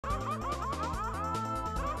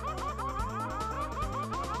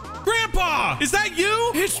Grandpa! Is that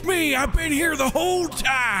you? It's me. I've been here the whole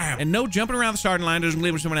time. And no jumping around the starting line. Doesn't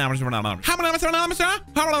leave someone else.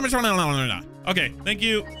 Okay, thank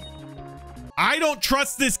you. I don't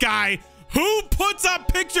trust this guy. Who puts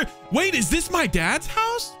up picture? Wait, is this my dad's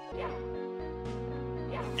house?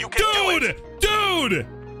 You can do it. Dude!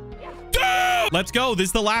 Let's go. This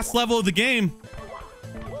is the last level of the game.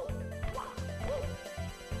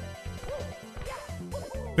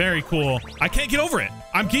 Very cool. I can't get over it.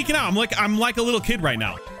 I'm geeking out. I'm like a little kid right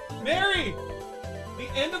now. Mary, the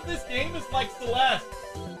end of this game is like Celeste.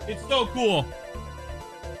 It's so cool.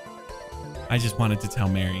 I just wanted to tell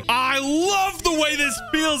Mary. I love the way this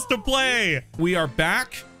feels to play. We are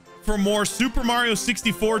back for more Super Mario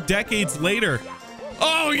 64 decades later.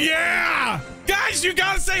 Oh, yeah. Guys, you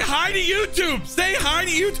gotta say hi to YouTube. Say hi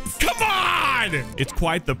to YouTube. Come on. It's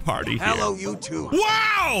quite the party here. Hello, YouTube.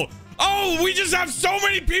 Wow. Oh, we just have so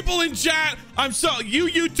many people in chat. You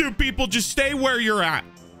YouTube people, just stay where you're at.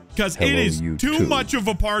 Because it is too much of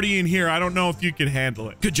a party in here. I don't know if you can handle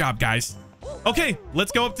it. Good job, guys. Okay,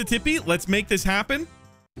 let's go up to Tippy. Let's make this happen.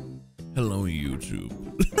 Hello, YouTube.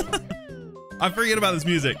 I forget about this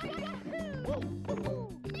music.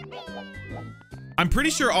 I'm pretty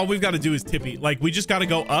sure all we've got to do is Tippy. Like, we just got to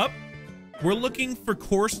go up. We're looking for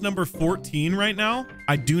course number 14 right now.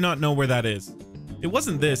 I do not know where that is. It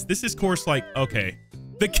wasn't this. This is course like, okay.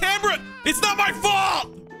 The camera, it's not my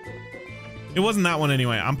fault. It wasn't that one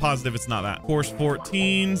anyway. I'm positive it's not that. Course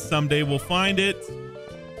 14, someday we'll find it.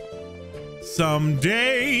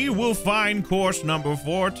 Someday we'll find course number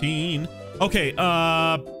 14. Okay,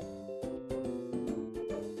 10,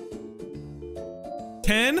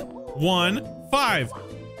 1, 5.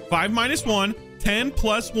 5 minus 1, 10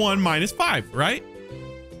 plus 1 minus 5, right?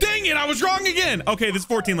 Dang it, I was wrong again. Okay, this is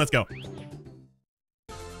 14, let's go.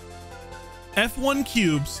 F1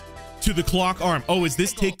 cubes to the clock arm. Oh, is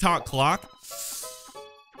this TikTok clock?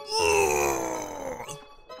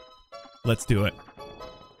 Let's do it.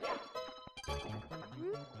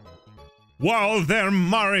 Whoa there,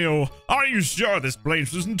 Mario. Are you sure this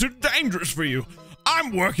place isn't too dangerous for you?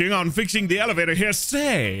 I'm working on fixing the elevator here.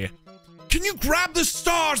 Say, can you grab the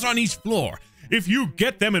stars on each floor? If you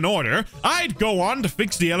get them in order, I'd go on to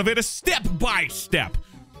fix the elevator step by step.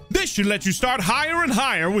 This should let you start higher and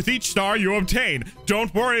higher with each star you obtain.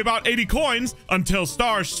 Don't worry about 80 coins until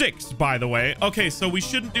star 6, by the way. Okay, so we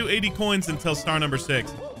shouldn't do 80 coins until star number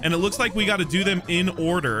 6. And it looks like we got to do them in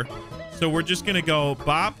order. So we're just going to go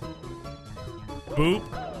bop, boop,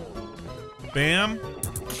 bam.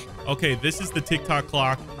 Okay, this is the TikTok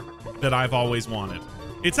clock that I've always wanted.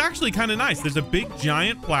 It's actually kind of nice. There's a big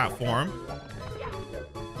giant platform.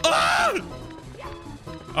 Ah!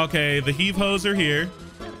 Okay, the heave hoes are here.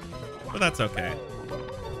 But that's okay.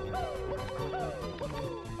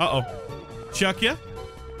 Uh-oh. Chuck ya.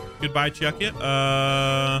 Goodbye, chuck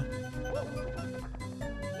ya.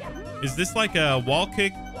 Is this like a wall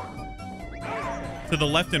kick to the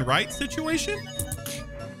left and right situation?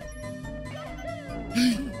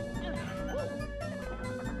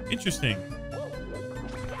 Interesting.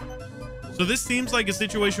 So this seems like a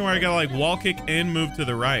situation where I gotta like wall kick and move to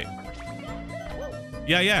the right.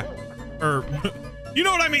 Yeah. Or... you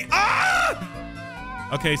know what I mean? Ah!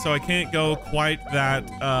 Okay, so I can't go quite that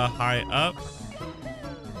high up.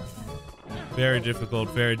 Very difficult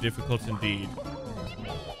indeed.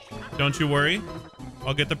 Don't you worry.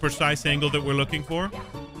 I'll get the precise angle that we're looking for.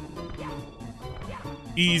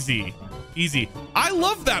 Easy. I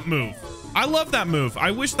love that move. I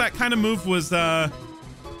wish that kind of move was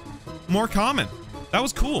more common. That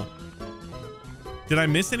was cool. Did I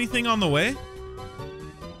miss anything on the way?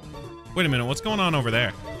 Wait a minute, what's going on over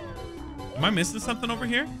there? Am I missing something over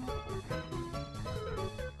here?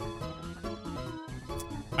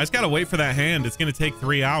 I just gotta wait for that hand. It's gonna take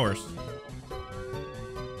 3 hours.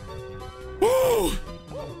 Woo!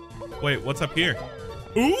 Wait, what's up here?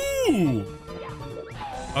 Ooh!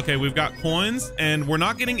 Okay, we've got coins, and we're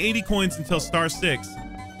not getting 80 coins until star 6,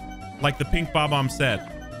 like the pink Bob-omb said.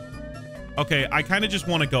 Okay, I kind of just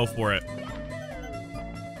want to go for it.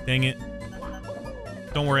 Dang it.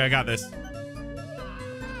 Don't worry, I got this.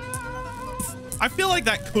 I feel like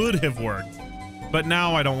that could have worked, but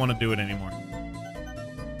now I don't want to do it anymore.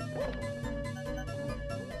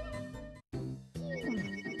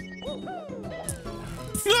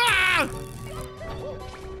 Ah!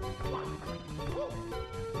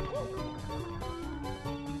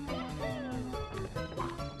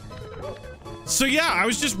 So yeah, I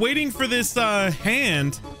was just waiting for this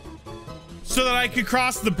hand so that I could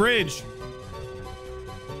cross the bridge.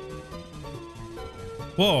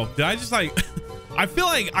 Whoa, did I just like I feel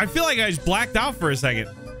like I just blacked out for a second.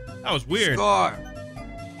 That was weird. Score.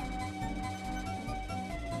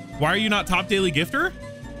 Why are you not top daily gifter?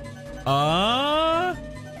 I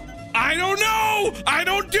don't know. I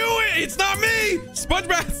don't do it. It's not me.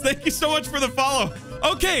 SpongeBob, thank you so much for the follow.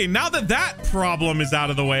 Okay, now that that problem is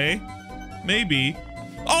out of the way, maybe.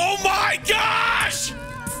 Oh my gosh!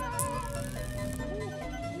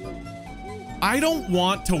 I don't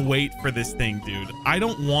want to wait for this thing, dude. I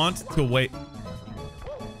don't want to wait.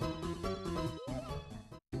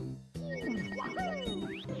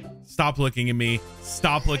 Stop looking at me.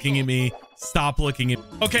 Stop looking at me. Stop looking at me.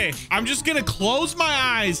 Okay, I'm just gonna close my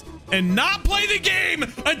eyes and not play the game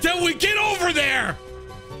until we get over there.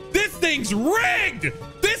 This thing's rigged.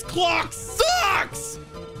 This clock sucks.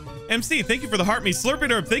 MC, thank you for the heart me. Slurpy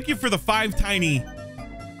Derp, thank you for the 5 tiny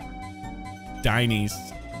Dinies.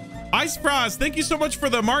 Ice Frost, thank you so much for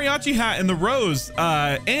the mariachi hat and the rose.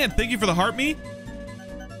 And thank you for the heart me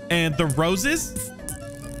and the roses.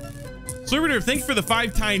 Slurpy Derp, thank you for the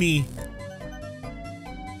 5 tiny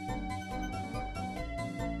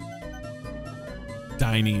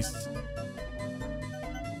Dinies.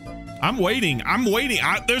 I'm waiting. I'm waiting.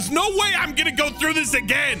 There's no way I'm gonna go through this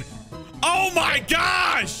again. Oh my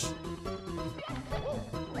gosh.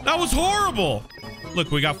 That was horrible. Look,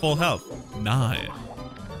 we got full health. Nice.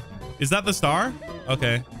 Is that the star?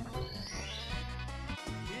 Okay.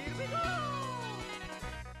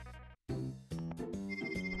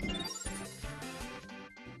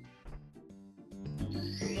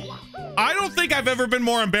 I don't think I've ever been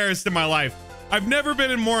more embarrassed in my life. I've never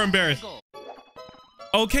been more embarrassed.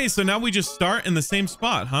 Okay, so now we just start in the same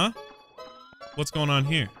spot, huh? What's going on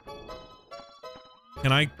here?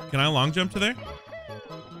 Can I long jump to there?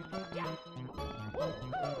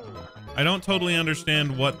 I don't totally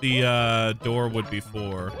understand what the door would be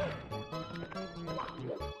for.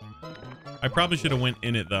 I probably should have went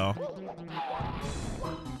in it though.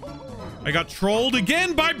 I got trolled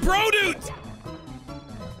again by Brodute.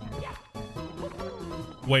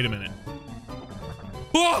 Wait a minute.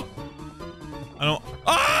 Oh! I don't.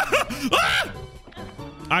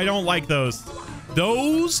 I don't like those.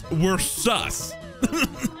 Those were sus.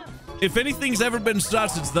 If anything's ever been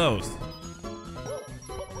sus, it's those.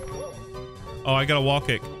 Oh, I got a wall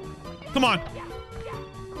kick. Come on.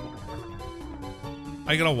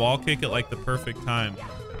 I got a wall kick at like the perfect time.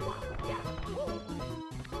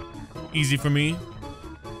 Easy for me.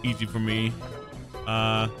 Easy for me.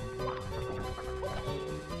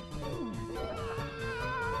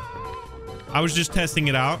 I was just testing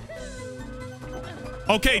it out.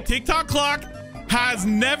 Okay, TikTok clock has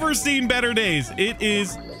never seen better days. It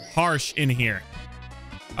is harsh in here.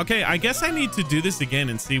 Okay, I guess I need to do this again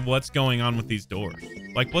and see what's going on with these doors.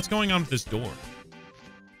 Like, what's going on with this door?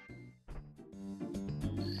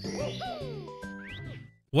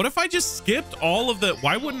 What if I just skipped all of the...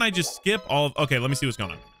 Why wouldn't I just skip all of... Okay, let me see what's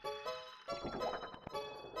going on.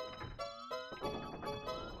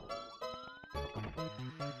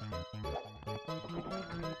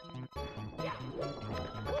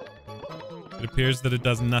 It appears that it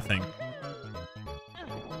does nothing.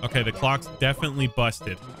 Okay, the clock's definitely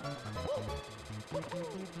busted.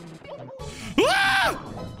 Ah!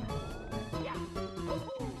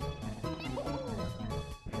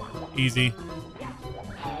 Easy.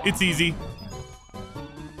 It's easy.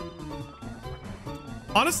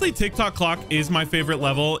 Honestly, TikTok clock is my favorite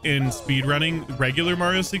level in speedrunning regular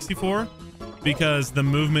Mario 64 because the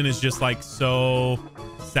movement is just like so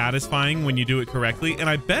satisfying when you do it correctly. And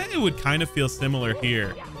I bet it would kind of feel similar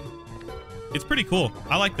here. It's pretty cool.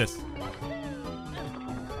 I like this.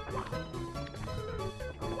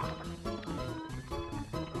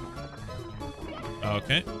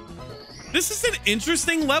 Okay. This is an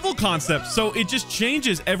interesting level concept. So it just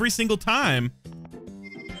changes every single time.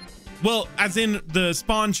 Well, as in the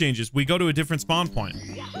spawn changes. We go to a different spawn point.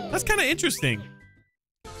 That's kind of interesting.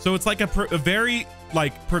 So it's like a very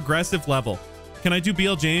like progressive level. Can I do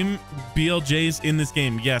BLJs in this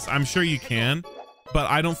game? Yes, I'm sure you can. But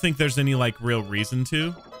I don't think there's any like real reason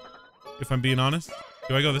to, if I'm being honest.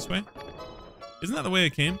 Do I go this way? Isn't that the way I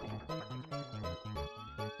came?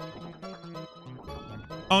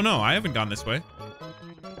 Oh no, I haven't gone this way.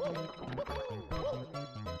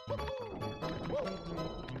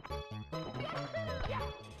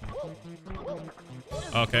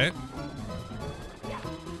 Okay.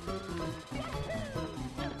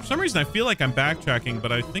 For some reason I feel like I'm backtracking,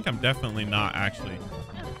 but I think I'm definitely not actually.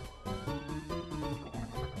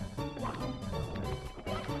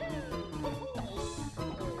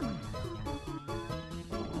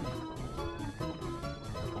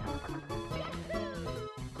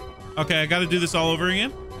 Okay, I got to do this all over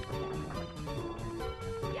again.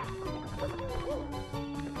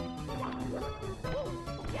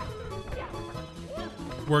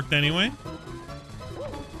 worked anyway.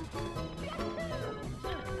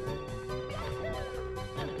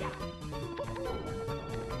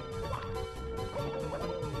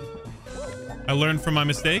 I learned from my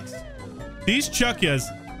mistakes. These Chuckyas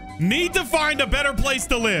need to find a better place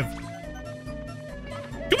to live.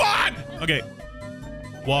 Come on! Okay.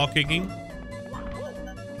 Wall kicking.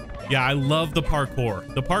 Yeah, I love the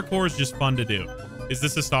parkour. The parkour is just fun to do. Is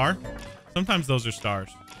this a star? Sometimes those are stars.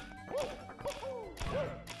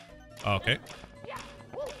 Okay.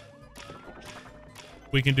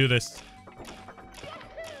 We can do this.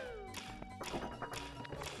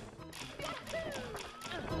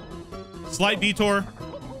 Slight detour.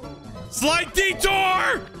 Slight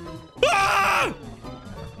detour! Ah!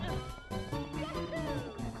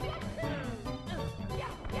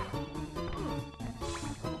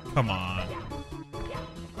 Come on.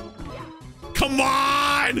 Come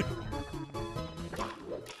on!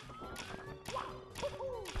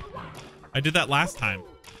 I did that last time.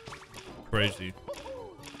 Crazy.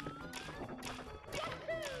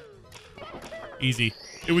 Easy.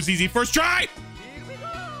 It was easy. First try!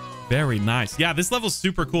 Very nice. Yeah, this level's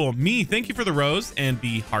super cool. Me, thank you for the rose and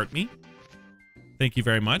the heart me. Thank you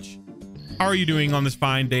very much. How are you doing on this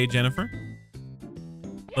fine day, Jennifer?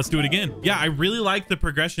 Let's do it again. Yeah, I really like the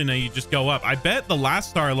progression that you just go up. I bet the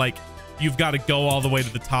last star, like, you've got to go all the way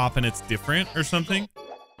to the top and it's different or something.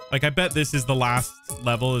 Like, I bet this is the last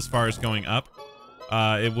level as far as going up.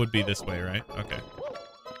 It would be this way, right? Okay.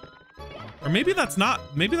 Or maybe that's not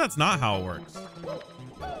how it works.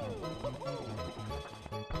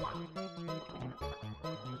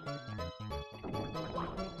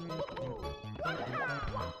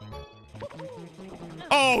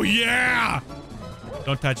 Oh, yeah!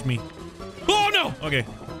 Don't touch me. Oh, no! Okay.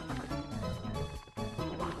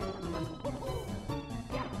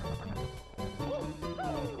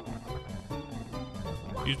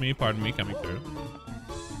 Excuse me, pardon me coming through.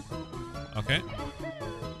 Okay.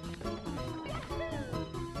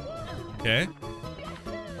 Okay.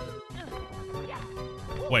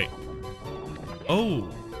 Wait. Oh,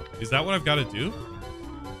 is that what I've got to do?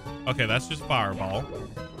 Okay, that's just fireball.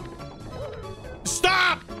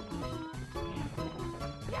 Stop!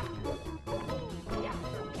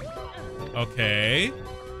 Okay.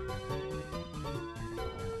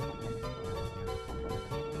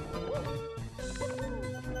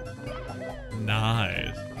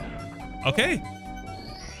 Nice. Okay.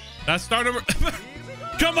 That's start over.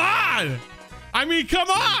 Come on! I mean, come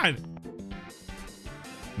on!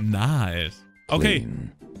 Nice. Okay.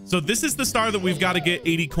 Clean. So this is the star that we've got to get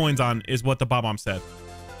 80 coins on, is what the Bob-omb said.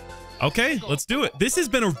 Okay, let's do it. This has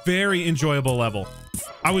been a very enjoyable level.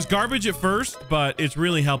 I was garbage at first, but it's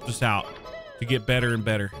really helped us out to get better and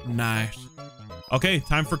better. Nice. Okay,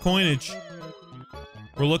 time for coinage.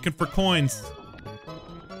 We're looking for coins.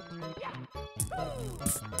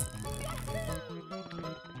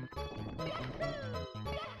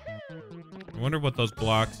 I wonder what those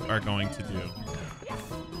blocks are going to do.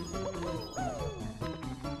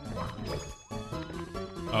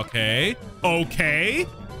 Okay. Okay.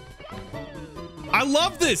 I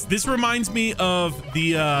love this. This reminds me of there's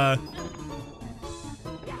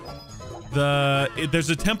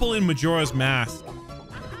a temple in Majora's Mask.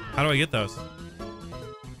 How do I get those?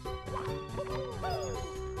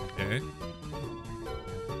 Okay.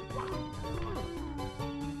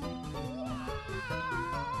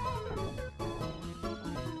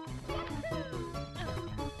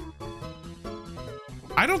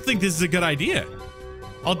 I don't think this is a good idea.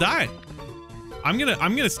 I'll die. I'm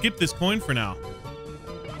gonna skip this coin for now.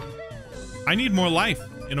 I need more life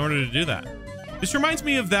in order to do that. This reminds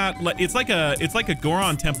me of that. It's like a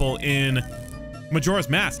Goron temple in Majora's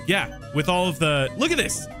Mask. Yeah, with all of the. Look at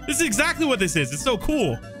this. This is exactly what this is. It's so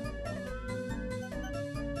cool.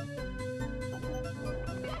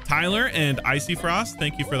 Tyler and Icy Frost,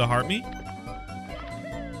 thank you for the heart me.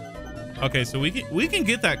 Okay, so we can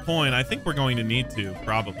get that coin. I think we're going to need to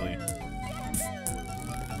probably.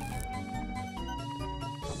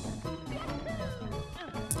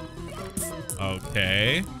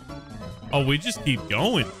 Okay. Oh, we just keep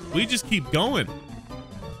going. We just keep going.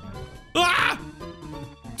 Ah!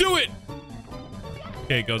 Do it!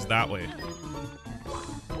 Okay, it goes that way.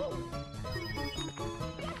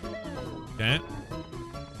 Okay.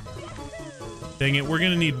 Dang it, we're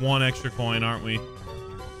gonna need one extra coin, aren't we?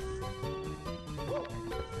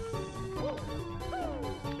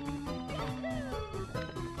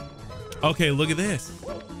 Okay, look at this.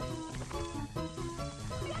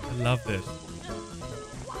 I love this.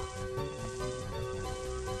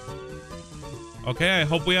 Okay, I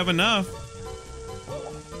hope we have enough.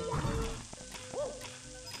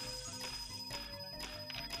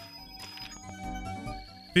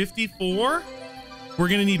 54? We're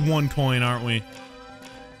gonna need 1 coin, aren't we?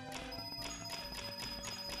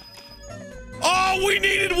 Oh, we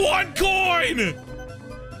needed 1 coin!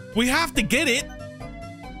 We have to get it.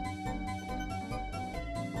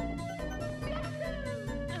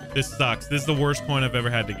 This sucks. This is the worst coin I've ever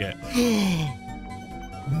had to get.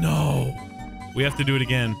 No. We have to do it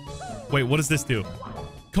again. Wait, what does this do?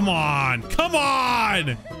 Come on. Come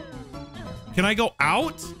on. Can I go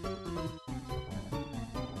out?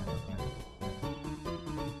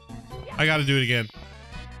 I gotta do it again.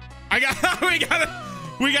 We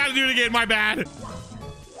gotta do it again. My bad.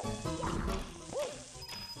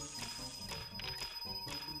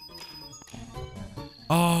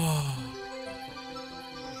 Oh.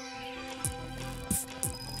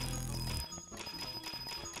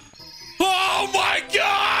 Oh my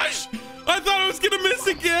gosh! I thought I was gonna miss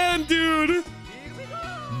again, dude.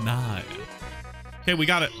 9. Okay, we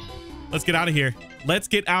got it. Let's get out of here. Let's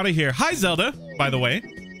get out of here. Hi, Zelda, by the way.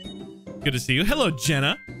 Good to see you. Hello,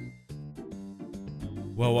 Jenna.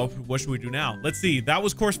 Well, what should we do now? Let's see. That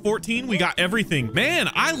was course 14. We got everything. Man,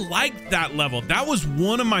 I liked that level. That was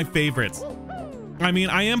one of my favorites. I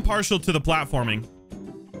mean, I am partial to the platforming,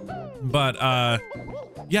 but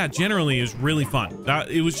yeah, generally it was really fun.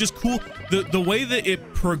 It was just cool. The way that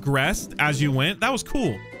it progressed as you went, that was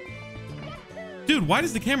cool. Dude, why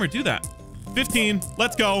does the camera do that? 15,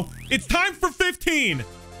 let's go. It's time for 15.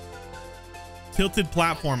 Tilted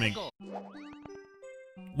platforming.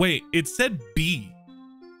 Wait, it said B.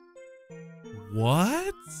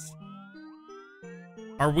 What?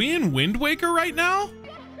 Are we in Wind Waker right now?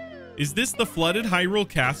 Is this the flooded Hyrule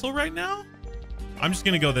Castle right now? I'm just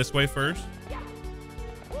gonna go this way first.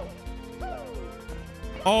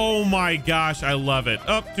 Oh my gosh, I love it.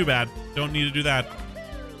 Oh, too bad. Don't need to do that.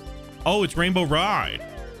 Oh, it's Rainbow Ride.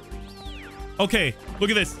 Okay, look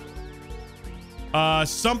at this.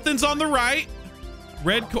 Something's on the right.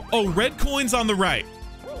 Red coin's on the right.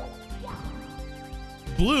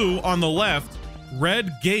 Blue on the left.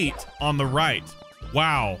 Red gate on the right.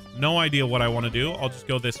 Wow, no idea what I want to do. I'll just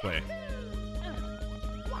go this way.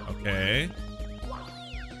 Okay.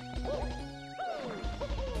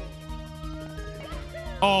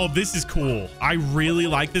 Oh, this is cool. I really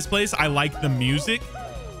like this place. I like the music.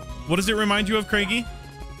 What does it remind you of, Craigie?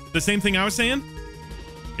 The same thing I was saying?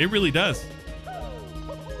 It really does.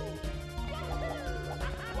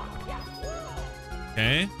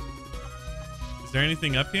 Okay. Is there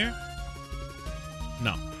anything up here?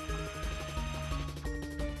 No.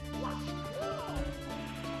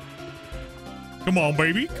 Come on,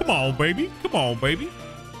 baby. Come on, baby. Come on, baby.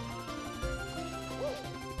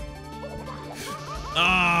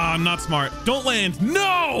 Ah, I'm not smart. Don't land.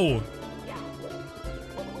 No!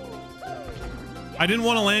 I didn't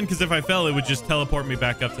want to land because if I fell, it would just teleport me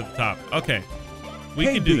back up to the top. Okay. We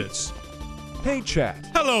can do this. Hey, chat.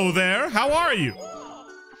 Hello there. How are you?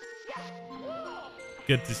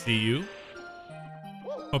 Good to see you.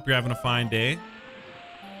 Hope you're having a fine day.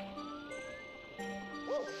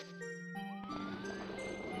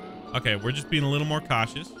 Okay, we're just being a little more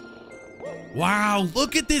cautious. Wow,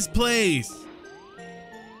 look at this place.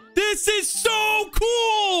 This is so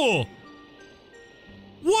cool.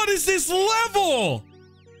 What is this level?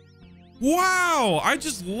 Wow, I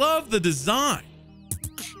just love the design.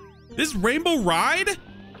 This Rainbow Ride?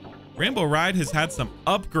 Rainbow Ride has had some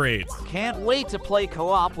upgrades. Can't wait to play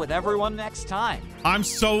co-op with everyone next time. I'm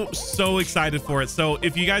so excited for it. So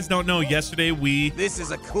if you guys don't know, yesterday This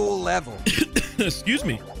is a cool level. Excuse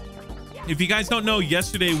me. If you guys don't know,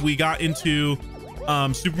 yesterday we got into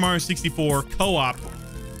Super Mario 64 co-op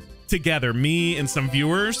together, me and some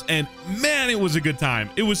viewers, and man, it was a good time.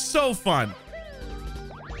 It was so fun.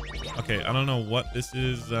 Okay, I don't know what this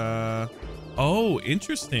is. Oh,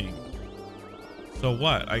 interesting. So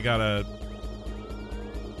what? I gotta...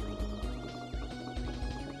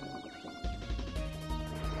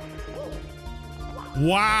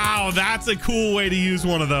 Wow, that's a cool way to use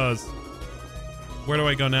one of those. Where do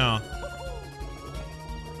I go now?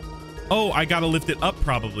 Oh, I gotta lift it up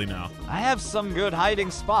probably now. I have some good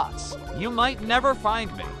hiding spots. You might never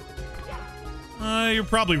find me. You're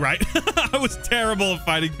probably right. I was terrible at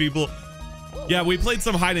fighting people. Yeah, we played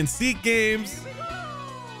some hide and seek games.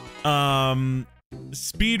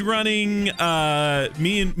 Speed running.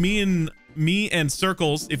 Me and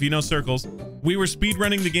Circles, if you know Circles, we were speed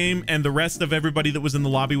running the game, and the rest of everybody that was in the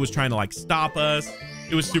lobby was trying to like stop us.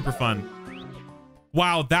 It was super fun.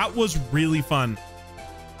 Wow, that was really fun.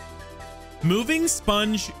 Moving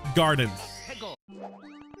Sponge Gardens.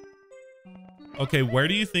 Okay, where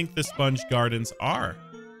do you think the Sponge Gardens are?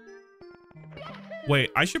 Wait,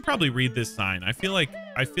 I should probably read this sign. I feel like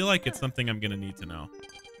it's something I'm gonna need to know.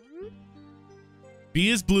 B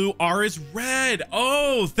is blue, R is red.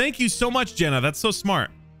 Oh, thank you so much, Jenna. That's so smart.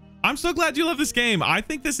 I'm so glad you love this game. I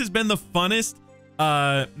think this has been the funnest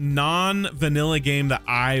non-vanilla game that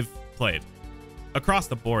I've played across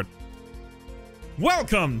the board.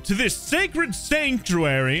 Welcome to this sacred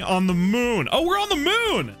sanctuary on the moon. Oh, we're on the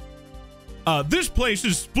moon. This place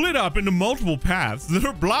is split up into multiple paths that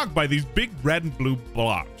are blocked by these big red and blue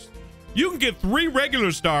blocks. You can get 3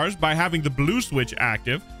 regular stars by having the blue switch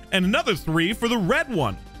active and another 3 for the red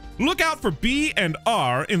one. Look out for B and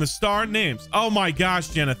R in the star names. Oh my gosh,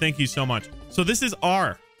 Jenna, thank you so much. So this is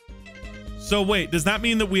R. So wait, does that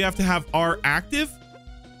mean that we have to have R active?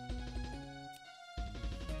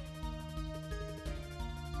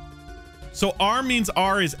 So R means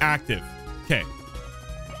R is active. Okay.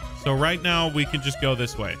 So right now we can just go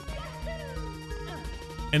this way.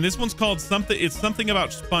 And this one's called something, it's something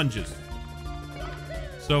about sponges.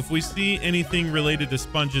 So if we see anything related to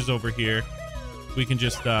sponges over here, we can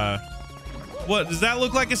just, what, does that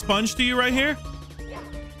look like a sponge to you right here?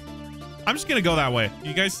 I'm just gonna go that way.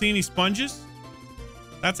 You guys see any sponges?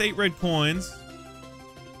 That's 8 red coins.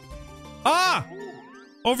 Ah!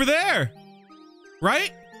 Over there!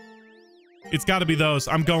 Right? It's gotta be those.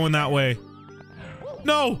 I'm going that way.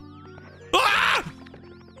 No! Ah!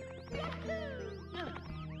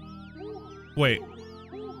 Wait.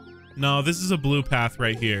 No, this is a blue path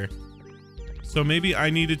right here. So maybe I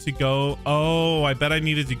needed to go... Oh, I bet I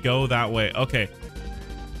needed to go that way. Okay.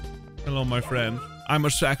 Hello, my friend. I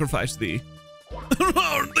must sacrifice thee.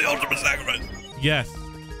 The ultimate sacrifice. Yes.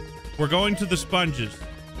 We're going to the sponges.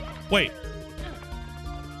 Wait.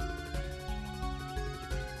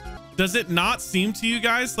 Does it not seem to you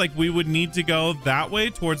guys like we would need to go that way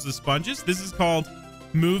towards the sponges? This is called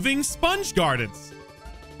moving sponge gardens.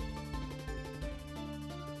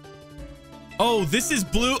 Oh, this is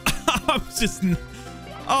blue. I'm just...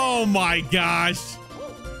 Oh my gosh.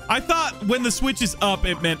 I thought when the switch is up,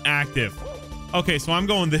 it meant active. Okay, so I'm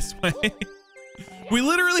going this way. We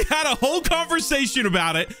literally had a whole conversation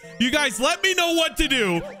about it. You guys let me know what to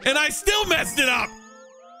do, and I still messed it up.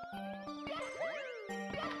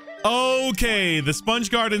 Okay, the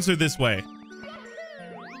sponge gardens are this way.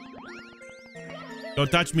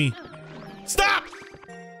 Don't touch me. Stop!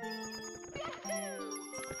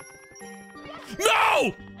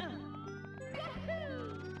 No!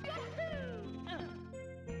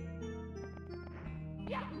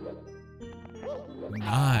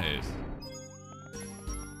 Nice.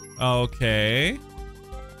 Okay.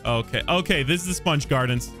 Okay. Okay, this is the sponge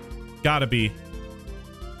gardens. Gotta be.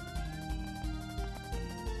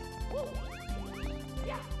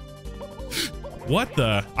 What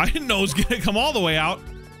the? I didn't know it was gonna come all the way out.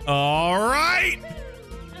 All right.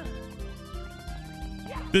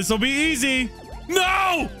 This will be easy.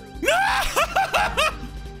 No! No!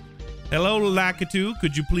 Hello, Lakitu.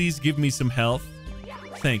 Could you please give me some health?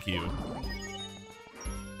 Thank you.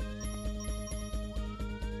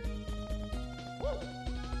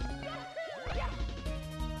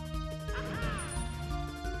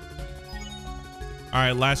 All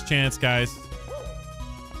right, last chance, guys.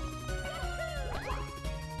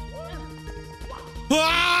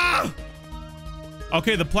 Ah!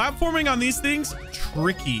 Okay, the platforming on these things,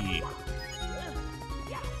 tricky.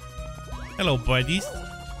 Hello, buddies.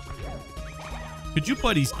 Could you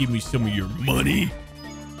buddies give me some of your money?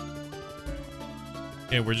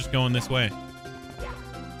 Okay, we're just going this way.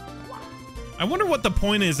 I wonder what the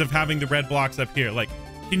point is of having the red blocks up here. Like,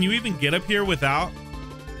 can you even get up here without?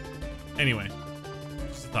 Anyway,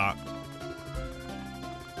 just a thought.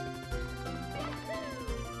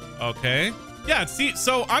 Okay. Yeah, see,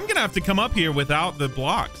 so I'm gonna have to come up here without the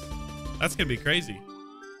blocks. That's gonna be crazy.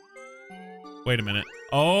 Wait a minute.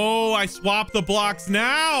 Oh, I swapped the blocks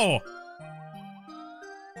now.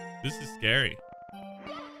 This is scary.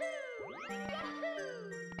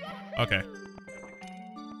 Okay.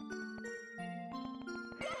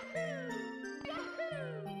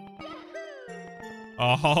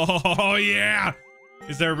 Oh, yeah.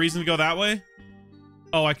 Is there a reason to go that way?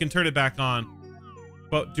 Oh, I can turn it back on.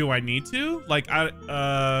 But do I need to? Like,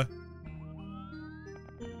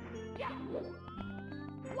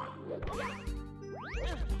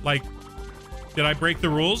 like, did I break the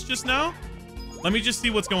rules just now? Let me just see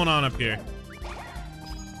what's going on up here.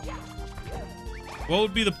 What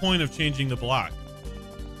would be the point of changing the block?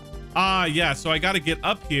 Ah, yeah, so I got to get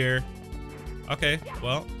up here. Okay,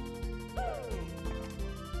 well.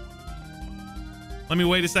 Let me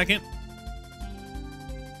wait a second.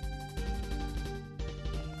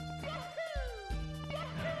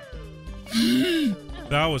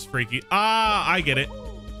 That was freaky. Ah, I get it.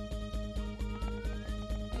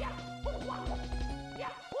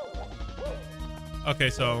 Okay,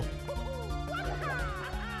 so.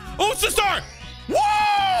 Oh, it's a star!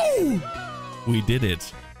 Whoa! We did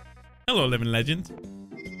it. Hello, living legend.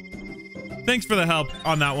 Thanks for the help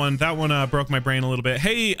on that one. That one broke my brain a little bit.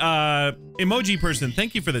 Hey, emoji person,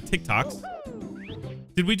 thank you for the TikToks.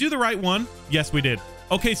 Did we do the right one? Yes, we did.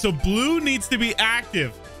 Okay, so blue needs to be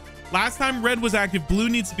active. Last time red was active, blue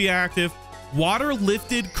needs to be active. Water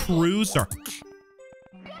lifted cruiser.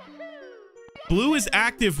 Blue is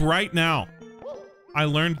active right now. I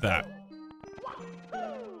learned that.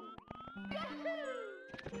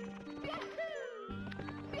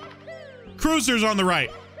 Cruiser's on the right.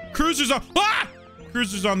 Cruiser's on. Ah!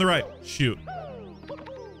 Cruiser's on the right. Shoot.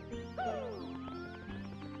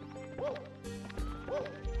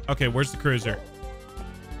 Okay, where's the cruiser?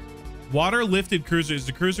 Water lifted cruiser. Is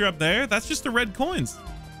the cruiser up there? That's just the red coins.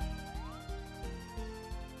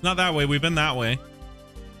 Not that way. We've been that way.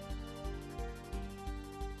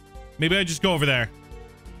 Maybe I just go over there.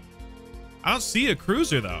 I don't see a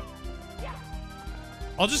cruiser though.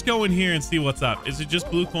 I'll just go in here and see what's up. Is it just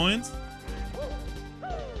blue coins?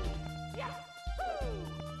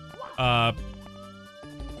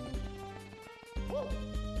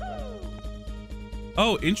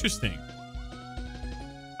 Oh, interesting.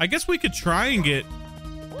 I guess we could try and get...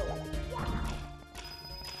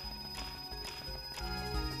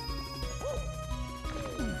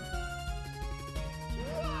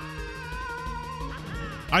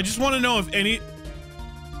 I just want to know if any...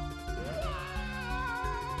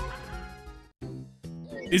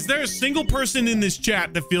 Is there a single person in this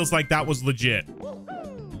chat that feels like that was legit?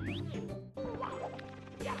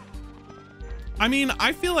 I mean,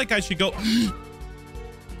 I feel like I should go...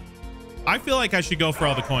 I feel like I should go for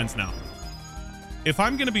all the coins now. If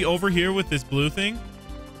I'm going to be over here with this blue thing...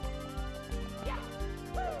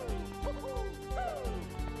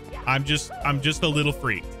 I'm just a little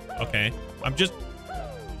freaked, okay? I'm just...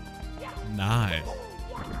 Nice.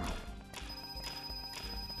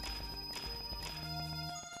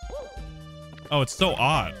 Oh, it's so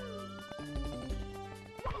odd.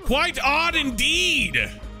 Quite odd indeed.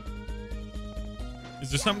 Is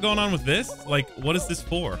there something going on with this? Like, what is this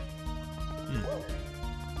for?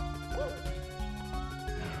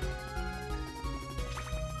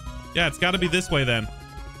 Yeah, it's got to be this way then.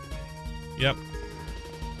 Yep.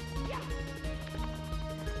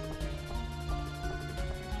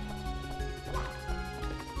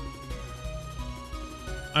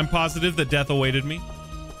 I'm positive that death awaited me.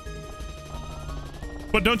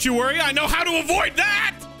 But don't you worry, I know how to avoid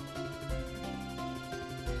that!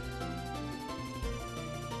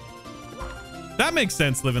 That makes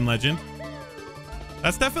sense, living legend.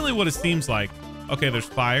 That's definitely what it seems like. Okay, there's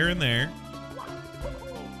fire in there.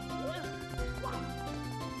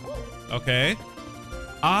 Okay.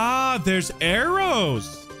 Ah, there's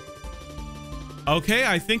arrows. Okay,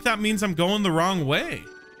 I think that means I'm going the wrong way.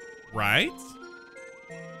 Right?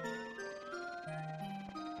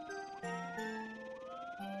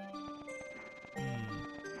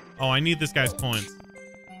 Oh, I need this guy's coins.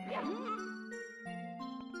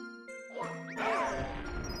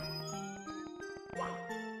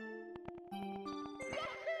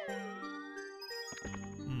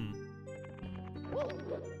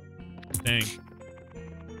 Dang.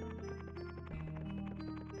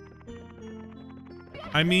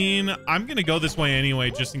 I mean, I'm gonna go this way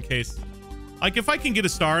anyway, just in case. Like, if I can get a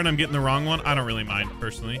star and I'm getting the wrong one, I don't really mind,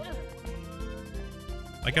 personally.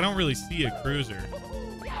 Like, I don't really see a cruiser.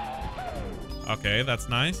 Okay, that's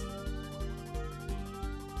nice.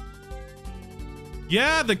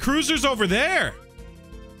 Yeah, the cruiser's over there.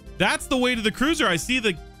 That's the way to the cruiser. I see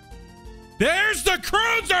the... There's the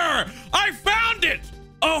cruiser! I found it!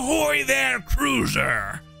 Ahoy there,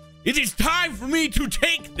 cruiser! It is time for me to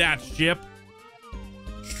take that ship.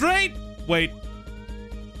 Straight... Wait.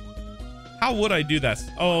 How would I do that?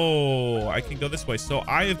 Oh, I can go this way. So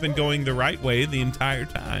I have been going the right way the entire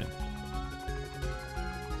time.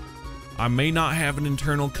 I may not have an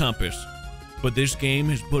internal compass, but this game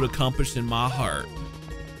has put a compass in my heart.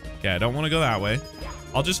 Okay, I don't want to go that way.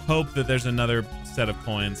 I'll just hope that there's another set of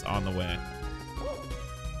coins on the way.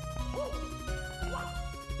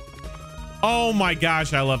 Oh my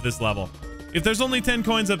gosh, I love this level. If there's only 10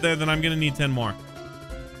 coins up there, then I'm gonna need 10 more.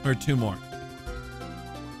 Or 2 more.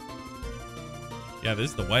 Yeah,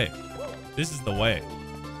 this is the way. This is the way.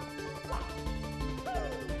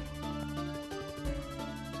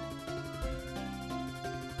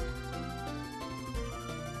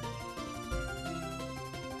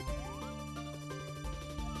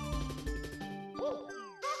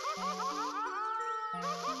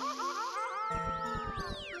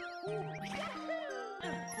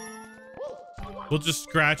 We'll just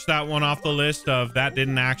scratch that one off the list of that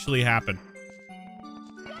didn't actually happen.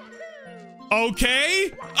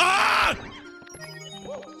 Okay. Ah!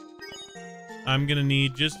 I'm gonna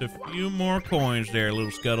need just a few more coins there,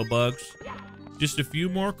 little scuttlebugs. Just a few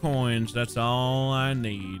more coins. That's all I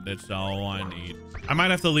need. That's all I need. I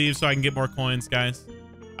might have to leave so I can get more coins, guys.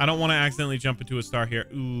 I don't want to accidentally jump into a star here.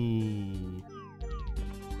 Ooh.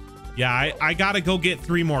 Yeah, I gotta go get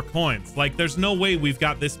 3 more coins. Like, there's no way we've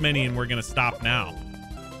got this many and we're gonna stop now.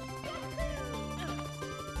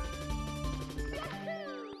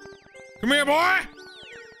 Come here, boy!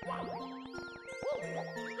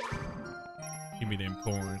 Give me them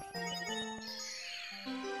coins.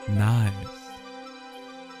 Nice.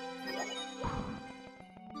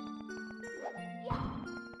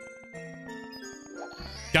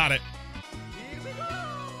 Got it.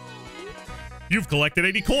 You've collected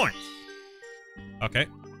 80 coins. Okay.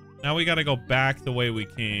 Now we got to go back the way we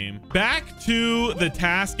came. Back to the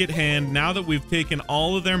task at hand. Now that we've taken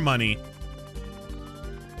all of their money,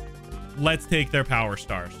 let's take their power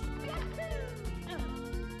stars.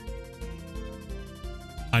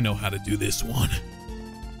 I know how to do this one.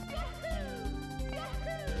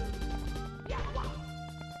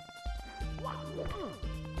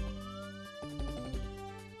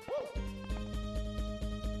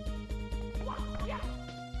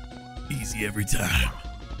 Easy every time.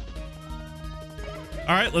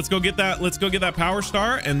 All right, let's go get that. Let's go get that power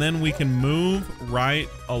star, and then we can move right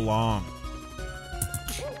along.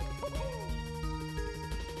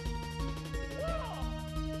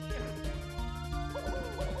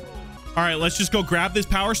 All right, let's just go grab this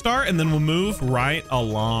power star, and then we'll move right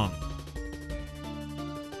along.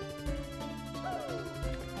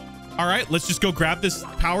 All right, let's just go grab this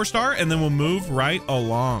power star, and then we'll move right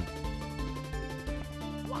along.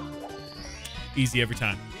 Easy every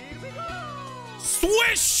time.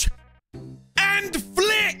 Swish and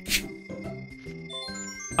flick.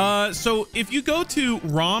 So if you go to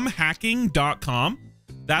romhacking.com,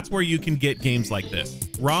 that's where you can get games like this.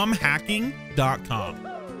 romhacking.com.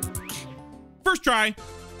 First try.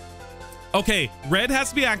 Okay, red has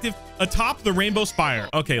to be active atop the rainbow spire.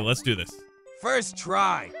 Okay, let's do this. First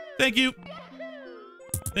try. Thank you.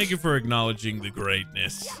 Thank you for acknowledging the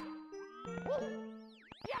greatness.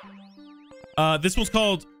 This one's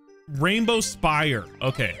called Rainbow Spire.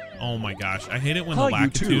 Okay. Oh my gosh. I hate it when the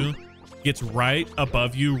Lakitu gets right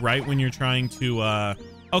above you right when you're trying to,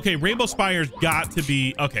 okay, Rainbow Spire's got to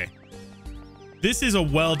be, okay. This is a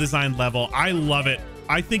well-designed level. I love it.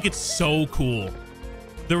 I think it's so cool.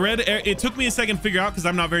 The red, it took me a second to figure out because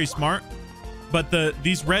I'm not very smart, but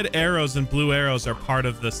these red arrows and blue arrows are part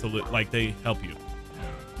of the salute. Like, they help you.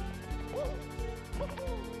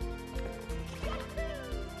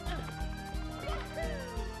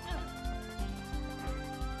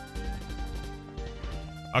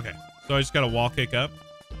 Okay, so I just got a wall kick up.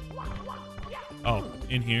 Oh,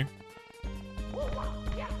 in here.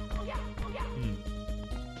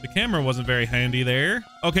 The camera wasn't very handy there.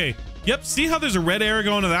 Okay, yep, see how there's a red arrow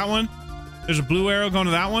going to that one? There's a blue arrow going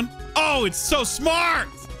to that one? Oh, it's so smart!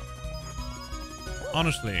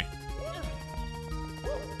 Honestly.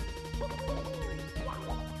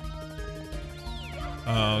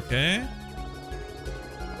 Okay.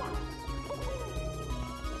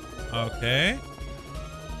 Okay.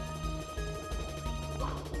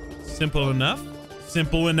 Simple enough.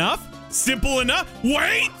 Simple enough. Simple enough.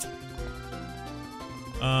 Wait!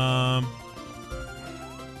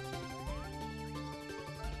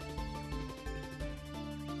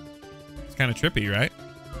 It's kind of trippy, right?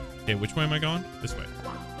 Okay, which way am I going? This way.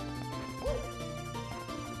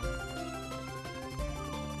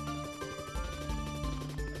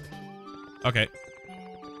 Okay.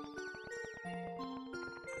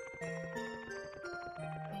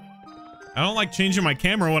 I don't like changing my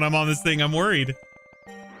camera when I'm on this thing. I'm worried.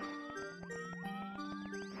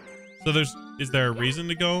 So is there a reason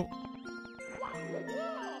to go?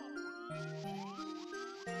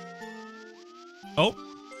 Oh.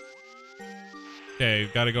 Okay,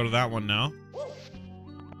 got to go to that one now.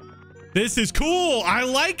 This is cool. I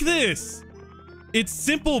like this. It's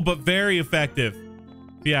simple, but very effective,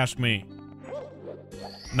 if you ask me.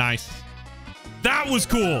 Nice. That was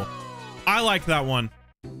cool. I like that one.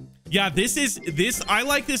 Yeah, I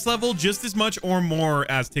like this level just as much or more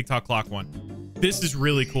as TikTok Clock one. This is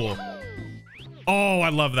really cool. Oh, I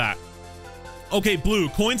love that. Okay, blue,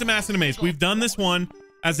 coins amassed in a maze. We've done this one,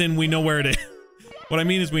 as in we know where it is. What I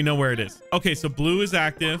mean is we know where it is. Okay, so blue is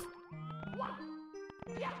active.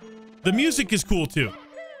 The music is cool too.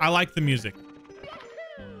 I like the music.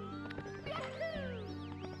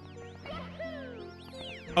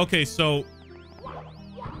 Okay, so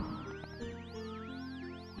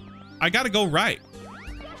I gotta go right.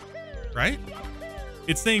 Right?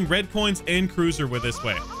 It's saying red coins and cruiser were this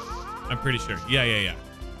way. I'm pretty sure. Yeah.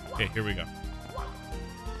 Okay, here we go.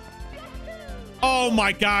 Oh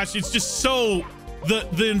my gosh, it's just so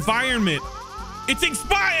the environment. It's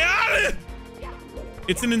inspired.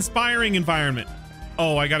 It's an inspiring environment.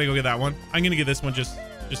 Oh, I gotta go get that one. I'm gonna get this one just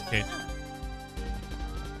in case.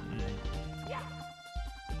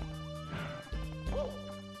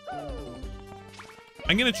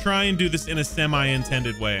 I'm gonna try and do this in a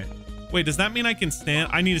semi-intended way. Wait, does that mean I can stand?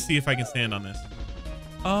 I need to see if I can stand on this.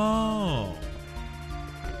 Oh.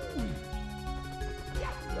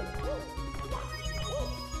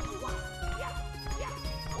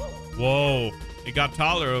 Whoa, it got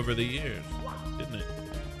taller over the years, didn't it?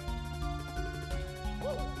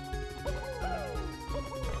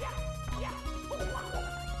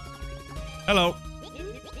 Hello.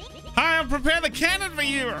 Hi, I'll prepare the cannon for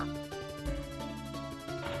you.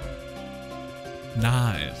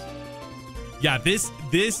 Nice. Yeah, this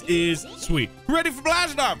is sweet. Ready for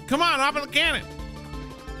blast off. Come on, hop in the cannon.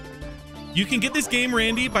 You can get this game,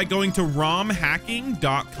 Randy, by going to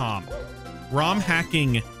romhacking.com.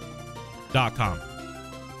 Romhacking.com.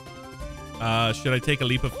 Should I take a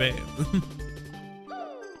leap of faith?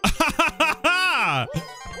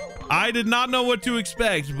 I did not know what to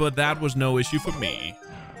expect, but that was no issue for me.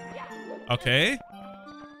 Okay.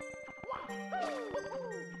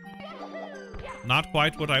 Not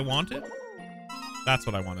quite what I wanted. That's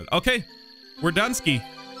what I wanted. Okay. We're done, Ski.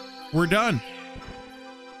 We're done.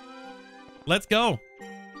 Let's go.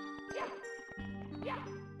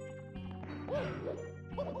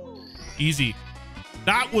 Easy.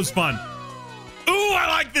 That was fun. Ooh, I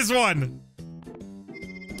like this one.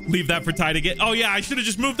 Leave that for Ty to get. Oh, yeah, I should have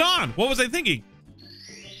just moved on. What was I thinking?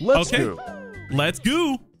 Let's go. Let's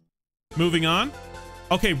go. Moving on.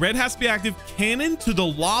 Okay, red has to be active. Cannon to the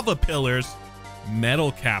lava pillars.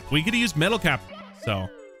 Metal cap. We could use metal cap. So,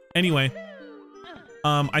 anyway.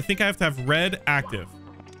 I think I have to have red active.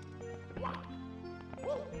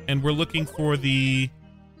 And we're looking for the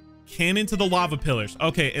cannon to the lava pillars.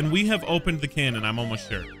 Okay, and we have opened the cannon, I'm almost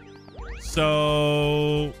sure.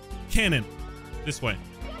 So, cannon. This way.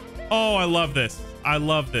 Oh, I love this. I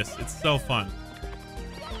love this. It's so fun.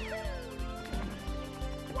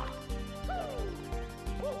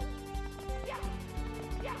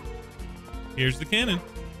 Here's the cannon.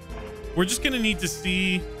 We're just gonna need to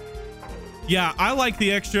see. Yeah, I like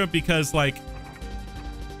the extra because, like,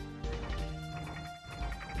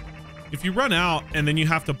 if you run out and then you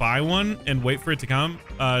have to buy one and wait for it to come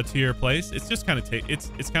to your place, it's just kind of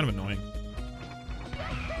it's kind of annoying.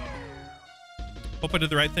 Hope I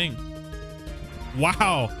did the right thing.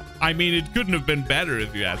 Wow. I mean, it couldn't have been better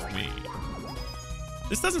if you ask me.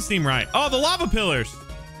 This doesn't seem right. Oh, the lava pillars.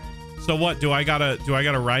 So what? Do I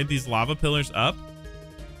gotta ride these lava pillars up?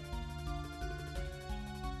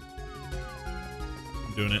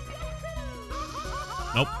 I'm doing it.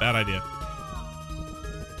 Nope, bad idea.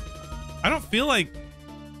 I don't feel like...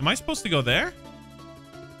 Am I supposed to go there?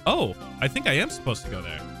 Oh, I think I am supposed to go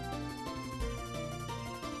there.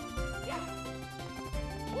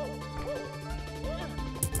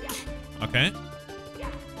 Okay.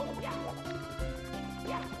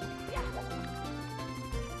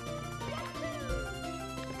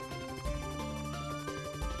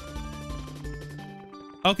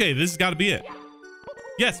 Okay, this has got to be it.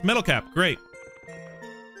 Yes, metal cap. Great.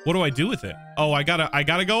 What do I do with it? Oh, I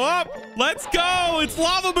gotta go up. Let's go. It's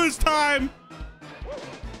lava boost time.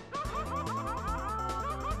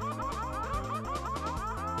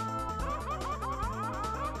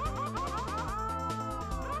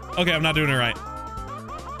 Okay, I'm not doing it right.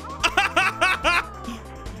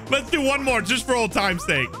 Let's do one more just for old time's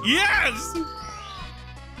sake. Yes.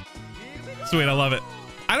 Sweet, I love it.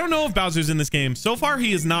 I don't know if Bowser's in this game. So far,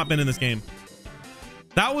 he has not been in this game.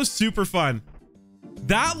 That was super fun.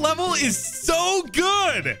 That level is so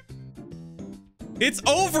good. It's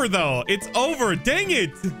over, though. It's over. Dang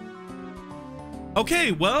it.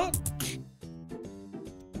 Okay, well.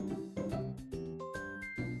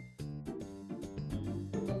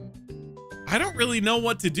 I don't really know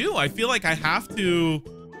what to do. I feel like I have to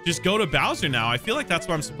just go to Bowser now. I feel like that's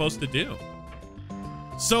what I'm supposed to do.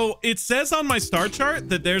 So it says on my star chart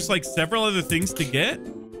that there's like several other things to get,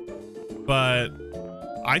 but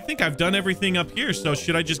I think I've done everything up here. So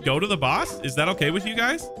should I just go to the boss? Is that okay with you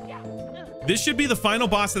guys? This should be the final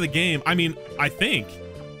boss of the game. I mean, I think.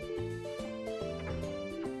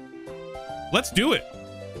 Let's do it.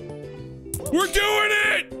 We're doing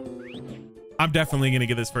it. I'm definitely going to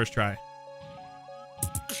get this first try.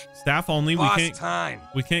 Staff only. We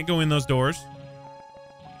can't go in those doors.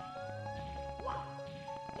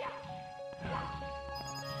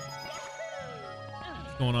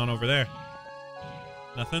 going on over there?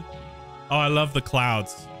 Nothing? Oh, I love the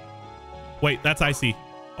clouds. Wait, that's icy.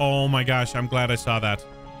 Oh my gosh, I'm glad I saw that.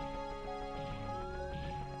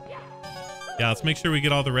 Yeah, let's make sure we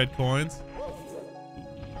get all the red coins. Ooh,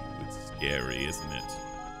 it's scary, isn't it?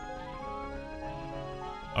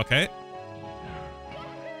 Okay.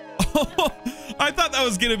 Oh, I thought that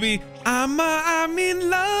was gonna be I'm in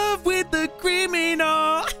love with the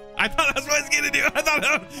criminal. I thought that's what I was gonna do. I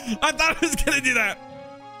thought I was gonna do that.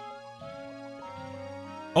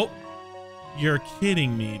 Oh, you're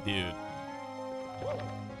kidding me, dude.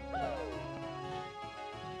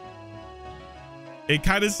 It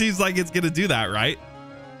kind of seems like it's gonna do that, right?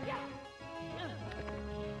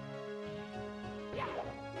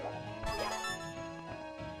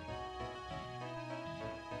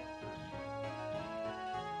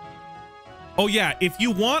 Oh yeah, if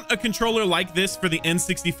you want a controller like this for the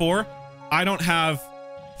N64, I don't have...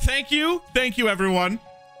 Thank you everyone.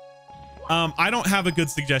 I don't have a good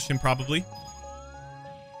suggestion probably.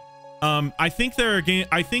 I think there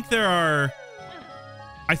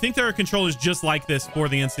are controllers just like this for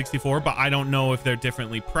the N64, but I don't know if they're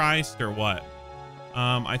differently priced or what.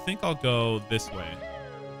 I think I'll go this way.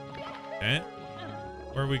 Okay.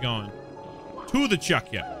 Where are we going? To the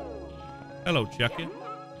Chuckya. Hello, Chuckya.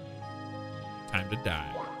 Time to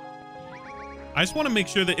die. I just want to make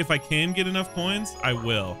sure that if I can get enough coins, I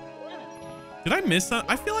will. Did I miss something?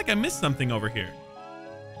 I feel like I missed something over here.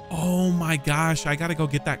 Oh my gosh, I gotta go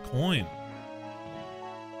get that coin.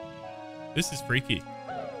 This is freaky.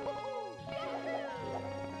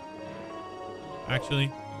 Actually,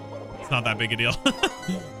 it's not that big a deal.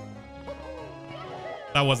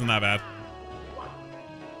 That wasn't that bad.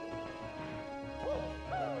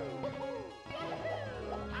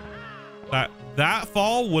 That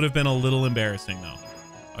fall would have been a little embarrassing though.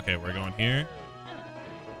 Okay, we're going here.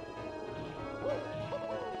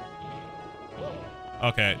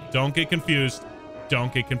 Okay, don't get confused.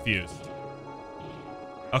 Don't get confused.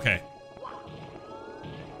 Okay.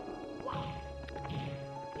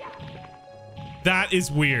 That is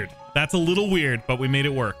weird. That's a little weird, but we made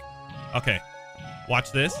it work. Okay.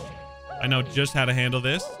 Watch this. I know just how to handle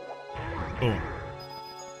this. Boom.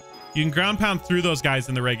 You can ground pound through those guys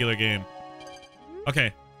in the regular game.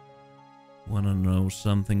 Okay. Want to know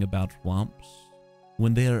something about Whomps?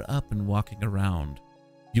 When they are up and walking around,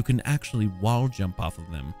 you can actually wall jump off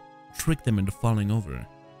of them, trick them into falling over.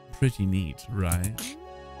 Pretty neat, right?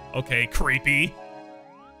 Okay, creepy.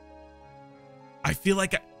 I feel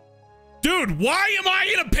like Dude, why am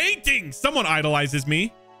I in a painting? Someone idolizes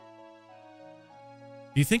me.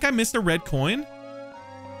 Do you think I missed a red coin?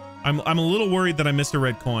 I'm a little worried that I missed a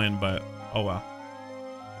red coin, but oh well.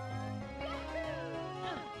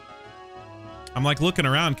 I'm like looking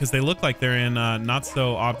around because they look like they're in not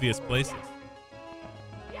so obvious places.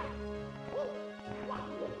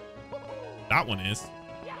 That one is.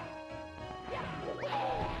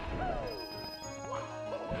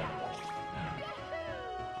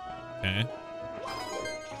 Okay.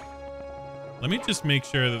 Let me just make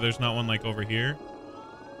sure that there's not one like over here.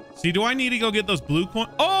 See, do I need to go get those blue coins?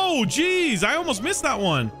 Oh, geez, I almost missed that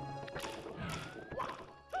one.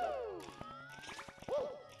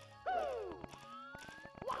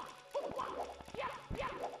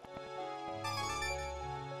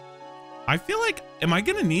 I feel like, am I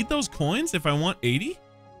gonna need those coins if I want 80?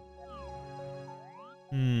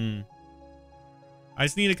 I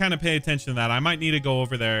just need to kind of pay attention to that. I might need to go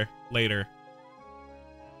over there later.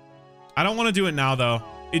 I don't want to do it now though.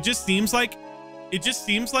 It just seems like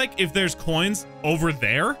if there's coins over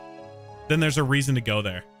there, then there's a reason to go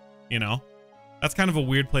there. You know, that's kind of a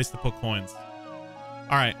weird place to put coins.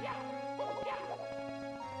 All right.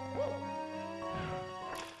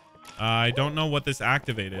 I don't know what this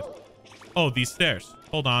activated. Oh, these stairs.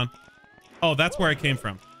 Hold on. Oh, that's where I came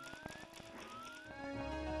from.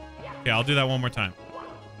 Okay, I'll do that one more time.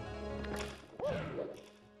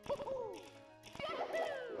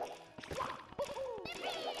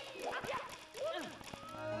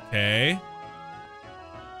 Okay.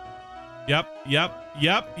 Yep.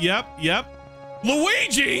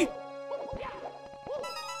 Luigi!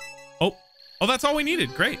 Oh, that's all we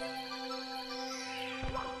needed. Great.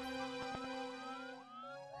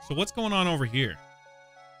 So what's going on over here?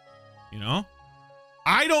 You know?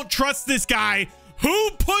 I don't trust this guy.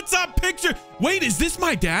 Who puts up picture? Wait, is this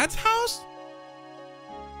my dad's house?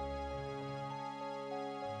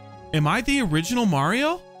 Am I the original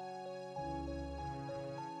Mario?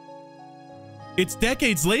 It's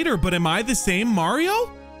decades later, but am I the same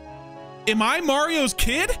Mario? Am I Mario's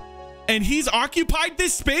kid? And he's occupied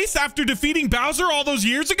this space after defeating Bowser all those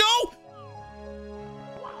years ago?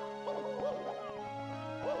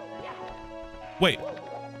 Wait.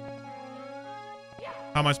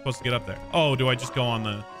 How am I supposed to get up there? Oh, do I just go on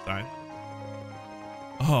the side?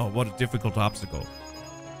 Oh, what a difficult obstacle.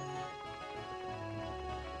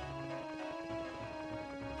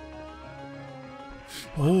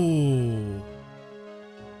 Oh.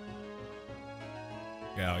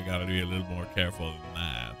 Yeah, I gotta be a little more careful than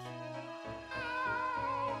that.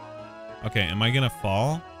 Okay, am I gonna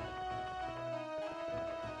fall?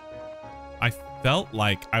 I felt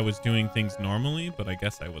like I was doing things normally, but I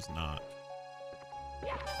guess I was not.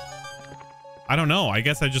 I don't know. I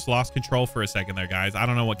guess I just lost control for a second there, guys. I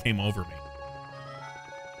don't know what came over me.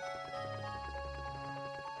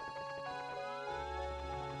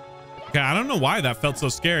 Okay, I don't know why that felt so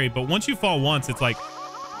scary, but once you fall once, it's like...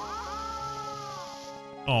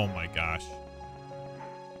 Oh my gosh.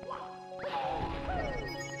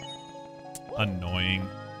 Annoying.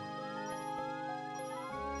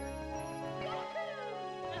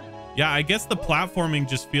 Yeah, I guess the platforming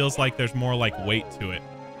just feels like there's more like weight to it.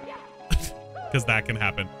 Because that can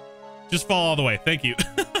happen. Just fall all the way. Thank you.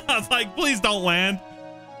 I was like, please don't land.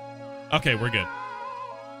 Okay, we're good.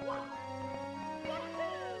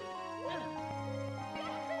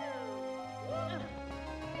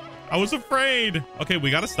 I was afraid. Okay, we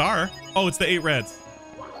got a star. Oh, it's the 8 reds.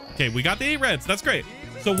 Okay, we got the 8 reds. That's great.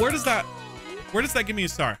 So where does that give me a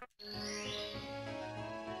star?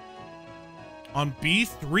 On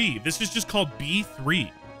B3. This is just called B3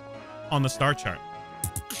 on the star chart.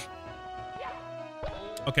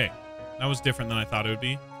 Okay, that was different than I thought it would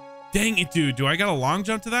be. Dang it, dude. Do I got a long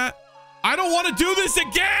jump to that? I don't want to do this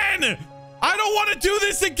again. I don't want to do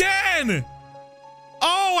this again.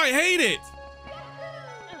 Oh, I hate it.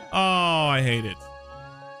 Oh, I hate it.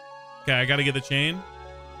 Okay, I got to get the chain.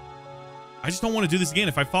 I just don't want to do this again.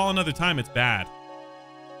 If I fall another time, it's bad.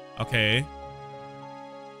 Okay.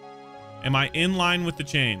 Am I in line with the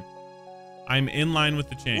chain? I'm in line with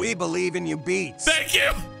the chain. We believe in you, Beats. Thank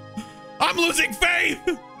you. I'm losing faith.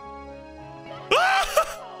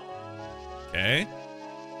 Okay.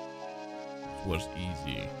 This was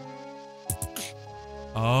easy.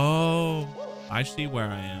 Oh, I see where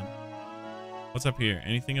I am. What's up here?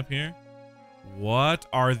 Anything up here? What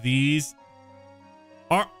are these?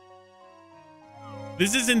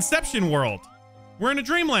 This is Inception World. We're in a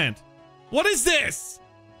dreamland. What is this?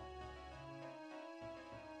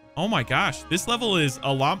 Oh my gosh, this level is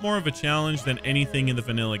a lot more of a challenge than anything in the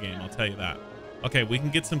vanilla game, I'll tell you that. Okay, we can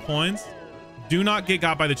get some coins. Do not get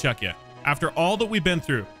got by the chuck yet. After all that we've been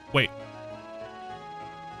through. Wait.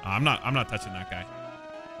 I'm not touching that guy.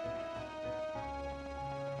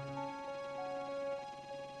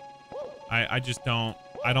 I just don't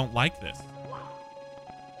like this.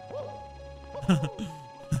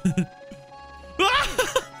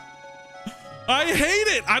 I hate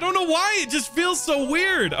it. I don't know why. It just feels so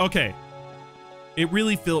weird. Okay. It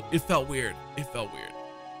felt weird. It felt weird.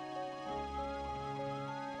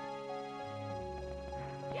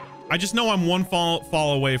 I just know I'm one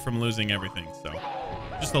fall away from losing everything. So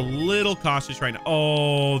just a little cautious right now.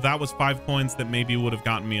 Oh, that was 5 coins that maybe would have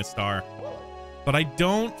gotten me a star. But I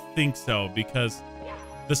don't think so because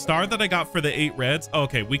the star that I got for the 8 reds.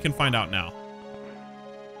 Okay, we can find out now.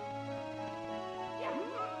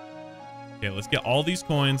 Okay, let's get all these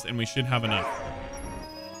coins and we should have enough.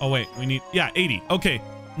 Oh, wait, we need, yeah, 80. Okay,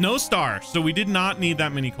 no star. So we did not need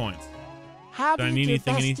that many coins. How did you,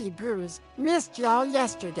 bestie Bruce? Missed y'all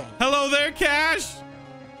yesterday. Hello there, Cash.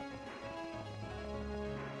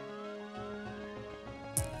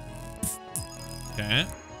 Okay.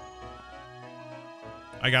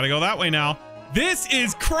 I gotta go that way now. This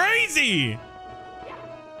is crazy.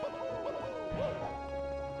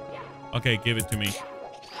 Okay, give it to me.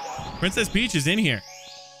 Princess Peach is in here.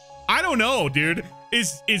 I don't know, dude.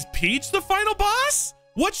 Is Peach the final boss?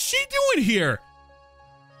 What's she doing here?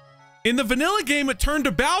 In the vanilla game, it turned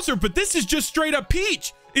to Bowser, but this is just straight up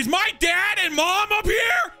Peach. Is my dad and mom up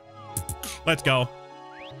here? Let's go.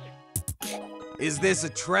 Is this a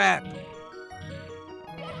trap?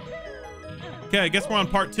 Okay, I guess we're on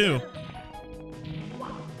part 2. Is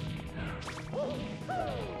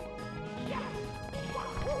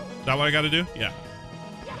that what I gotta do? Yeah.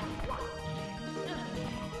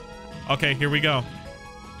 Okay, here we go.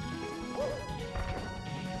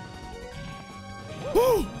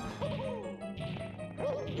 Woo!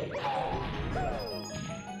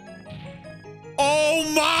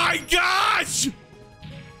 Oh my gosh!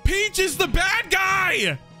 Peach is the bad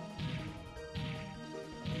guy!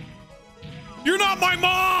 You're not my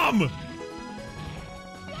mom!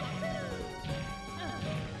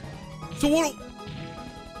 So what?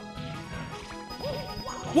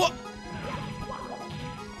 What?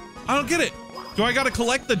 I don't get it. Do I gotta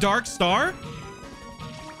collect the dark star?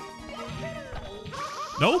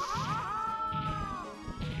 Nope.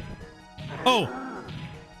 Oh.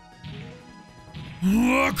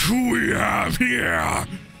 Look who we have here.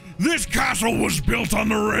 This castle was built on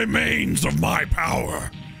the remains of my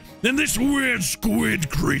power. And this weird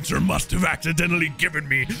squid creature must have accidentally given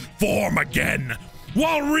me form again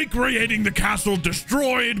while recreating the castle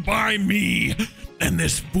destroyed by me and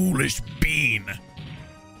this foolish bean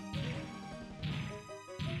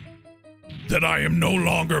that I am no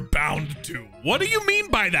longer bound to. What do you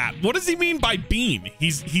mean by that? What does he mean by bean?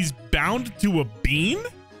 He's bound to a bean?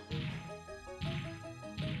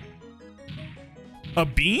 A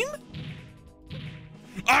bean?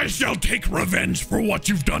 I shall take revenge for what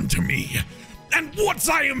you've done to me. And once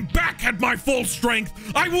I am back at my full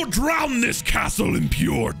strength, I will drown this castle in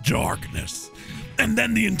pure darkness. And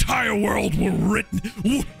then the entire world will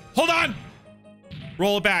hold on!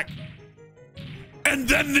 Roll it back. And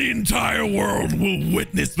then the entire world will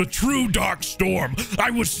witness the true dark storm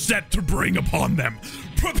I was set to bring upon them.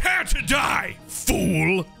 Prepare to die,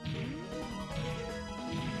 fool!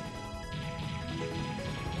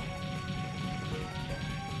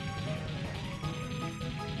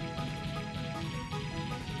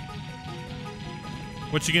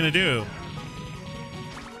 What you gonna do?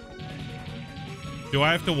 Do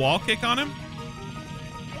I have to wall kick on him?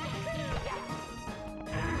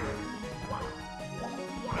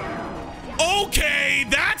 Okay,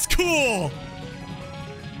 that's cool.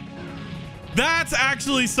 That's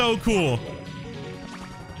actually so cool.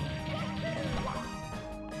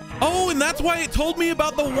 Oh, and that's why it told me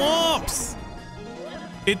about the Whomps.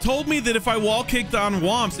 It told me that if I wall kicked on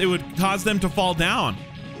Whomps, it would cause them to fall down.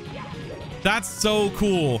 That's so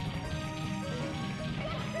cool.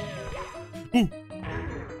 Ooh.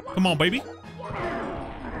 Come on, baby.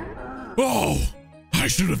 Oh, I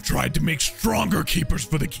should have tried to make stronger keepers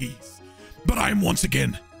for the keys. But I am once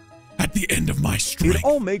again at the end of my strength. It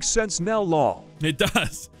all makes sense now, Law. It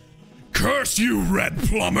does. Curse you, Red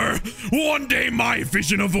Plumber. One day my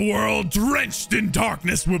vision of a world drenched in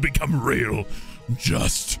darkness will become real.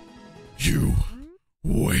 Just you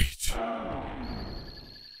wait.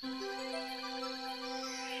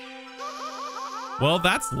 Well,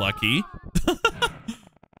 that's lucky.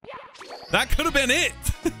 That could have been it.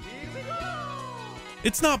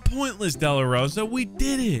 It's not pointless, Della Rosa. We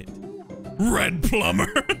did it. Red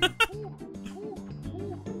Plumber.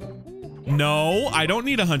 No, I don't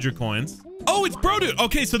need 100 coins. Oh, it's Brodude.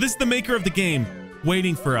 Okay, so this is the maker of the game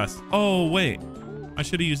waiting for us. Oh, wait. I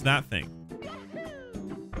should have used that thing.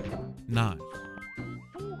 Nice.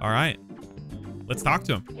 All right. Let's talk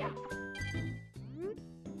to him.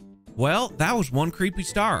 Well, that was one creepy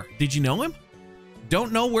star. Did you know him?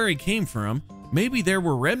 Don't know where he came from. Maybe there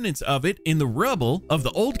were remnants of it in the rubble of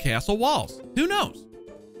the old castle walls. Who knows?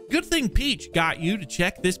 Good thing Peach got you to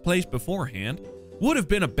check this place beforehand. Would have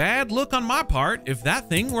been a bad look on my part if that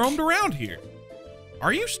thing roamed around here.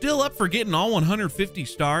 Are you still up for getting all 150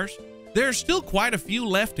 stars? There's still quite a few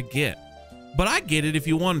left to get. But I get it if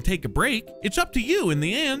you want to take a break. It's up to you in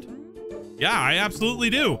the end. Yeah, I absolutely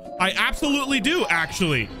do. I absolutely do,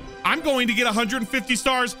 actually. I'm going to get 150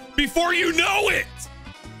 stars before you know it.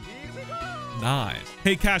 Nice.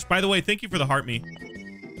 Hey, Cash, by the way, thank you for the heart me.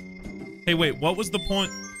 Hey, wait, what was the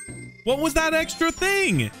point? What was that extra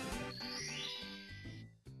thing?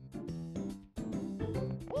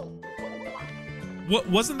 What,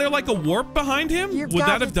 wasn't there like a warp behind him? Would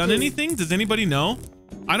that have done anything? Does anybody know?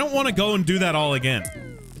 I don't want to go and do that all again.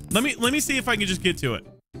 Let me see if I can just get to it.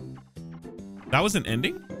 That was an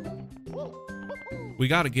ending? We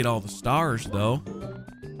got to get all the stars, though.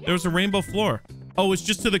 There was a rainbow floor. Oh, it's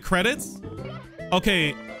just to the credits?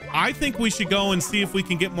 Okay, I think we should go and see if we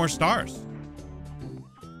can get more stars.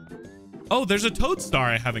 Oh, there's a Toad star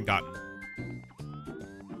I haven't gotten.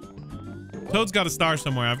 Toad's got a star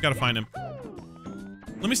somewhere. I've got to find him.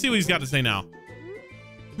 Let me see what he's got to say now.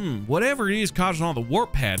 Whatever it is causing all the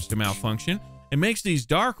warp pads to malfunction and makes these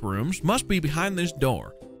dark rooms must be behind this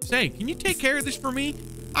door. Say, can you take care of this for me?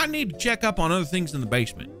 I need to check up on other things in the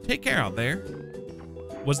basement. Take care out there.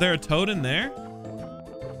 Was there a Toad in there?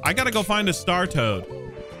 I gotta go find a star Toad.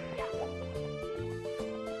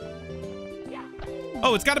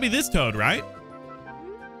 Oh, it's gotta be this Toad, right?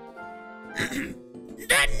 The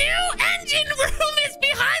new engine room is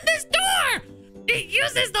behind this door! It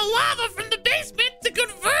uses the lava from the basement to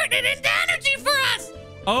convert it into energy for us!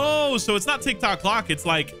 Oh, so it's not TikTok clock, it's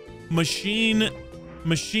like Machine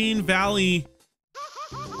Valley.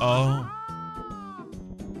 Oh.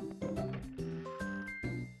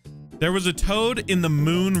 There was a Toad in the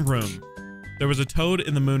moon room. There was a Toad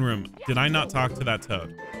in the moon room. Did I not talk to that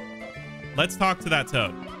Toad? Let's talk to that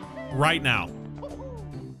Toad right now.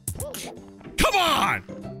 Come on!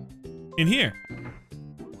 In here.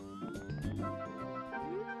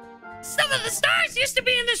 Some of the stars used to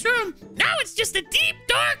be in this room. Now it's just a deep,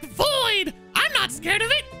 dark void. I'm not scared of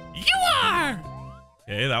it. You are.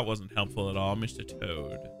 Okay, that wasn't helpful at all, Mr.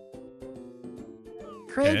 Toad.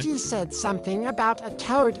 Craigie said something about a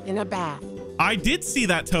toad in a bath. I did see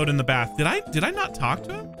that toad in the bath. Did I not talk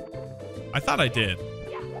to him? I thought I did.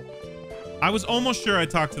 I was almost sure I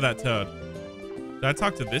talked to that toad. Did I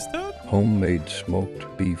talk to this toad? Homemade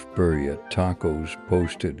smoked beef burrito tacos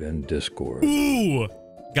posted in Discord. Ooh,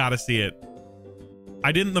 gotta see it.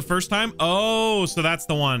 I didn't the first time. Oh, so that's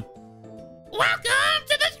the one. Welcome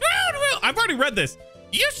to the throne room. I've already read this.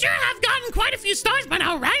 You sure have gotten quite a few stars by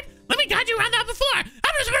now, right? Let me guide you around that before.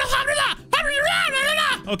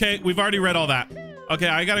 Okay, we've already read all that. Okay,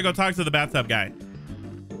 I gotta go talk to the bathtub guy.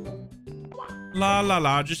 La la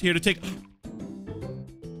la, just here to take...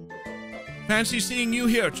 Fancy seeing you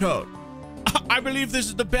here, Toad. I believe this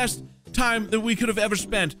is the best time that we could have ever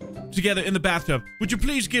spent together in the bathtub. Would you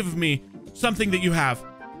please give me something that you have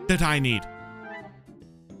that I need?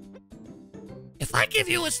 If I give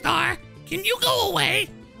you a star, can you go away?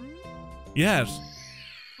 Yes.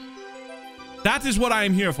 That is what I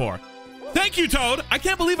am here for. Thank you, Toad. I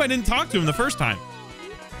can't believe I didn't talk to him the first time.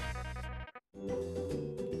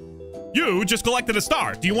 You just collected a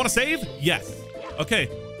star. Do you want to save? Yes. Okay,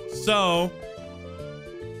 so...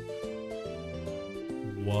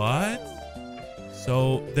 What?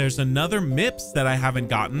 So there's another MIPS that I haven't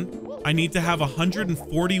gotten. I need to have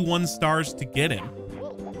 141 stars to get him.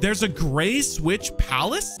 There's a gray switch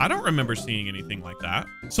palace? I don't remember seeing anything like that.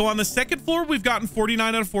 So on the second floor, we've gotten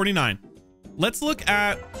 49 out of 49. Let's look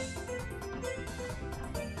at...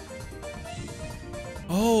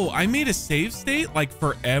 Oh, I made a save state like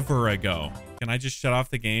forever ago. Can I just shut off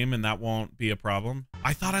the game and that won't be a problem?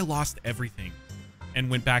 I thought I lost everything and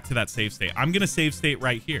went back to that save state. I'm gonna save state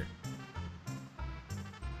right here.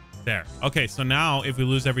 There. Okay, so now if we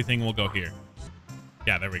lose everything, we'll go here.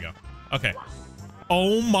 Yeah, there we go. Okay.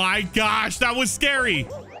 Oh my gosh, that was scary.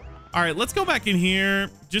 All right, let's go back in here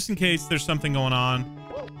just in case there's something going on.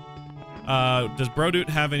 Does Brodoot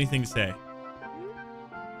have anything to say?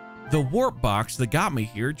 The warp box that got me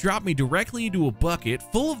here dropped me directly into a bucket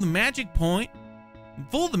full of the magic paint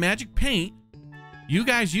you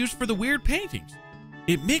guys used for the weird paintings.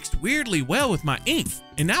 It mixed weirdly well with my ink,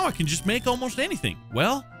 and now I can just make almost anything.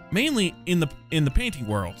 Well, mainly in the painting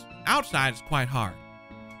worlds. Outside is quite hard.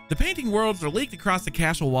 The painting worlds are leaked across the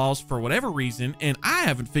castle walls for whatever reason, and I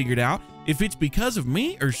haven't figured out if it's because of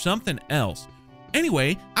me or something else.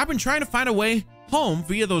 Anyway, I've been trying to find a way home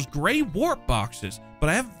via those gray warp boxes, but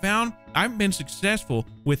I haven't been successful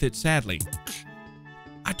with it, sadly.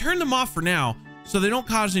 I turned them off for now so they don't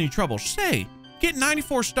cause any trouble. Say, get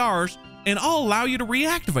 94 stars and I'll allow you to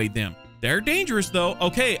reactivate them. They're dangerous though.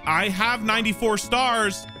 Okay, I have 94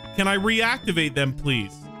 stars. Can I reactivate them,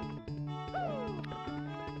 please?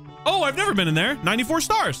 Oh, I've never been in there. 94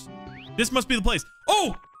 stars. This must be the place.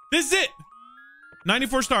 Oh, this is it.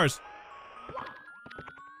 94 stars.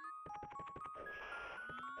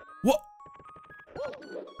 What?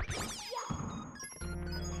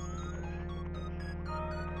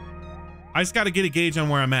 I just got to get a gauge on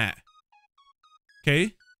where I'm at.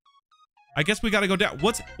 Okay. I guess we got to go down.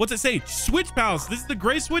 What's it say? Switch Palace. This is the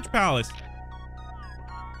gray Switch Palace.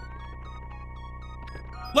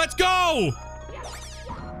 Let's go.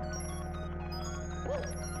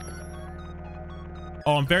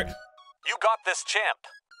 Oh, I'm very... You got this, champ.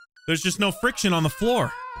 There's just no friction on the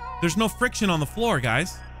floor. There's no friction on the floor,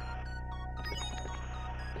 guys.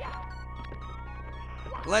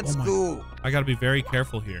 Let's go. I gotta be very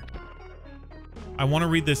careful here. I want to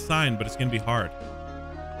read this sign, but it's gonna be hard.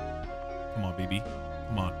 Come on, baby.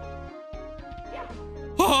 Come on.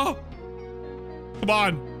 Oh! Come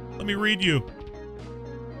on. Let me read you.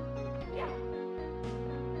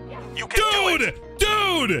 You can do it.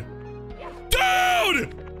 Dude!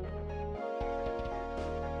 Dude!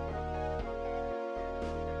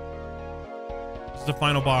 This is the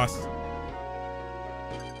final boss.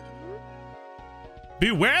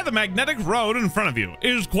 Beware the magnetic road in front of you.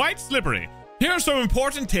 It is quite slippery. Here are some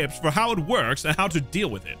important tips for how it works and how to deal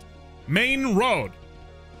with it. Main road.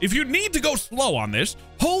 If you need to go slow on this,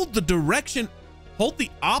 hold the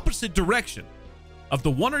opposite direction of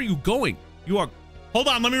the one you are. Hold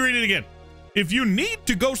on, let me read it again. If you need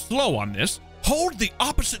to go slow on this, hold the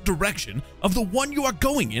opposite direction of the one you are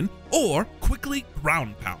going in or quickly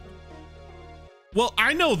ground pound. Well,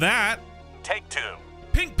 I know that. Take two.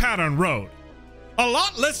 Pink pattern road. A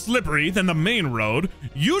lot less slippery than the main road.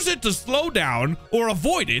 Use it to slow down or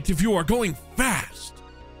avoid it if you are going fast.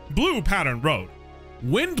 Blue pattern road.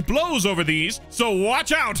 Wind blows over these, so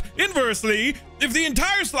watch out. Inversely, if the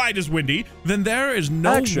entire slide is windy, then there is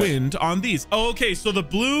no wind on these. Oh, okay, so the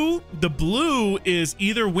blue is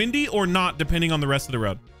either windy or not, depending on the rest of the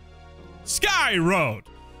road. Sky Road.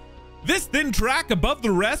 This thin track above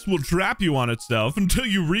the rest will trap you on itself until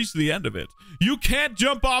you reach the end of it. You can't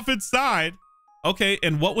jump off its side. Okay,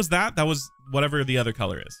 and what was that? That was whatever the other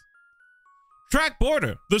color is. Track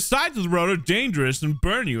border. The sides of the road are dangerous and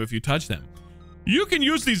burn you if you touch them. You can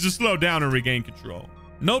use these to slow down and regain control.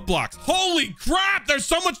 Note blocks. Holy crap, there's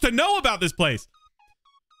so much to know about this place.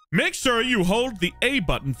 Make sure you hold the A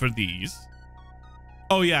button for these.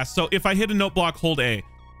 Oh yeah, so if I hit a note block, hold A.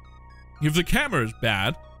 If the camera is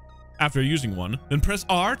bad after using one, then press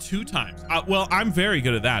R 2 times. Well, I'm very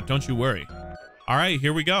good at that, don't you worry. All right,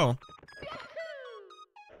 here we go.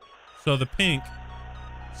 So the pink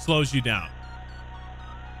slows you down.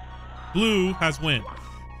 Blue has wind.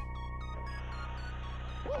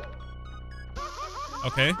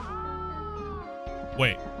 Okay.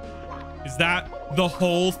 Wait. Is that the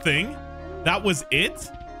whole thing? That was it?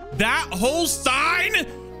 That whole sign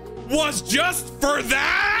was just for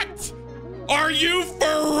that? Are you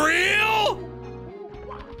for real?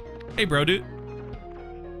 Hey, bro, dude.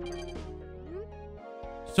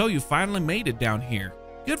 So you finally made it down here.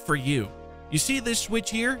 Good for you. You see this switch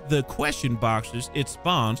here? The question boxes it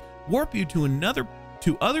spawns warp you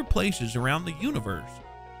to other places around the universe.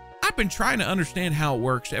 I've been trying to understand how it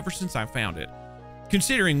works ever since I found it,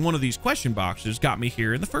 considering one of these question boxes got me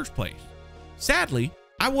here in the first place. Sadly,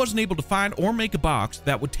 I wasn't able to find or make a box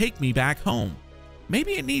that would take me back home.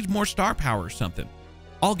 Maybe it needs more star power or something.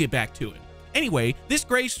 I'll get back to it. Anyway, this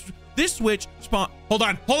switch spawns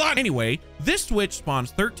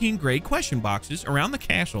 13 gray question boxes around the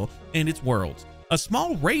castle and its worlds. A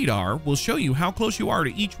small radar will show you how close you are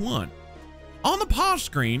to each one. On the pause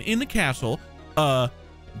screen in the castle,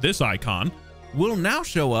 this icon will now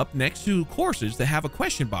show up next to courses that have a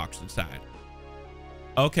question box inside.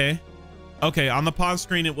 Okay, on the pause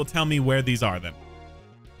screen, it will tell me where these are then.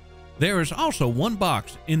 There is also one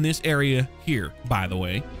box in this area here, by the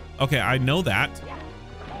way. Okay, I know that.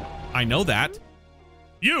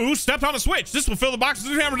 You stepped on a switch. This will fill the boxes.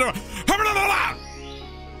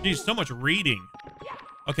 Jeez, so much reading.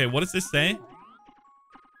 Okay, what does this say?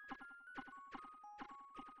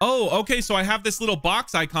 Oh, okay, so I have this little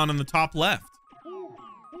box icon on the top left.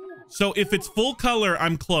 So if it's full color,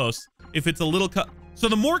 I'm close. If it's a little so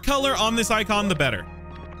the more color on this icon, the better.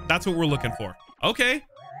 That's what we're looking for. Okay,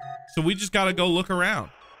 so we just gotta go look around.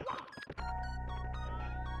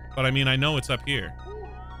 But I mean, I know it's up here.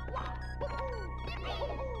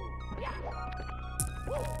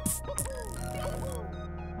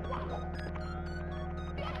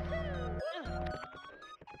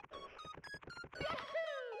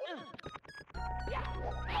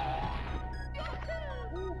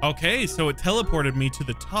 Okay, so it teleported me to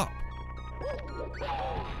the top.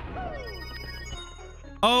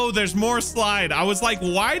 Oh, there's more slide. I was like,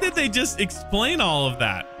 why did they just explain all of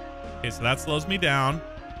that? Okay, so that slows me down.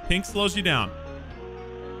 Pink slows you down.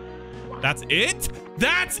 That's it?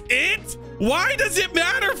 That's it? Why does it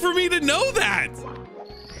matter for me to know that?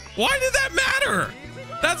 Why did that matter?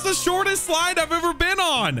 That's the shortest slide I've ever been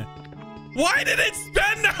on. Why did it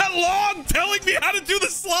spend that long telling me how to do the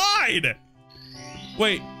slide?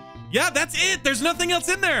 Wait, yeah, that's it. There's nothing else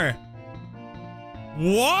in there.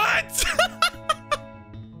 What?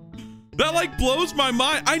 That like blows my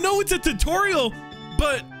mind. I know it's a tutorial,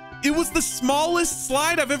 but it was the smallest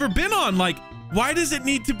slide I've ever been on. Like, why does it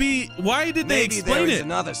need to be? Why did they explain it? Maybe there's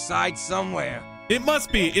another side somewhere. It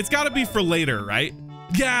must be. It's got to be for later, right?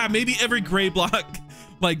 Yeah, maybe every gray block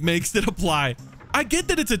like makes it apply. I get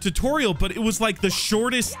that it's a tutorial, but it was like the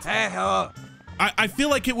shortest. I feel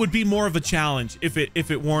like it would be more of a challenge if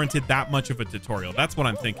it warranted that much of a tutorial. That's what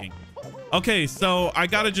I'm thinking. Okay, so I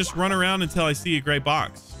gotta just run around until I see a gray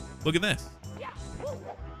box. Look at this.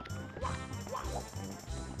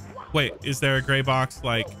 Wait, is there a gray box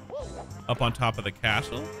like up on top of the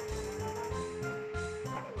castle?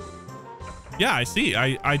 Yeah, I see.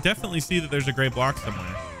 I definitely see that there's a gray block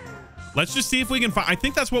somewhere. Let's just see if we can find. I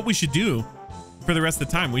think that's what we should do for the rest of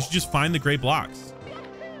the time. We should just find the gray blocks.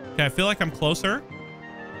 Okay, I feel like I'm closer.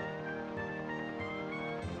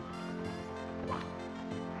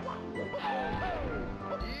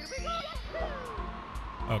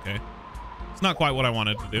 Okay. It's not quite what I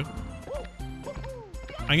wanted to do.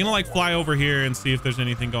 I'm gonna like fly over here and see if there's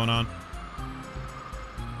anything going on.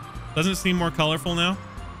 Doesn't it seem more colorful now?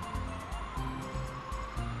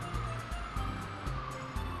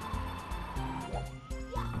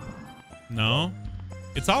 No?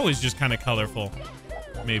 It's always just kind of colorful.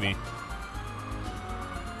 Maybe.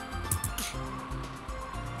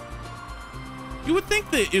 You would think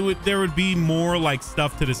that there would be more like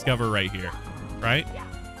stuff to discover right here, right?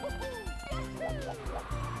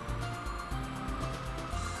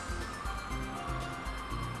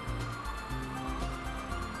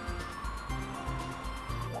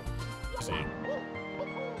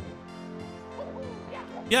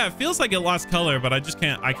 Yeah, it feels like it lost color, but I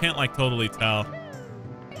can't like totally tell.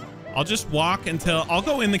 I'll just walk until I'll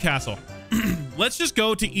go in the castle. Let's just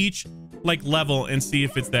go to each like level and see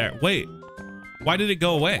if it's there. Wait, why did it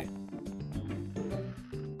go away?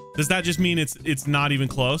 Does that just mean it's not even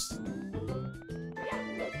close?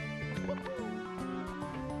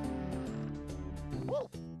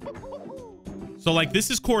 So like this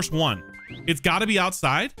is course 1. It's got to be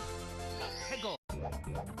outside.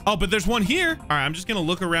 Oh, but there's one here. All right, I'm just gonna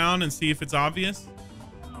look around and see if it's obvious.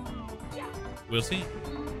 We'll see.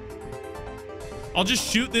 I'll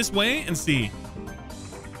just shoot this way and see.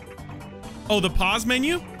 Oh, the pause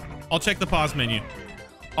menu? I'll check the pause menu.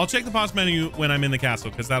 I'll check the pause menu when I'm in the castle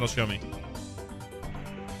because that'll show me.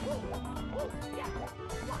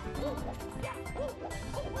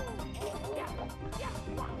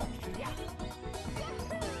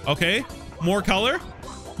 Okay, more color.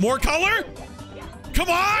 More color. Come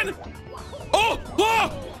on! Oh!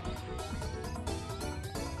 Oh!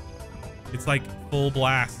 It's like full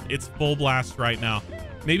blast. It's full blast right now.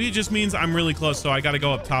 Maybe it just means I'm really close, so I gotta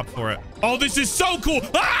go up top for it. Oh, this is so cool!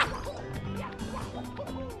 Ah!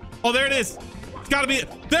 Oh, there it is. It's gotta be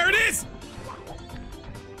it. There it is!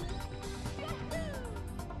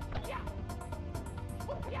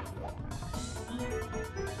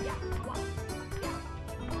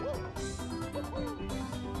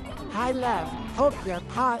 Hi, Lev. Hope your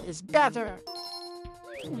paw is better.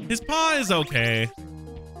 His paw is okay.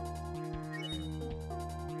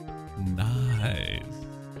 Nice.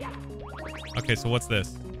 Okay, so what's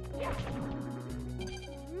this?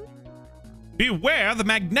 Beware the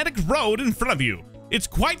magnetic road in front of you. It's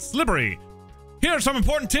quite slippery. Here are some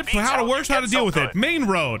important tips for how it works, how to deal with it. Main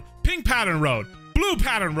road, pink pattern road, blue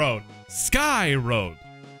pattern road, sky road.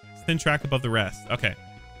 Thin track above the rest. Okay.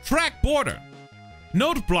 Track border.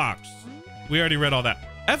 Note blocks. We already read all that.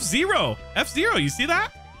 F0. F0. You see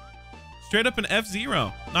that? Straight up an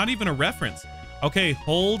F0. Not even a reference. Okay.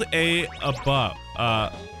 Hold A above.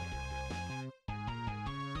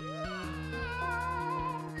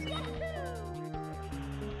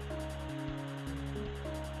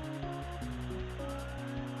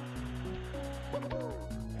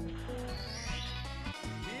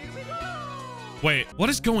 Wait, what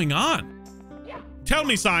is going on? Tell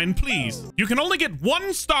me, sign, please. You can only get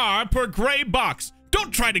 1 star per gray box. Don't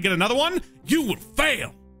try to get another one. You will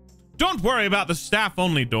fail. Don't worry about the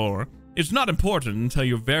staff-only door. It's not important until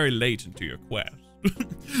you're very late into your quest.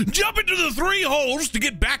 Jump into the 3 holes to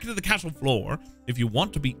get back to the castle floor. If you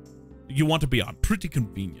want to be on pretty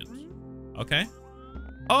convenient. Okay.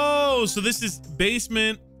 Oh, so this is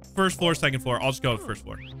basement, first floor, second floor. I'll just go with first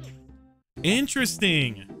floor.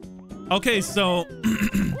 Interesting. Okay, so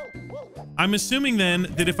I'm assuming then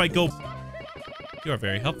that if I go... You are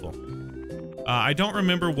very helpful. I don't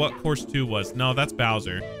remember what course 2 was. No, that's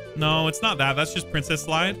Bowser. No, it's not that. That's just Princess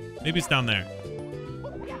Slide. Maybe it's down there.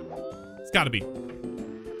 It's gotta be.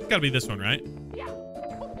 It's gotta be this one, right?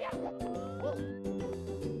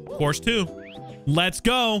 Course 2. Let's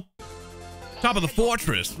go. Top of the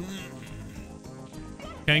fortress.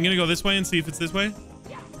 Okay, I'm gonna go this way and see if it's this way.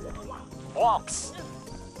 Whomps.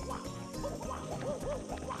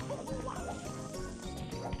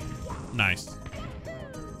 Nice.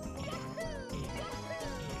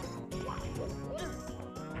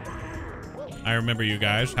 I remember you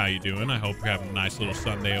guys. How you doing? I hope you're having a nice little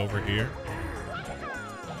Sunday over here.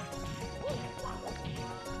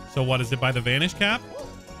 So what is it by the Vanish Cap?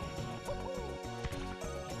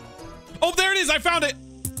 Oh, there it is. I found it.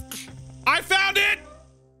 I found it.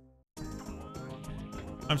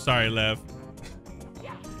 I'm sorry, Lev.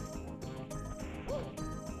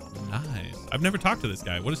 Nice. I've never talked to this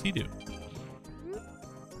guy. What does he do?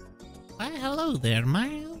 Why, hello there,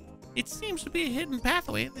 Mario. It seems to be a hidden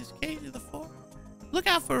pathway in this cage of the forest. Look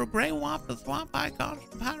out for a gray whomp with swamp icons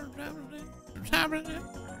from pattern.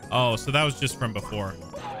 Oh, so that was just from before.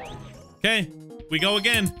 Okay, we go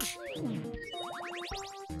again.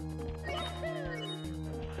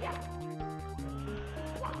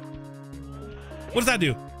 What does that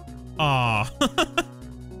do? Aw.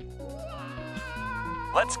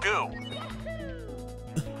 Let's go.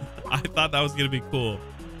 I thought that was gonna be cool.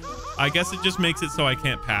 I guess it just makes it so I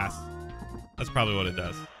can't pass. That's probably what it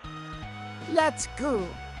does. Let's go.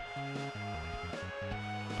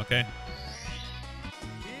 Okay.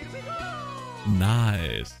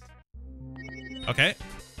 Nice. Okay.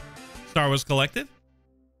 Star was collected.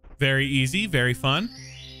 Very easy, very fun.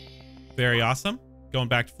 Very awesome. Going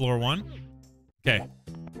back to floor 1. Okay.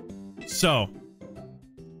 So,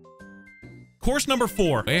 course number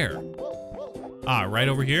 4. Where? Ah, right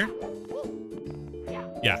over here?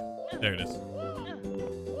 Yeah, there it is.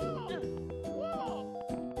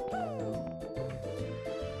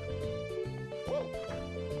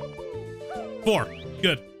 Four.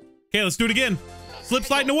 Good. Okay, let's do it again. Slip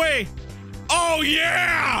sliding away. Oh,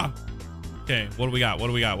 yeah! Okay, what do we got? What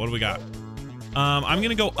do we got? What do we got? I'm going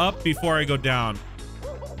to go up before I go down.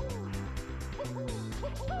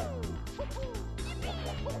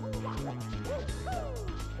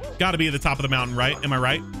 Got to be at the top of the mountain, right? Am I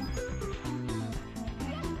right?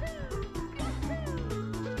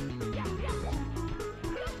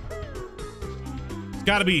 It's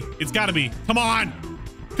got to be. It's got to be. Come on.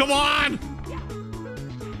 Come on.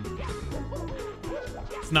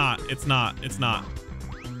 It's not. It's not. It's not.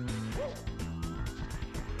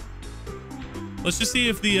 Let's just see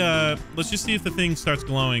if the thing starts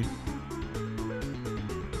glowing.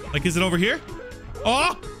 Like, is it over here?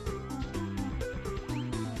 Oh!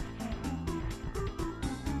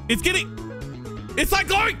 It's getting... It's like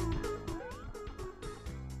glowing!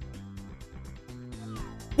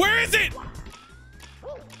 Where is it?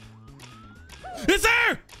 It's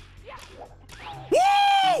there!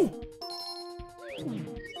 Woo!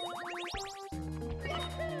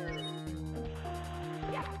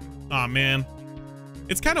 Aw, man.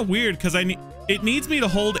 It's kind of weird because it needs me to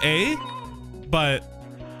hold A, but...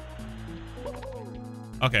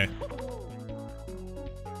 Okay.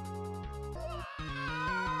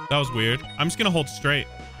 That was weird. I'm just gonna hold straight.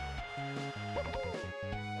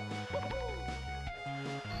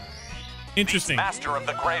 Interesting. Master of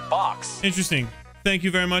the gray box. Interesting. Thank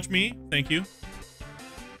you very much, me. Thank you.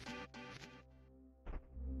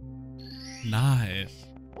 Nice.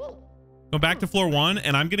 Go back to floor 1,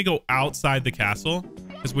 and I'm gonna go outside the castle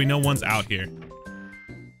because we know one's out here.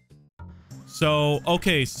 So,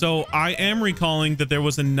 okay, so I am recalling that there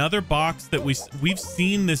was another box that we've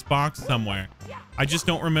seen this box somewhere. I just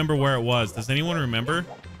don't remember where it was. Does anyone remember?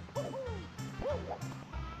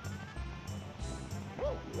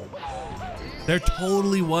 There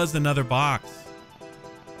totally was another box.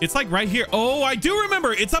 It's like right here. Oh, I do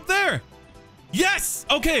remember. It's up there. Yes.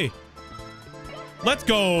 Okay. Let's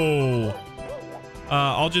go.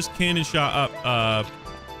 I'll just cannon shot up.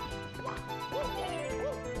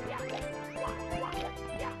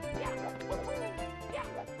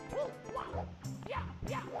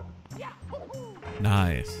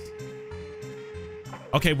 Nice.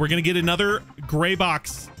 Okay, we're gonna get another gray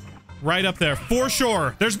box right up there for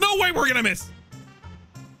sure. There's no way we're gonna miss.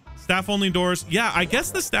 Staff only doors. Yeah, I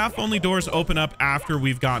guess the staff only doors open up after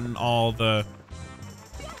we've gotten all the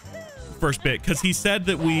first bit, because he said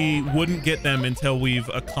that we wouldn't get them until we've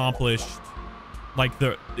accomplished like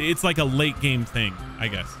it's like a late game thing, I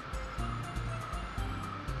guess.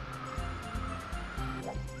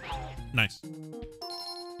 Nice.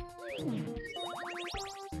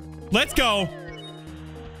 Let's go.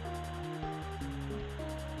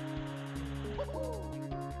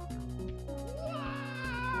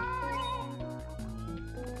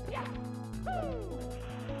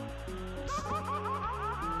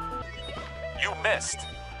 You missed.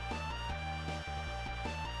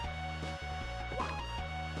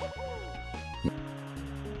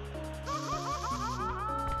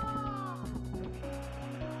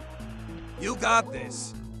 You got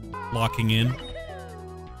this. Locking in.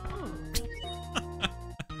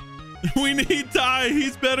 We need Ty.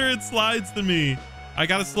 He's better at slides than me. I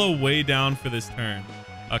gotta slow way down for this turn.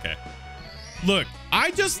 Okay. Look,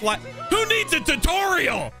 I just like... Who needs a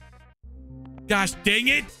tutorial? Gosh dang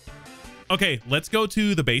it. Okay, let's go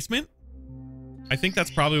to the basement. I think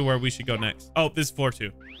that's probably where we should go next. Oh, this is floor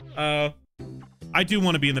 2. I do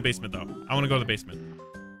want to be in the basement, though. I want to go to the basement.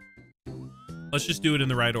 Let's just do it in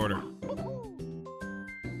the right order.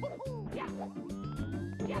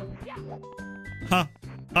 Ha,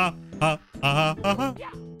 ha, ha, ha, ha, ha.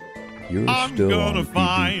 I'm still gonna on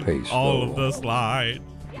find PB pace, all though. of the slides.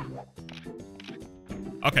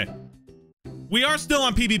 Okay. We are still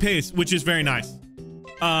on PB pace, which is very nice.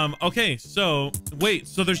 Okay, so wait,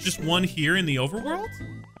 so there's just one here in the overworld?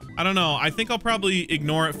 I don't know. I think I'll probably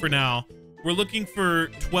ignore it for now. We're looking for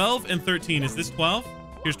 12 and 13. Is this 12?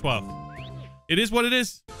 Here's 12. It is what it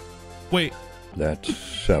is. Wait. That's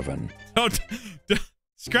 7. Don't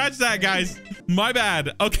scratch that, guys. My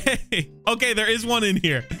bad. Okay. Okay, there is one in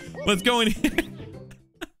here. Let's go in here.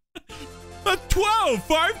 That's 12.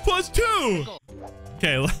 5 plus 2.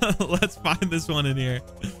 Okay, let's find this one in here.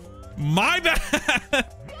 My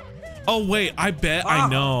bad. Oh, wait. I bet I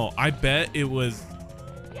know. I bet it was...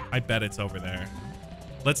 I bet it's over there.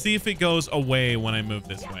 Let's see if it goes away when I move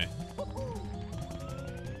this way.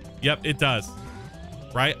 Yep, it does.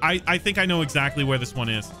 Right? I think I know exactly where this one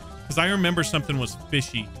is. Because I remember something was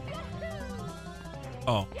fishy.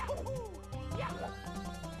 Oh.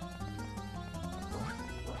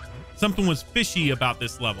 Something was fishy about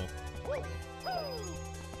this level.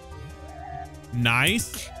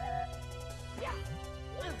 Nice.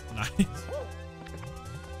 Nice.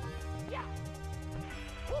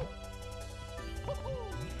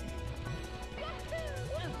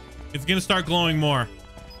 It's gonna start glowing more.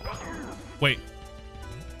 Wait.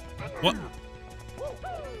 What?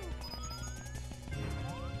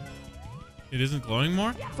 It isn't glowing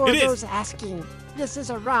more? For it those is. asking, this is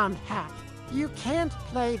a ROM hack. You can't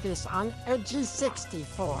play this on a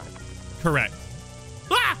G64. Correct.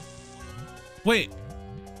 Ah! Wait.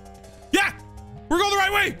 Yeah! We're going the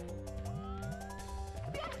right way!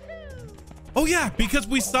 Oh yeah, because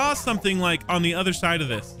we saw something like on the other side of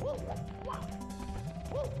this.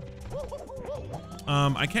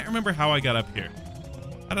 I can't remember how I got up here.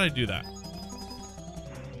 How did I do that?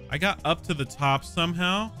 I got up to the top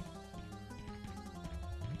somehow.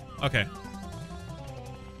 Okay.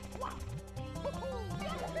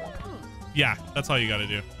 Yeah, that's all you got to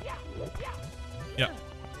do. Yep.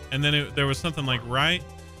 And then there was something like right.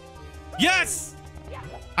 Yes!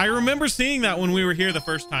 I remember seeing that when we were here the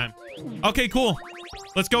first time. Okay, cool.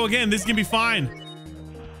 Let's go again. This is going to be fine.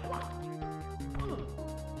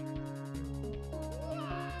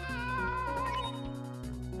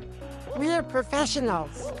 We're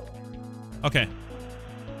professionals. Okay.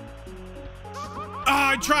 Oh,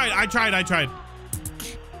 I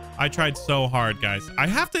tried so hard, guys. I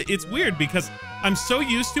have to, it's weird because I'm so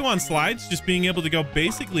used to on slides just being able to go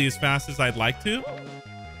basically as fast as I'd like to.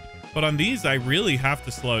 But on these, I really have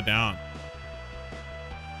to slow down.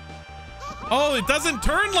 Oh, it doesn't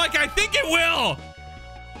turn like I think it will.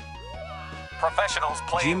 Professionals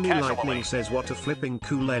playing Jimmy casually. Lightning says, what a flipping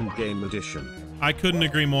cool endgame edition. I couldn't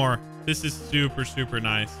agree more. This is super, super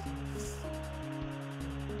nice.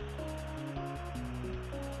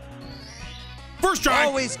 First try.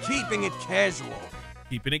 Always keeping it casual.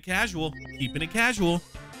 Keeping it casual. Keeping it casual.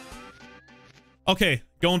 Okay,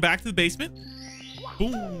 going back to the basement.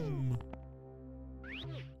 Boom.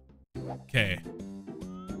 Okay.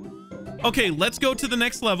 Okay, let's go to the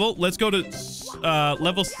next level. Let's go to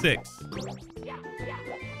level 6.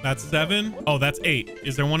 That's 7. Oh, that's 8.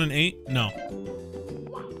 Is there one in 8? No.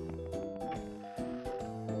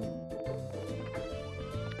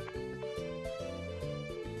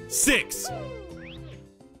 Six.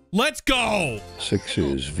 Let's go. 6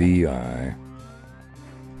 is VI.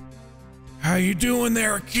 How you doing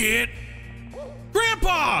there, kid?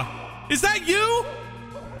 Grandpa! Is that you?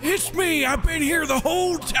 It's me. I've been here the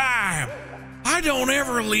whole time. I don't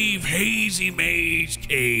ever leave Hazy Maze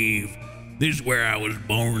Cave. This is where I was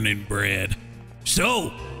born and bred.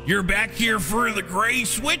 So, you're back here for the gray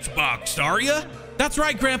switch box, are you? That's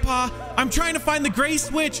right, Grandpa. I'm trying to find the gray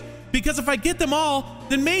switch because if I get them all,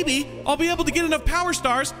 then maybe I'll be able to get enough power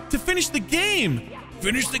stars to finish the game.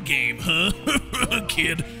 Finish the game, huh?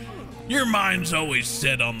 Kid, your mind's always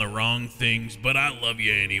set on the wrong things, but I love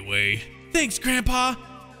you anyway. Thanks, Grandpa.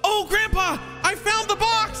 Oh, Grandpa, I found the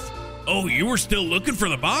box. Oh, you were still looking for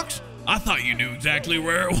the box? I thought you knew exactly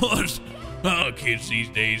where it was. Oh, kids these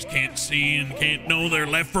days can't see and can't know their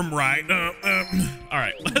left from right. All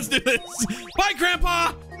right, let's do this. Bye,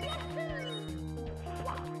 Grandpa.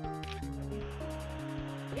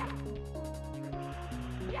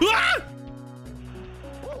 Ah!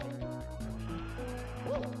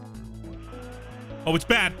 Oh, it's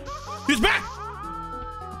bad. He's back.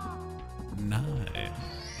 Nice.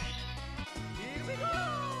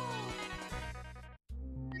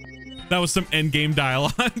 That was some end game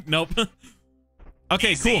dialogue. Nope.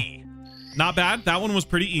 Okay, cool. Not bad. That one was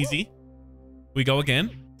pretty easy. We go again.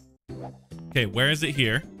 Okay, where is it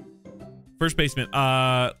here? First basement.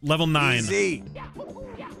 Level 9. Easy.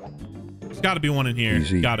 There's got to be one in here.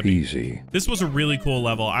 Easy Gotta be. peasy. This was a really cool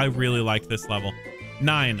level. I really like this level.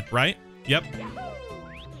 9, right? Yep.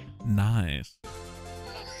 Nice.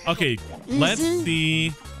 Okay, let's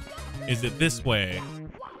see. Is it this way?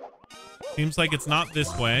 Seems like it's not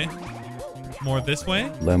this way. More this way?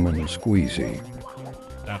 Lemon squeezy.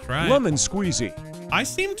 That's right. Lemon squeezy. I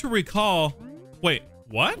seem to recall... Wait,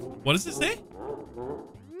 what? What does it say?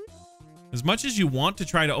 As much as you want to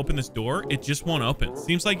try to open this door, it just won't open.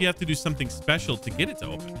 Seems like you have to do something special to get it to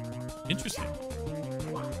open. Interesting.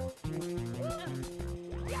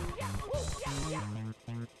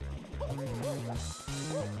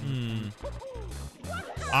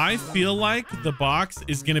 I feel like the box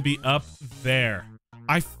is gonna be up there.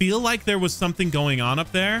 I feel like there was something going on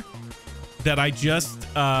up there that I just,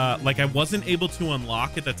 like I wasn't able to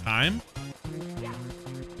unlock at the time.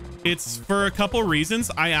 It's for a couple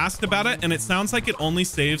reasons. I asked about it and it sounds like it only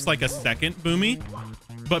saves like a second, Boomy.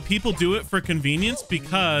 But people do it for convenience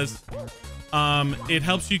because it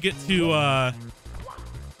helps you get to,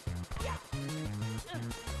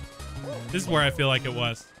 this is where I feel like it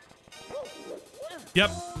was.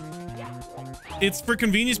 Yep. It's for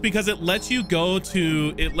convenience because it lets you get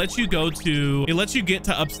to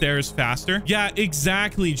upstairs faster. Yeah,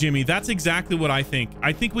 exactly, Jimmy. That's exactly what I think.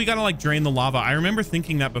 I think we gotta like drain the lava. I remember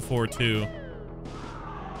thinking that before too.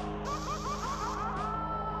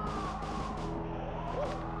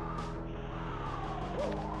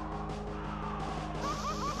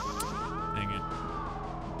 Dang it.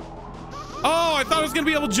 Oh, I thought I was gonna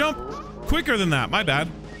be able to jump quicker than that. My bad.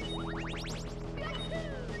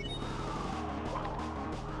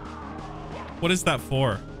 What is that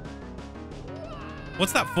for?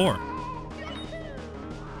 What's that for?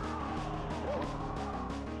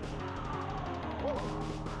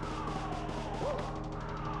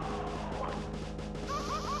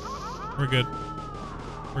 We're good.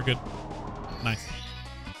 We're good. Nice.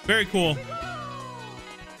 Very cool.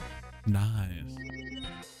 Nice.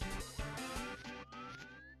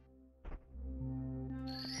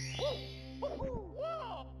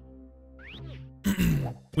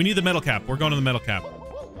 We need the metal cap. We're going to the metal cap.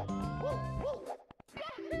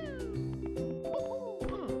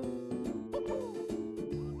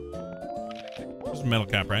 There's a metal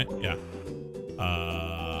cap, right? Yeah.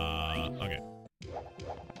 Okay.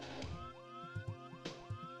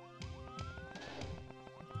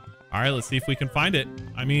 All right, let's see if we can find it.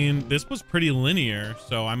 I mean, this was pretty linear,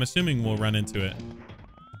 so I'm assuming we'll run into it.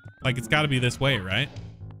 Like, it's got to be this way, right?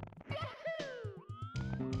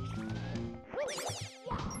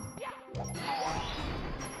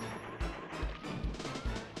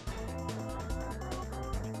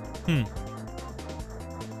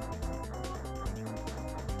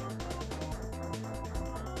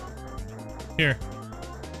 Here.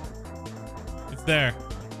 It's there.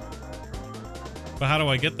 But how do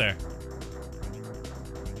I get there?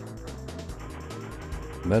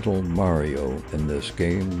 Metal Mario in this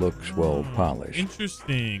game looks well polished.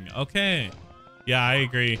 Interesting. Okay. Yeah, I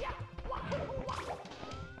agree.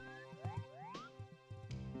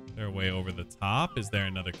 Is there a way over the top? Is there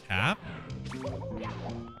another cap?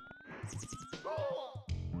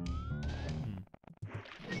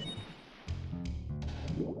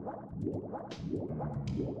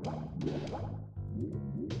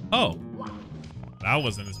 Oh, that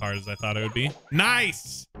wasn't as hard as I thought it would be.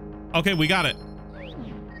 Nice. Okay, we got it.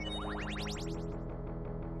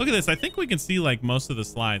 Look at this. I think we can see like most of the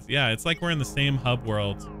slides. Yeah, it's like we're in the same hub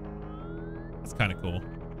world. That's kind of cool.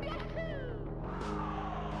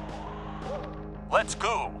 Let's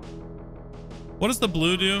go. What does the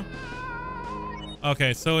blue do?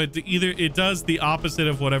 Okay, so it does the opposite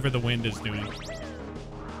of whatever the wind is doing.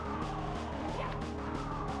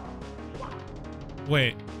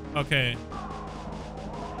 Wait. Okay.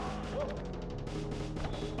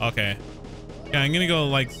 Okay. Yeah, I'm gonna go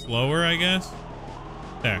like slower, I guess.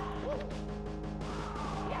 There.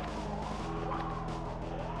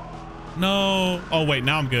 No. Oh, wait,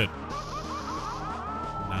 now I'm good.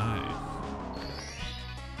 Nice.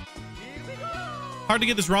 Hard to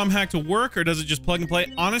get this ROM hack to work, or does it just plug and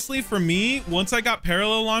play? Honestly, for me, once I got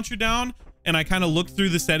Parallel Launcher down and I kind of looked through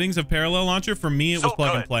the settings of Parallel Launcher, for me, it was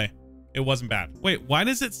plug and play. It wasn't bad. Wait, why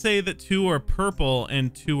does it say that 2 are purple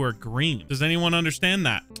and 2 are green? Does anyone understand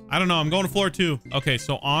that? I don't know. I'm going to floor 2. Okay,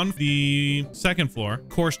 so on the second floor,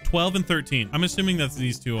 course 12 and 13. I'm assuming that's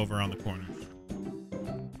these two over on the corners.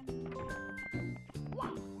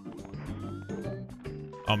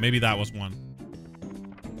 Oh, maybe that was one.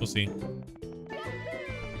 We'll see.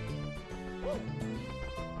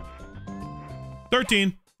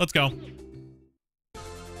 $13. Let's go.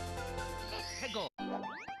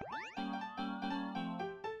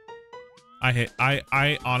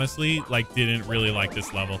 I honestly like didn't really like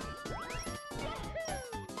this level.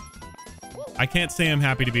 I can't say I'm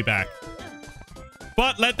happy to be back.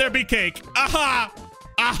 But let there be cake. Aha!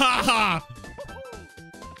 Aha!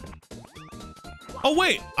 Oh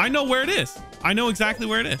wait, I know where it is. I know exactly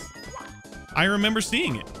where it is. I remember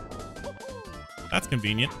seeing it. That's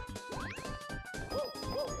convenient.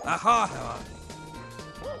 Aha!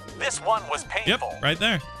 This one was painful. Yep, right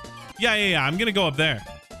there. Yeah. I'm gonna go up there.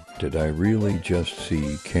 Did I really just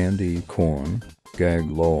see candy corn gag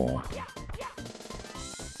lol?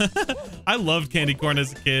 I loved candy corn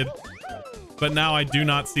as a kid, but now I do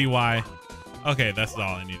not see why. Okay, that's all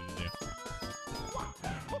I needed to do.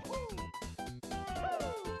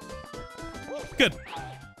 Good.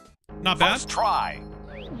 Not bad. First try.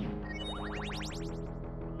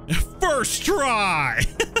 First try.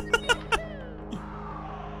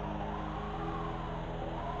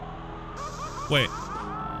 Wait.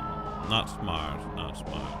 Not smart. Not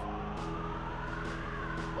smart.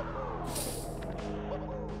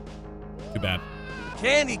 Too bad.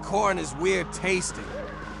 Candy corn is weird tasting.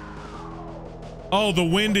 Oh, the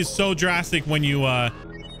wind is so drastic when you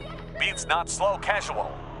Beats not slow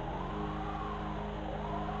casual.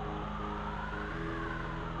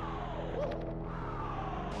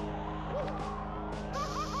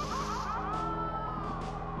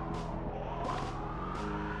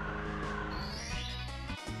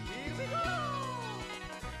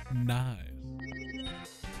 Nice.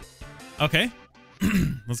 Okay.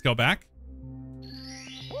 Let's go back.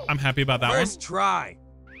 I'm happy about that First try.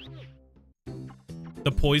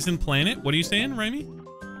 The Poison Planet. What are you saying, Raimi?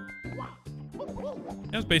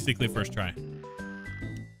 That was basically first try.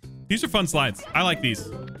 These are fun slides. I like these.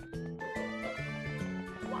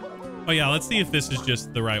 Oh yeah, let's see if this is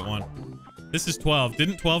just the right one. This is 12.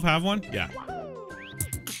 Didn't 12 have one? Yeah.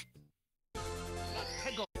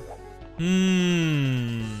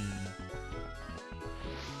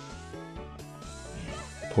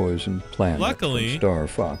 Poison Planet. Luckily, Star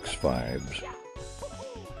Fox vibes.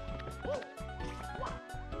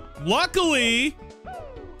 Luckily,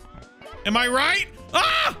 am I right?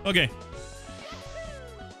 Ah! Okay.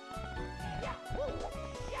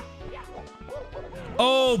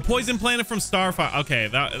 Oh, Poison Planet from Star Fox. Okay,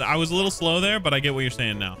 that I was a little slow there, but I get what you're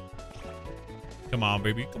saying now. Come on,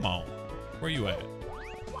 baby. Come on. Where you at?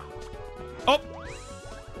 Oh.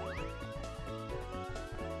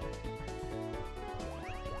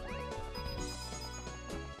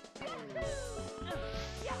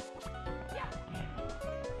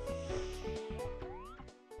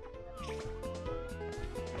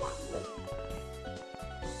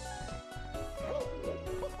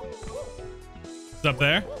 It's up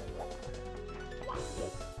there.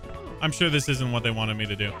 I'm sure this isn't what they wanted me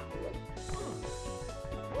to do.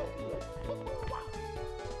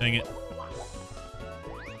 Dang it.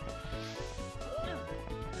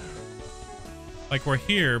 Like we're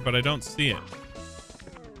here, but I don't see it. You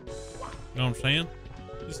know what I'm saying?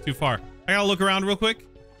 This is too far. I gotta look around real quick.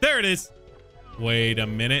 There it is. Wait a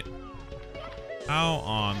minute. How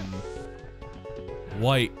on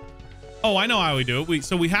white? Oh, I know how we do it.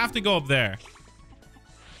 So we have to go up there.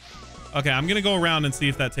 Okay, I'm gonna go around and see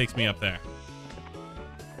if that takes me up there.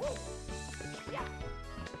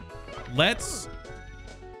 Let's...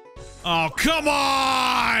 Oh, come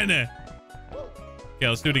on! Okay,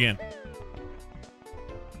 let's do it again.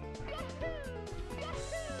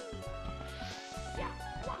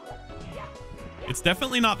 It's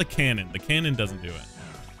definitely not the cannon. The cannon doesn't do it.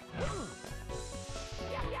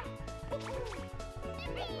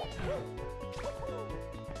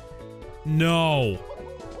 No.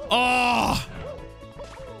 Oh!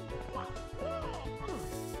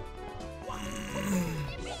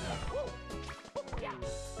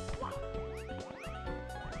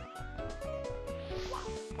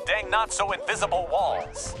 Dang, not so invisible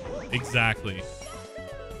walls. Exactly.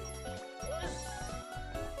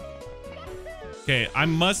 Okay, I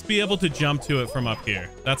must be able to jump to it from up here.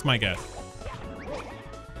 That's my guess.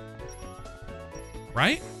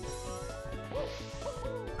 Right?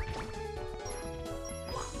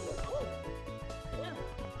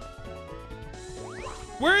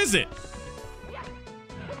 Where is it?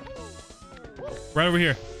 Right over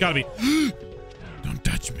here. Gotta be. Don't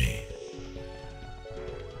touch me.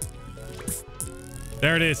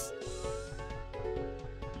 There it is.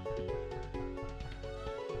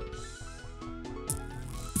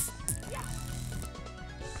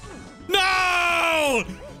 No!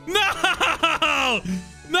 No!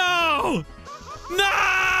 No!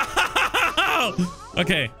 No!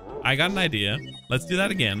 Okay, I got an idea. Let's do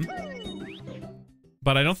that again.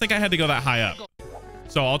 But I don't think I had to go that high up.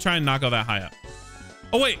 So I'll try and not go that high up.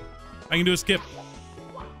 Oh, wait. I can do a skip.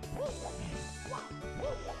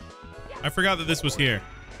 I forgot that this was here.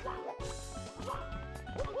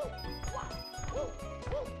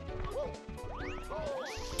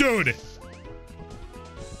 Dude.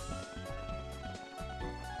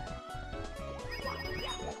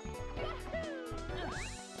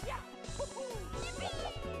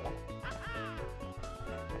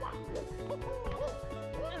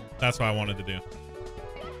 That's what I wanted to do.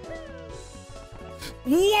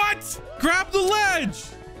 What? Grab the ledge.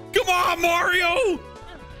 Come on, Mario.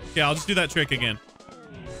 Okay, I'll just do that trick again.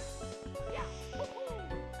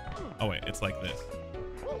 Oh, wait. It's like this.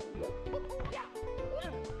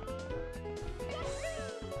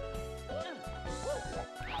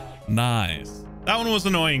 Nice. That one was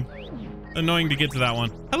annoying. Annoying to get to that one.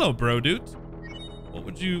 Hello, bro dude.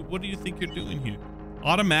 What do you think you're doing here?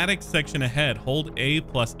 Automatic section ahead. Hold A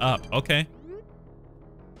plus up. Okay.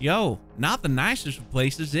 Yo, not the nicest of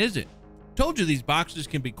places, is it? Told you these boxes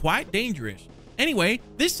can be quite dangerous. Anyway,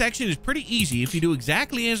 this section is pretty easy if you do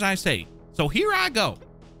exactly as I say. So here I go.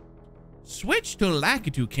 Switch to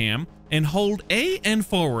Lakitu cam and hold A and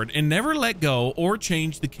forward and never let go or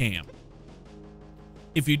change the cam.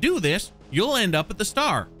 If you do this, you'll end up at the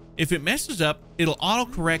star. If it messes up, it'll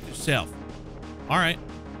auto-correct itself. All right,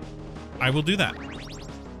 I will do that.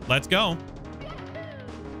 Let's go.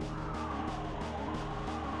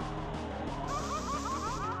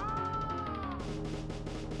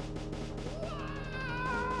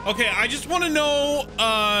 Okay, I just want to know,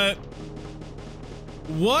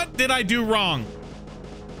 what did I do wrong?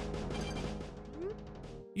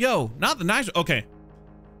 Yo, not the nice. Okay,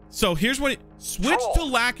 so here's what switch to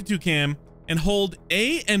Lakitu cam and hold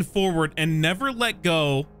A and forward and never let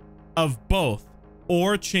go of both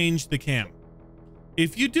or change the cam.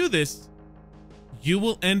 If you do this, you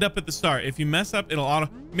will end up at the start. If you mess up, it'll auto.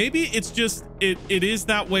 Maybe it's just it is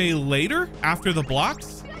that way later after the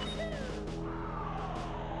blocks.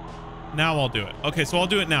 Now I'll do it. Okay, so I'll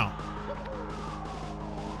do it now.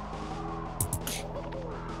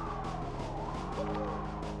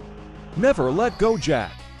 Never let go,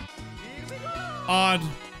 Jack. Odd.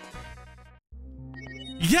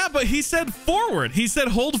 Yeah, but he said forward. He said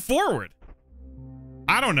hold forward.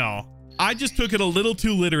 I don't know. I just took it a little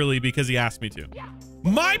too literally because he asked me to.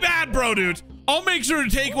 My bad, bro, dude. I'll make sure to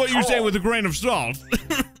take what you say with a grain of salt.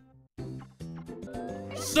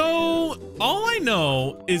 So all I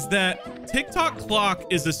know is that TikTok clock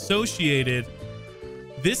is associated.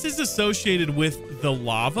 This is associated with the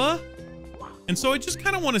lava. And so I just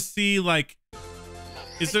kind of want to see, like,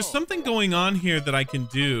 is there something going on here that I can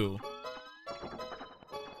do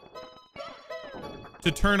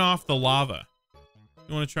to turn off the lava?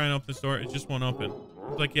 You want to try and open this door? It just won't open.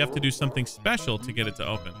 It's like you have to do something special to get it to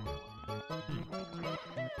open.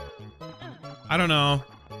 I don't know.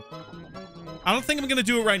 I don't think I'm going to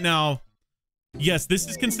do it right now. Yes, this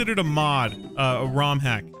is considered a mod, a ROM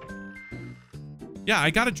hack. Yeah,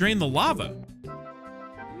 I got to drain the lava.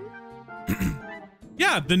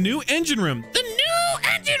 Yeah, the new engine room. The new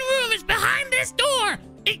engine room is behind this door.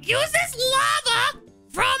 It uses lava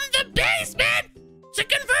from the basement to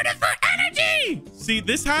convert it for energy. See,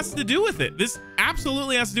 this has to do with it. This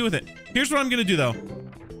absolutely has to do with it. Here's what I'm going to do, though.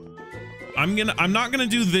 I'm not going to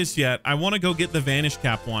do this yet. I want to go get the Vanish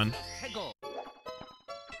Cap one.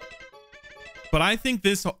 But I think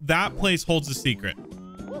that place holds a secret.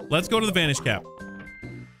 Let's go to the Vanish Cap.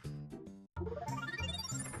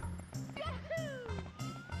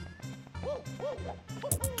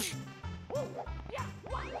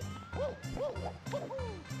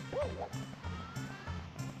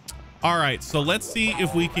 All right, so let's see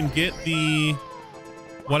if we can get the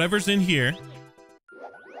whatever's in here.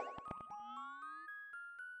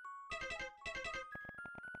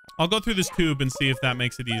 I'll go through this tube and see if that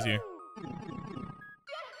makes it easier.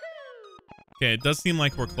 Okay, it does seem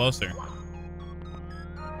like we're closer.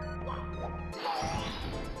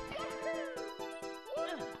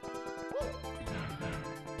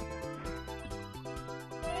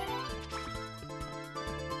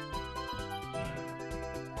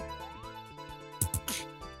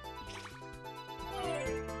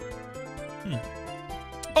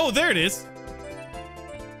 Oh, there it is.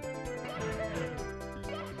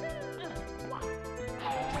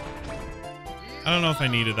 I don't know if I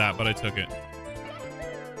needed that, but I took it.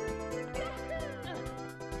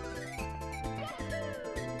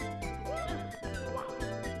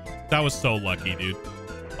 That was so lucky, dude.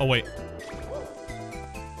 Oh, wait.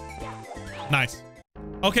 Nice.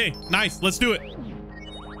 Okay, nice. Let's do it.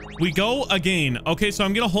 We go again. Okay, so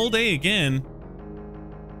I'm going to hold A again.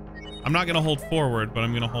 I'm not going to hold forward, but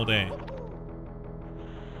I'm going to hold A.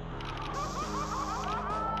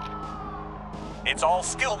 It's all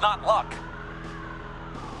skill, not luck.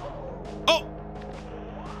 Oh!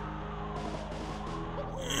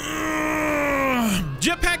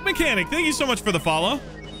 Jetpack Mechanic, thank you so much for the follow.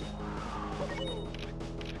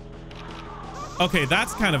 Okay,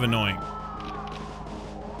 that's kind of annoying.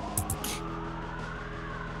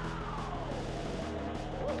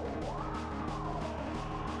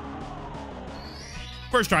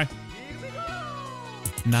 First try.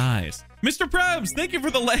 Nice. Mr. Prebs, thank you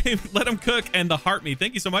for the let him cook and the heart me.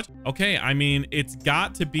 Thank you so much. Okay, I mean, it's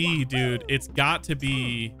got to be, dude. It's got to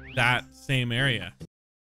be that same area.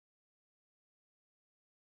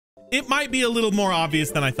 It might be a little more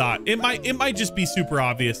obvious than I thought. It might just be super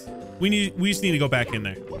obvious. We just need to go back in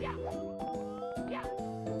there.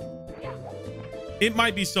 It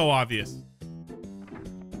might be so obvious.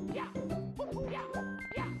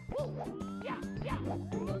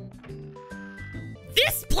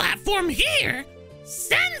 This platform here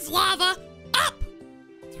sends lava up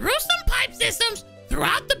through some pipe systems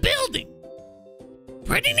throughout the building.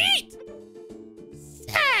 Pretty neat.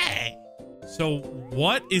 Say. So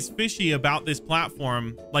what is fishy about this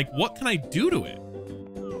platform? Like, what can I do to it?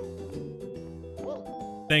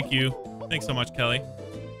 Thank you. Thanks so much, Kelly.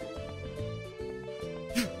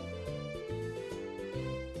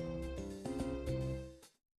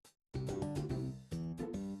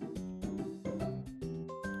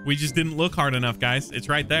 We just didn't look hard enough, guys. It's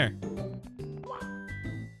right there.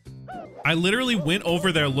 I literally went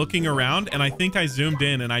over there looking around, and I think I zoomed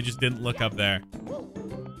in and I just didn't look up there.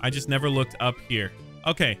 I just never looked up here.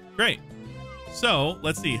 Okay, great. So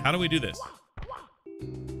let's see. How do we do this?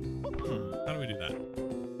 How do we do that?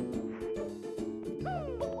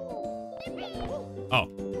 Oh,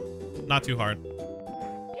 not too hard.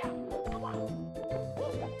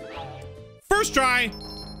 First try.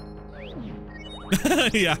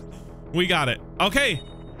 Yeah, we got it. Okay.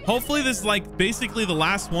 Hopefully this is like basically the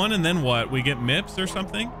last one, and then what? We get MIPS or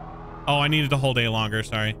something? Oh, I needed to hold A longer.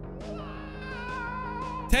 Sorry.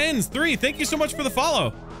 Tens3, thank you so much for the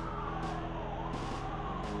follow.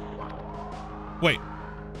 Wait.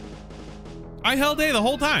 I held A the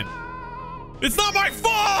whole time. It's not my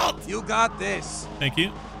fault! You got this. Thank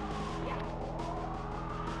you.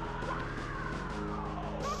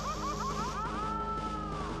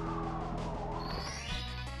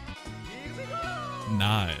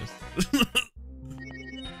 Nice.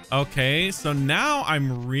 Okay, so now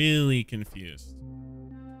I'm really confused.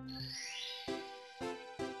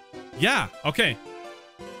 Yeah, okay.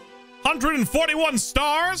 141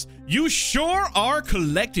 stars? You sure are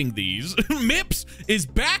collecting these. MIPS is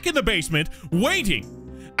back in the basement waiting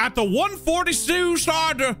at the 142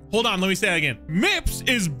 star door. Hold on, let me say that again. MIPS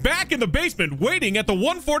is back in the basement waiting at the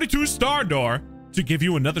 142 star door to give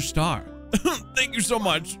you another star. Thank you so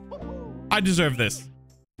much. I deserve this.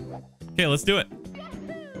 Okay, let's do it.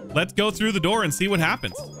 Let's go through the door and see what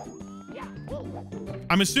happens.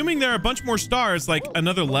 I'm assuming there are a bunch more stars, like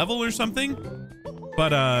another level or something.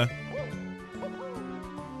 But,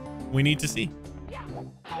 we need to see.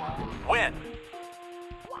 Win.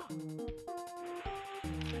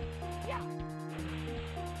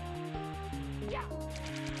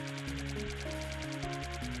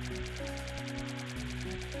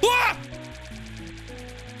 Ah!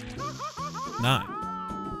 Nine.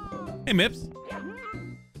 Hey, Mips.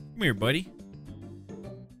 Come here, buddy.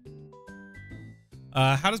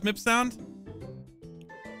 How does Mips sound?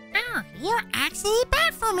 You're actually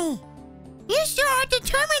bad for me. You sure are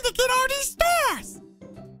determined to get all these stars.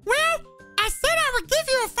 Well, I said I would give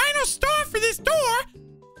you a final star for this door.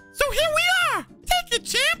 So here we are. Take it,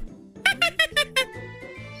 champ.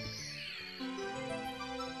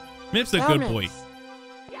 Mips a good boy.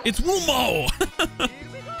 It's Whomp!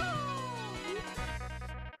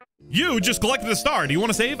 You just collected a star. Do you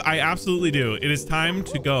want to save? I absolutely do. It is time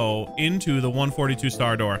to go into the 142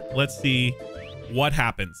 star door. Let's see what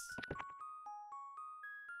happens.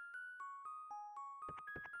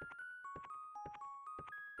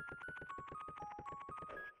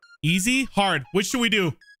 Easy, hard. Which should we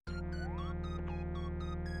do?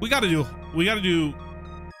 We gotta do.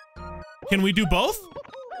 Can we do both?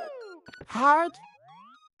 Hard?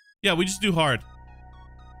 Yeah, we just do hard.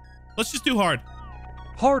 Let's just do hard.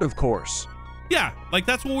 Hard, of course. Yeah, like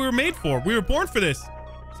that's what we were made for. We were born for this.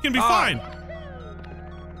 It's gonna be fine.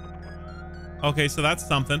 Okay, so that's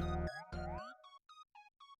something.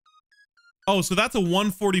 Oh, so that's a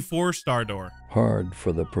 144 star door. Hard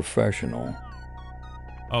for the professional.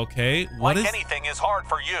 Okay, what is... anything is hard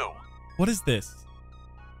for you. What is this?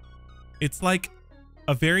 It's like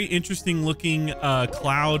a very interesting looking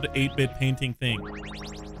cloud 8-bit painting thing.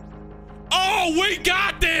 Oh, we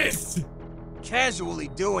got this! Casually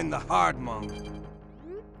doing the hard monk.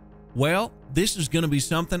 Well, this is gonna be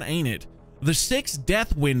something, ain't it? The 6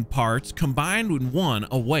 death wind parts combined with 1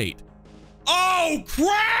 await. Oh,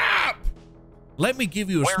 crap! Let me give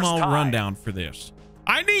you a small rundown for this.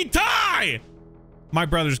 I need Ty! My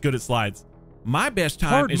brother's good at slides. My best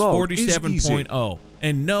time is 47.0.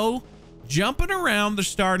 And no, jumping around the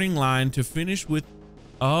starting line to finish with...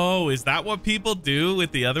 Oh, is that what people do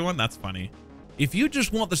with the other one? That's funny. If you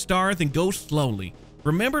just want the star, then go slowly.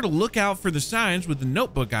 Remember to look out for the signs with the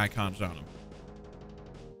notebook icons on them.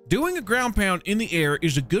 Doing a ground pound in the air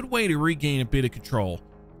is a good way to regain a bit of control,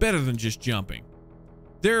 better than just jumping.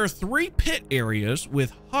 There are 3 pit areas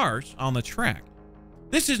with hearts on the track.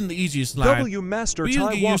 This isn't the easiest slide. W Master but Ty you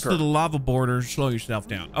get used Walker. to the lava border, slow yourself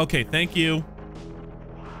down. Okay, thank you.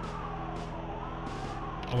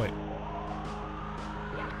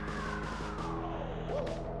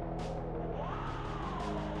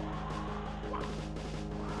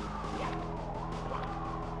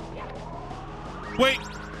 Wait.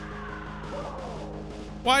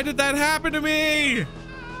 Why did that happen to me?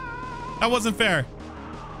 That wasn't fair.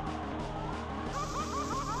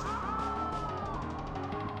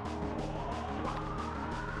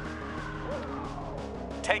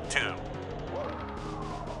 Take 2.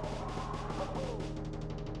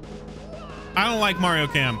 I don't like Mario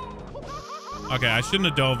Cam. Okay, I shouldn't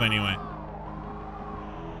have dove anyway.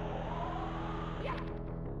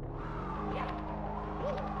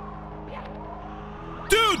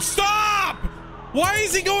 Dude, stop! Why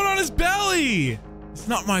is he going on his belly? It's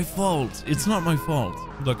not my fault. It's not my fault.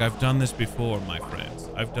 Look, I've done this before, my friends.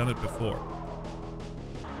 I've done it before.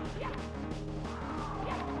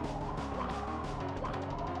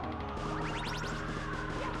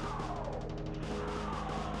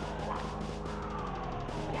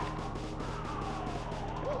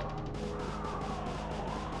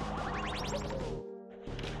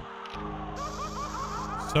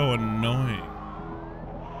 So annoying.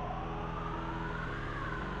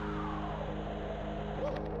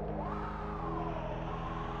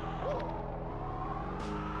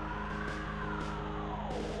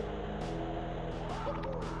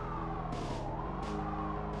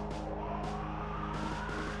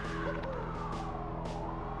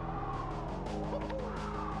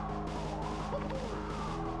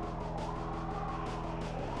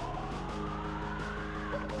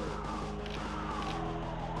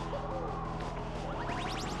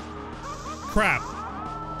 Crap.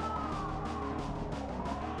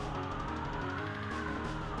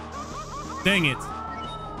 Dang it.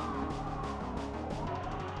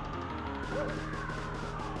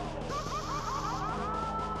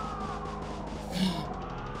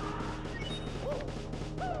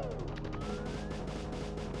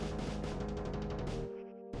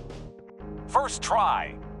 First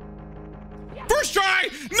try. First try!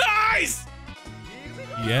 Nice!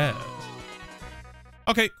 Yes.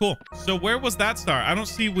 Okay, cool. So where was that star? I don't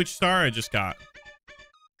see which star I just got.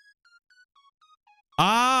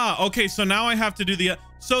 Ah, okay. So now I have to do the...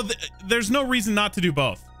 So there's no reason not to do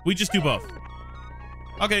both. We just do both.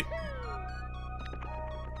 Okay.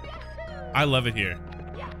 I love it here.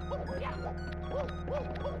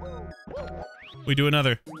 We do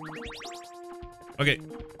another. Okay.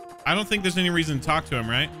 I don't think there's any reason to talk to him,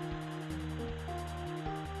 right?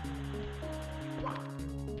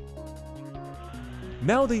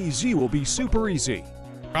 Now the easy will be super easy.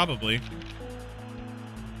 Probably.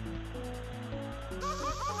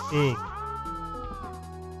 Ooh.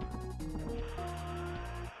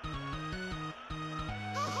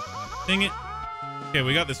 Dang it. Okay,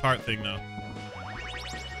 we got this heart thing though.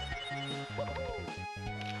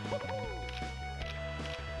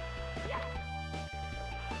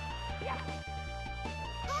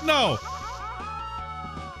 No.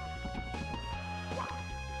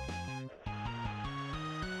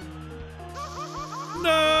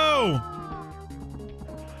 No!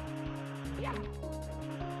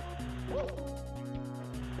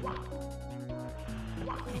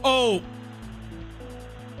 Oh!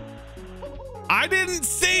 I didn't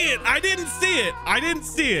see it! I didn't see it! I didn't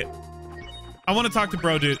see it! I want to talk to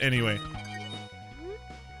Bro Dude anyway.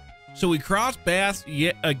 So we cross paths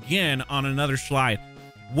yet again on another slide.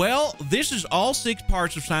 Well, this is all 6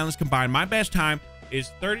 parts of Silence combined. My best time is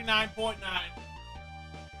 39.9.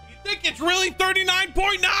 Think it's really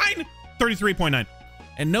 39.9? 33.9.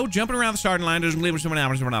 And no jumping around the starting line. Doesn't leave us someone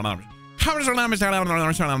else.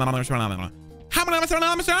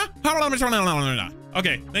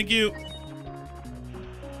 Okay, thank you.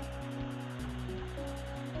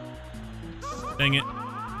 Dang it.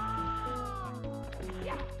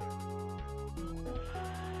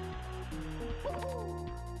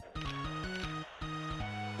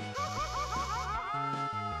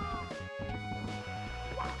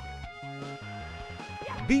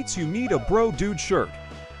 Beats, you need a Bro Dude shirt.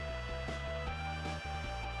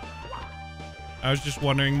 I was just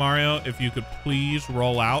wondering, Mario, if you could please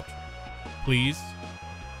roll out. Please.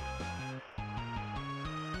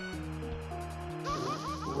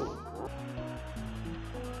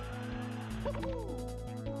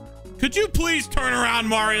 Could you please turn around,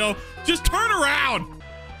 Mario? Just turn around.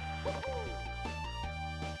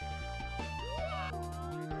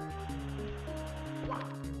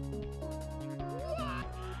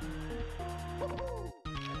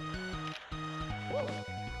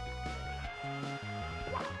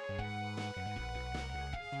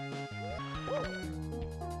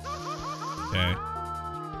 Okay.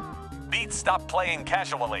 Beats, stop playing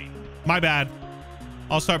casually. My bad.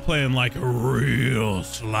 I'll start playing like a real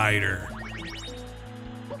slider.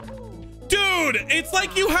 Dude, it's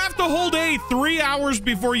like you have to hold A 3 hours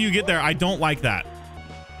before you get there. I don't like that.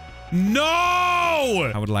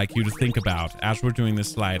 No! I would like you to think about, as we're doing this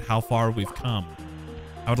slide, how far we've come.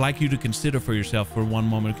 I would like you to consider for yourself for one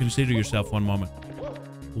moment. Consider yourself one moment.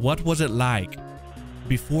 What was it like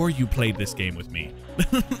before you played this game with me?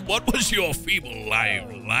 What was your feeble life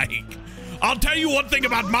like? I'll tell you one thing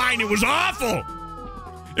about mine. It was awful.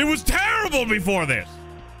 It was terrible before this.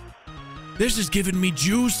 This has given me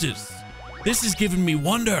juices. This has given me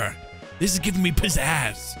wonder. This has given me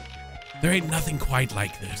pizzazz. There ain't nothing quite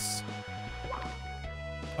like this.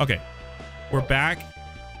 Okay, we're back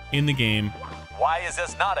in the game. Why is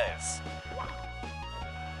this not as?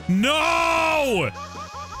 No!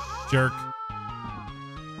 Jerk.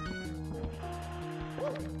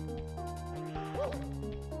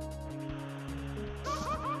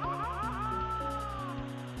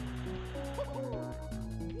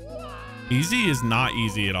 Easy is not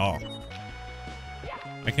easy at all.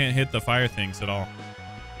 I can't hit the fire things at all.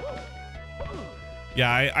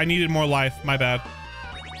 Yeah, I needed more life. My bad.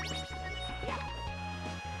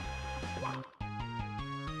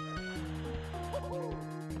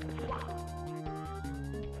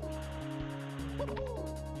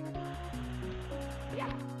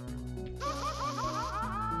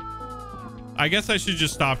 I guess I should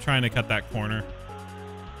just stop trying to cut that corner.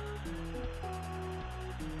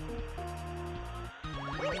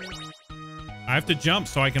 I have to jump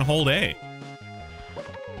so I can hold A.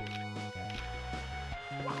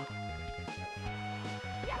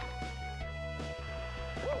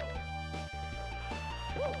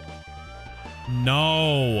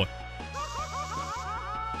 No.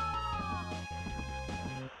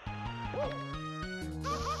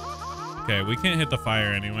 Okay, we can't hit the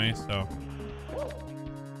fire anyway, so.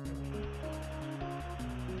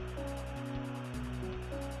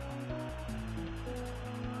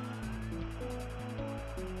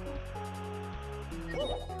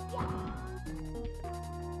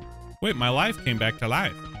 Wait, my life came back to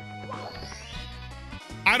life.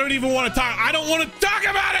 I don't even want to talk. I don't want to talk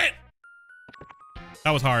about it. That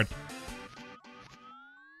was hard.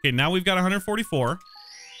 Okay, now we've got 144.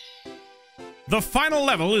 The final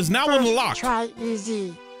level is now unlocked. Try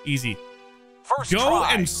easy. Easy. First Go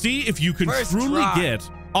try. and see if you can truly get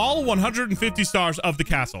all 150 stars of the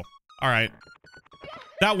castle. All right.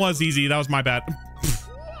 That was easy. That was my bad.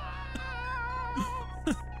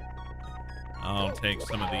 I'll take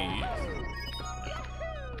some of these.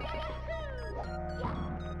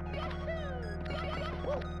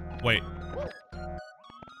 Wait.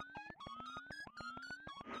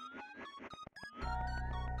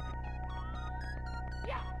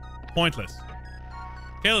 Pointless.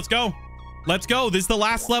 Okay, let's go. Let's go. This is the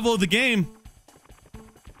last level of the game.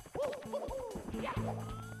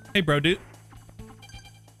 Hey, bro, dude.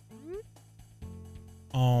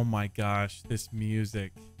 Oh my gosh, this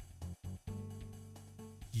music.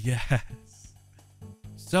 Yes.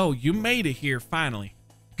 So you made it here finally.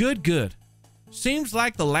 Good, good. Seems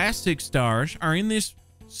like the last 6 stars are in this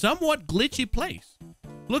somewhat glitchy place.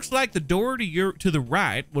 Looks like the door to the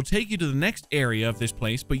right will take you to the next area of this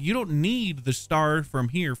place, but you don't need the star from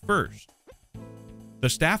here first. The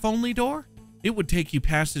staff only door? It would take you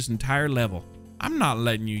past this entire level. I'm not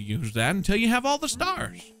letting you use that until you have all the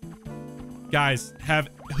stars. Guys,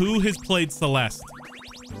 who has played Celeste?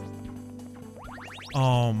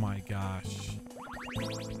 Oh my gosh.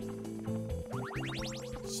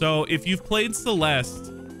 So if you've played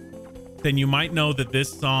Celeste, then you might know that this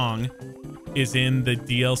song is in the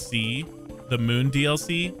DLC, the Moon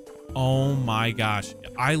DLC. Oh my gosh.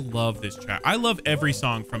 I love this track. I love every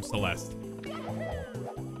song from Celeste.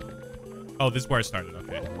 Oh, this is where I started.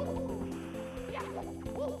 Okay.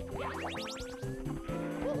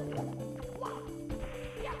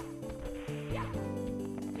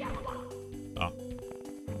 Oh.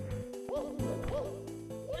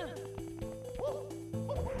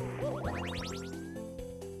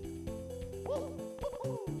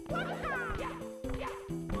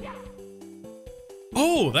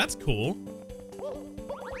 Oh, that's cool.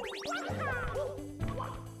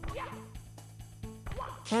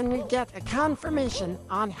 Can we get a confirmation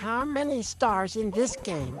on how many stars in this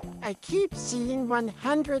game? I keep seeing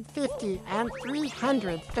 150 and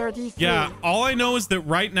 333. Yeah, all I know is that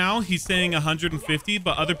right now he's saying 150,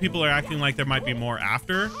 but other people are acting like there might be more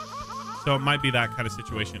after. So it might be that kind of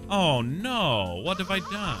situation. Oh no, what have I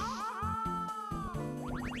done?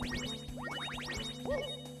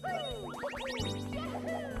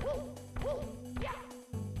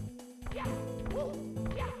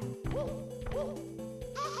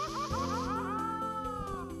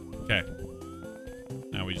 Okay.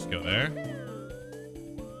 Now we just go there.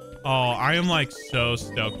 Oh, I am like so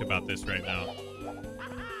stoked about this right now.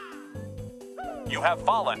 You have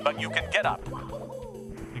fallen, but you can get up.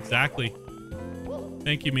 Exactly.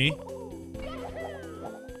 Thank you, me.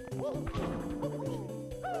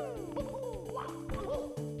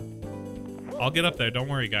 I'll get up there. Don't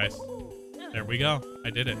worry, guys. There we go. I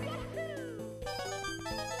did it.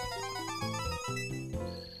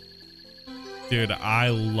 Dude, I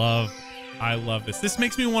love this. This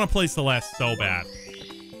makes me want to play Celeste so bad.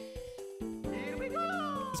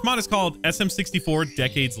 This mod is called SM64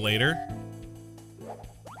 Decades Later.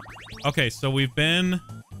 Okay, so we've been...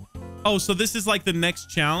 Oh, so this is like the next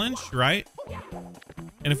challenge, right?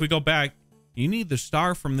 And if we go back, you need the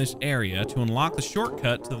star from this area to unlock the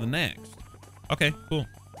shortcut to the next. Okay, cool.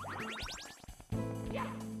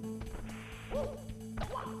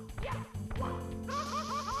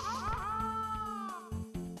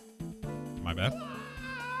 My bad.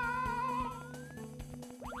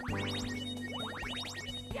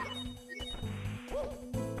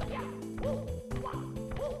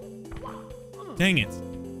 Dang it.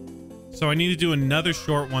 So I need to do another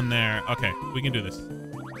short one there. Okay, we can do this.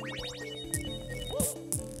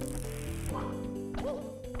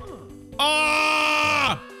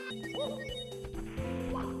 Ah!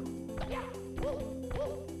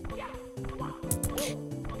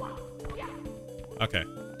 Okay.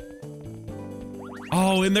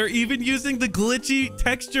 Oh, and they're even using the glitchy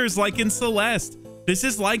textures like in Celeste. This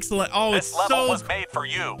is like Celeste. Oh, this level was made for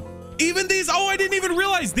you. Even these, oh, I didn't even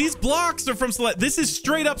realize these blocks are from Celeste. This is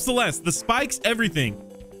straight up Celeste. The spikes, everything.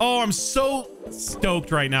 Oh, I'm so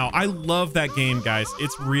stoked right now. I love that game, guys.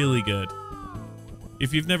 It's really good.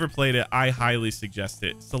 If you've never played it, I highly suggest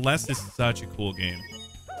it. Celeste is such a cool game.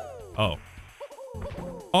 Oh.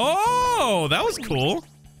 Oh, that was cool.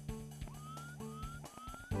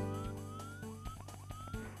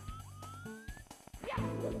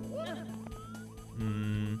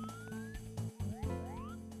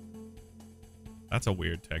 That's a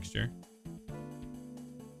weird texture.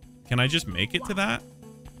 Can I just make it to that?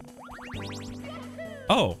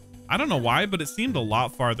 Oh, I don't know why, but it seemed a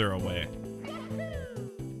lot farther away.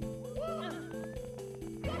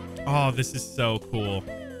 Oh, this is so cool.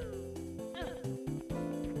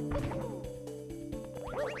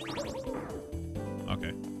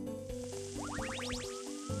 Okay.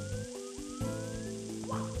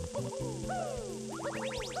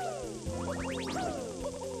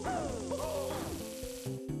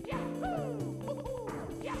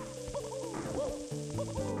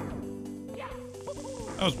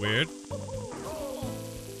 That was weird.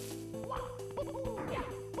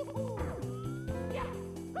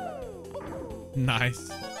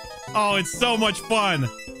 Nice. Oh, it's so much fun.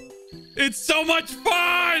 It's so much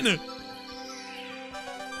fun.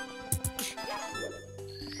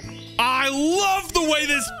 I love the way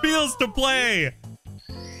this feels to play.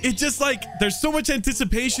 It just like, there's so much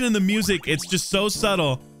anticipation in the music. It's just so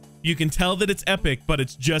subtle. You can tell that it's epic, but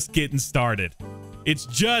it's just getting started. It's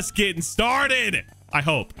just getting started. I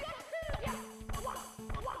hope.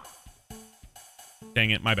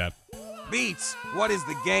 Dang it, my bad. Beats, what is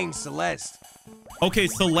the game Celeste? Okay,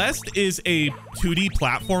 Celeste is a 2D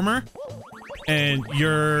platformer, and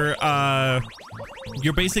you're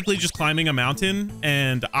basically just climbing a mountain,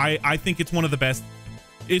 and I think it's one of the best.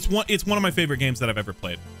 It's one of my favorite games that I've ever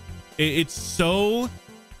played. It's so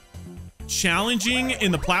challenging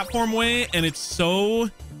in the platform way, and it's so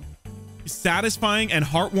satisfying and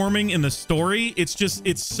heartwarming in the story.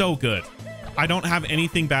 It's so good. I don't have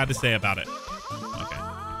anything bad to say about it. Okay.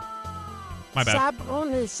 My bad. Sub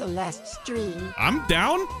only Celeste stream. I'm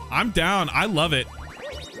down. I'm down. I love it.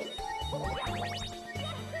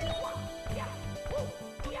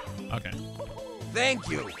 Okay. Thank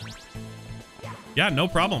you. Yeah, no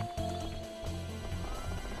problem.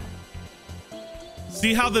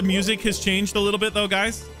 See how the music has changed a little bit though,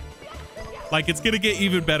 guys? Like, it's gonna get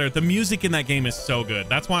even better. The music in that game is so good.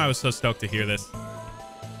 That's why I was so stoked to hear this.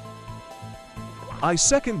 I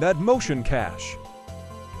second that motion, Cash.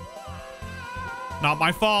 Not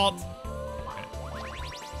my fault.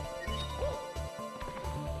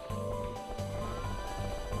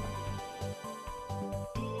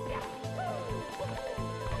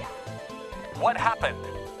 What happened?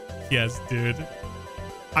 Yes, dude.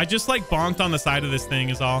 I just like bonked on the side of this thing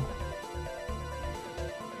is all.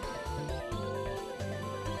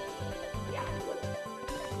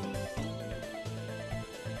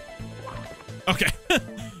 Okay.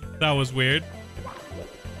 That was weird.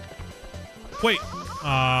 Wait.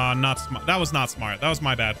 Not smart. That was not smart. That was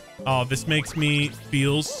my bad. Oh, this makes me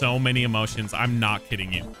feel so many emotions. I'm not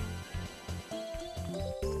kidding you.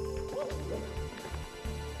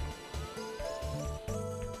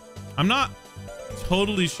 I'm not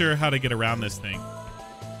totally sure how to get around this thing.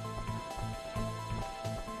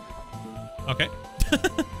 Okay.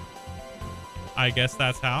 I guess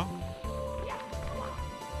that's how.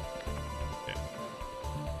 Okay.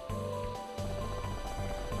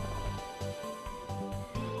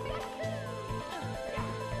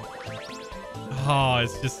 Oh,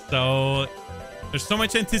 it's just so... There's so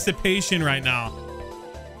much anticipation right now.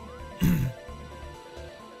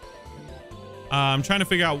 I'm trying to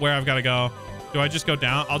figure out where I've got to go. Do I just go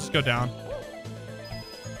down? I'll just go down.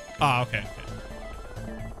 Oh, okay.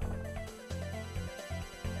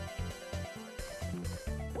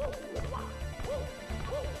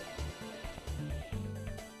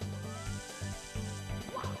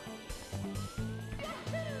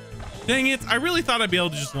 Dang it. I really thought I'd be able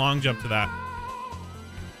to just long jump to that.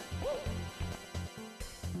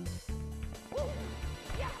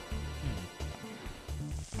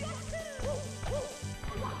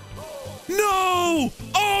 No!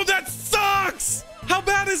 Oh, that sucks! How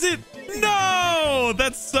bad is it? No!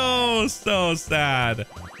 That's so sad.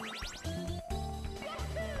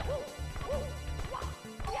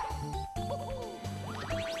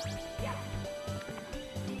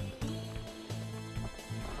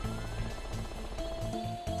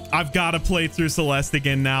 I've got to play through Celeste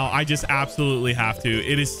again now. I just absolutely have to.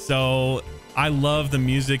 It is so... I love the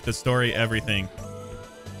music, the story, everything.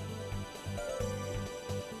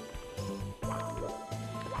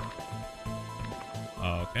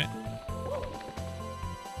 Okay.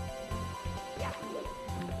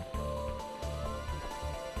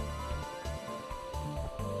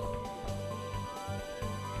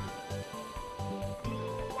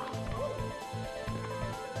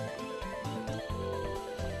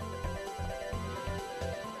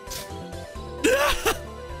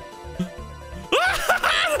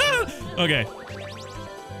 Okay.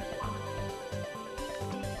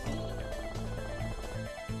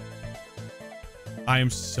 I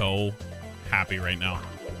am so happy right now.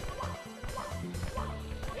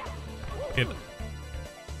 Get...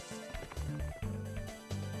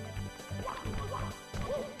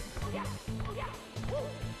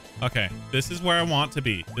 Okay, this is where I want to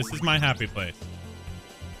be. This is my happy place.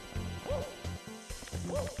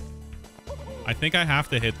 I think I have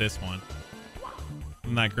to hit this one.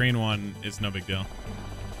 And that green one is no big deal.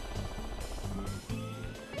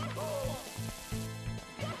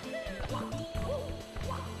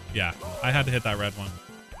 Yeah, I had to hit that red one.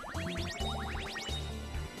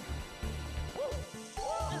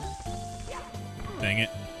 Dang it.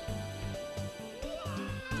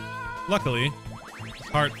 Luckily, this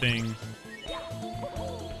heart thing.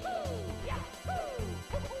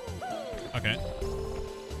 Okay.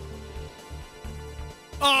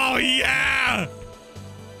 Oh, yeah!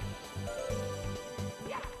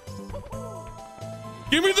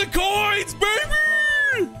 Give me the coins,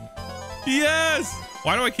 baby! Yes!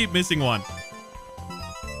 Why do I keep missing one?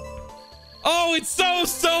 Oh, it's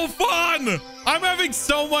so fun! I'm having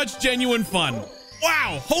so much genuine fun.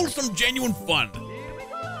 Wow, wholesome, genuine fun.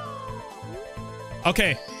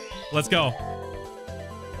 Okay, let's go.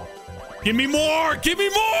 Give me more! Give me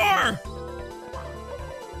more!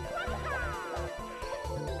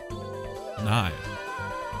 Nice.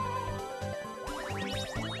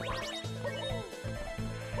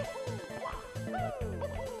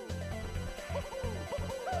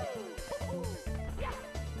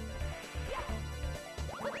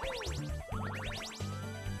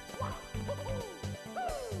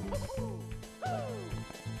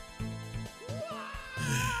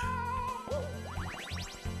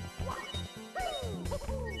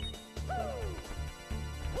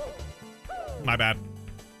 My bad.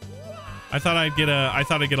 I thought I'd get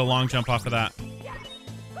a long jump off of that.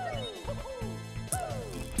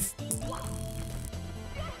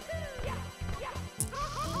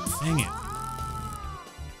 Dang it.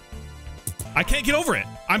 I can't get over it.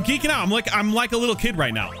 I'm geeking out. I'm like a little kid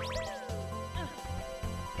right now.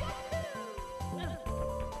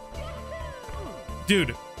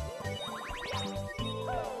 Dude.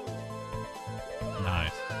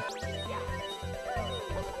 Nice.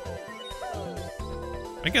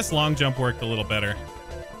 I guess long jump worked a little better.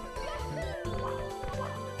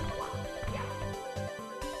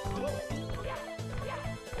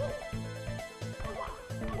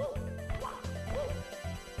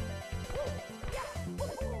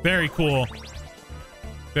 Very cool.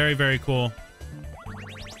 Very, very cool.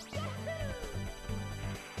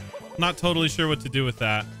 Not totally sure what to do with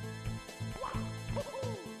that.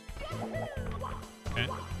 Okay.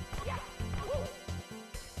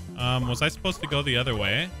 Was I supposed to go the other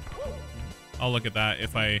way? I'll look at that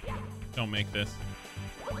if I don't make this.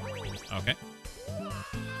 Okay.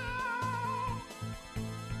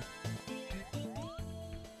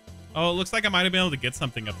 Oh, it looks like I might have been able to get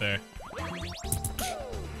something up there.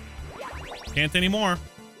 Can't anymore.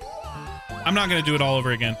 I'm not gonna do it all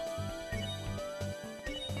over again.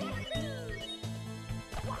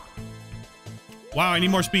 Wow, I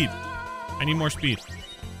need more speed. I need more speed.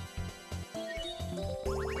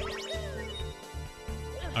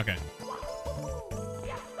 Okay.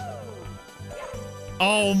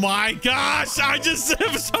 Oh my gosh, I just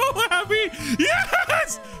am so happy.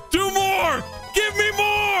 Yes! 2 more! Give me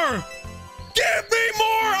more! Give me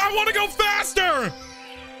more! I want to go faster!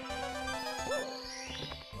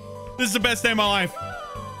 This is the best day of my life.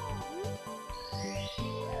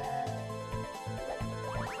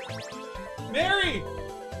 Mary!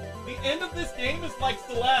 The end of this game is like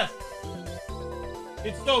Celeste.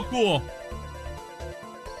 It's so cool.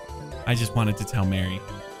 I just wanted to tell Mary.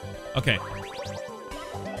 Okay.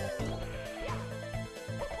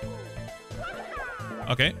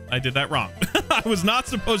 Okay, I did that wrong. I was not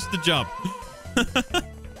supposed to jump.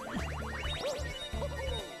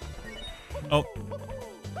 Oh.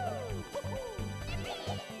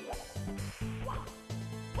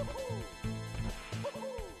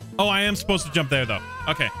 Oh, I am supposed to jump there, though.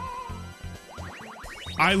 Okay.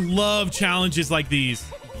 I love challenges like these.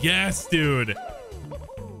 Yes, dude.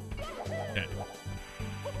 Okay.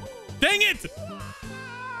 Dang it!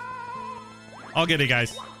 I'll get it,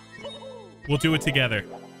 guys. We'll do it together.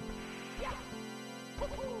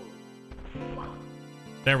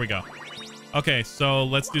 There we go. Okay, so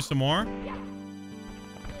let's do some more.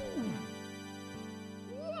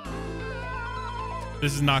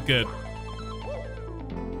 This is not good.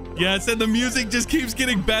 Yes, and the music just keeps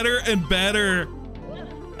getting better and better.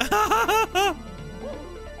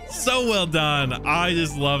 So well done. I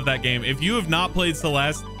just love that game. If you have not played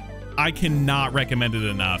Celeste, I cannot recommend it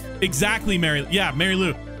enough. Exactly, Mary. Yeah, Mary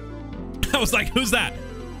Lou. I was like, who's that?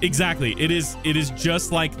 Exactly. It is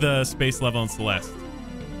just like the space level in Celeste.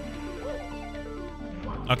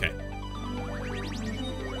 Okay.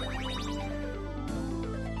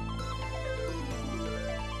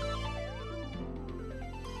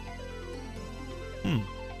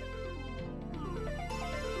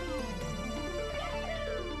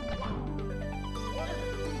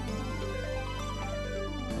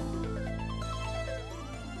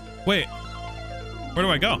 Wait, where do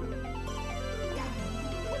I go?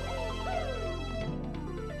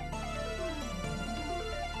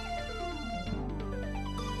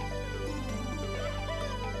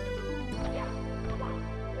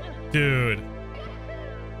 Dude.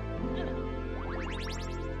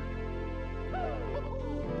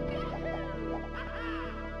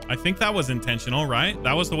 I think that was intentional, right?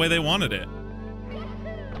 That was the way they wanted it.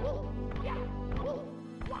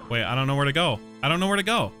 Wait, I don't know where to go. I don't know where to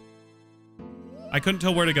go. I couldn't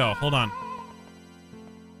tell where to go. Hold on.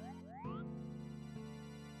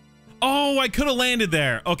 Oh, I could have landed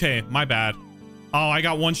there. Okay, my bad. Oh, I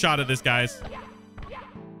got one shot at this, guys.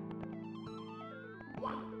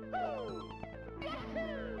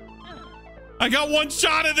 I got one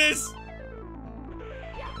shot at this.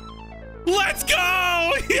 Let's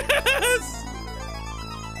go! Yes!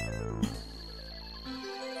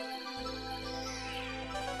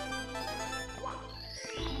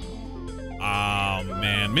 Oh,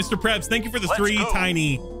 man. Mr. Prebz, thank you for the 3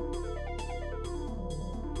 tiny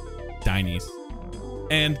Dinies.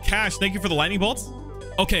 And Cash, thank you for the lightning bolts.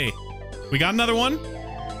 Okay, we got another one.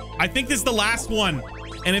 I think this is the last one.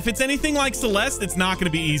 And if it's anything like Celeste, it's not going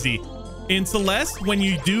to be easy. In Celeste, when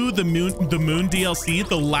you do the moon DLC,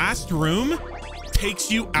 the last room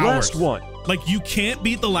takes you hours. Last one. Like, you can't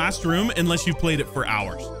beat the last room unless you played it for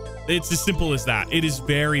hours. It's as simple as that. It is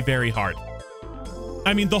very, very hard.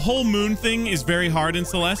 I mean, the whole moon thing is very hard in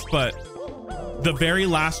Celeste, but the very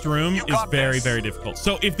last room is very, very difficult.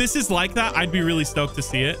 So if this is like that, I'd be really stoked to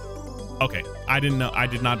see it. Okay, I didn't know. I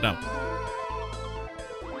did not know.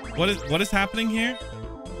 What is happening here?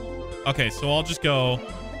 Okay, so I'll just go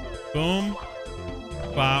boom,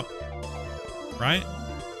 bop, right?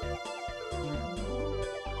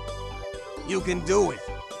 You can do it.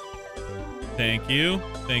 Thank you.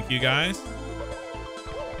 Thank you, guys.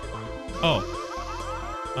 Oh.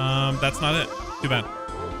 That's not it. Too bad.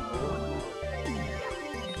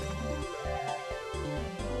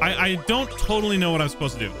 I don't totally know what I'm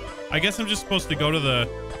supposed to do. I guess I'm just supposed to go to the...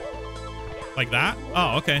 like that?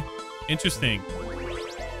 Oh, okay. Interesting.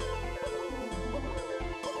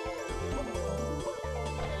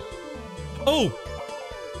 Oh!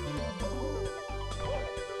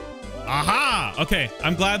 Aha! Okay,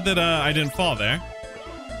 I'm glad that I didn't fall there.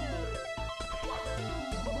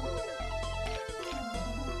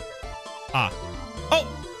 Ah. Oh!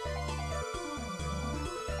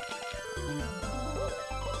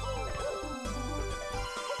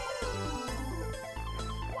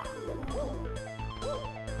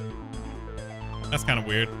 That's kind of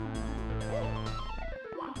weird.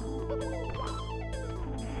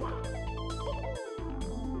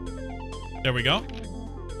 There we go.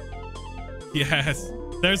 Yes.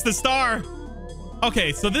 There's the star.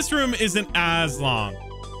 Okay, so this room isn't as long.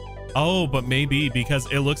 Oh, but maybe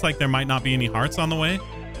because it looks like there might not be any hearts on the way.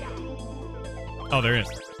 Oh, there is.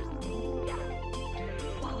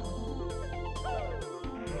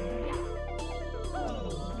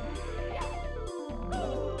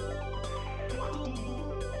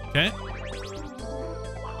 Okay.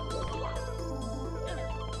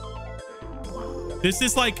 This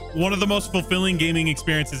is like one of the most fulfilling gaming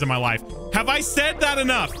experiences in my life. Have I said that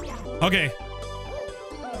enough? Okay.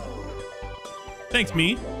 Thanks,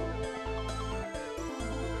 me.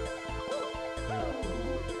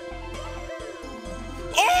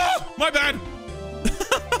 Oh, my bad.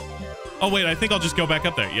 Oh, wait, I think I'll just go back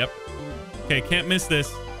up there. Yep. Okay, can't miss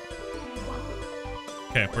this.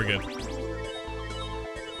 Okay, we're good.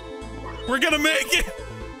 We're gonna make it.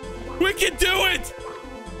 We can do it.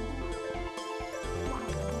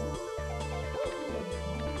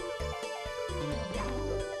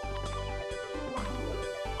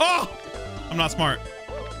 Oh, I'm not smart.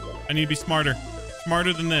 I need to be smarter.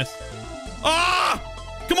 Smarter than this. Ah!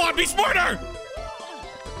 Come on, be smarter!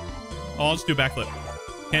 Oh, I'll just do backflip.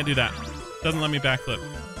 Can't do that. Doesn't let me backflip.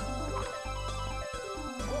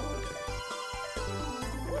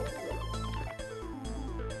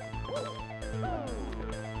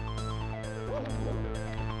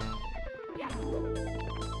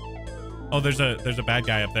 Oh, there's a bad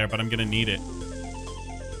guy up there, but I'm gonna need it.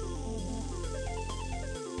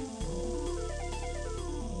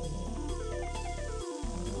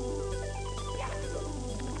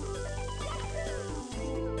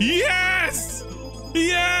 Yes!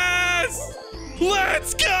 Yes!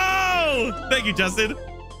 Let's go! Thank you, Justin.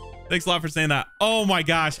 Thanks a lot for saying that. Oh my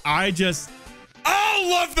gosh, I just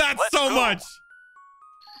love that so much.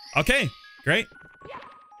 Okay, great.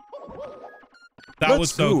 That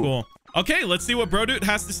was so cool. Okay, let's see what Brodude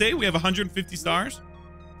has to say. We have 150 stars.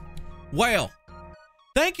 Well,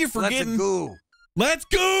 thank you for getting... Let's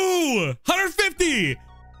go! 150!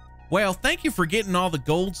 Well, thank you for getting all the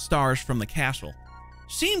gold stars from the castle.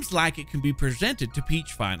 Seems like it can be presented to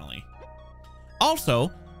Peach finally.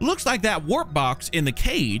 Also, looks like that warp box in the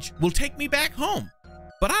cage will take me back home.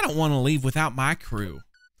 But I don't want to leave without my crew.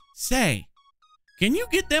 Say, can you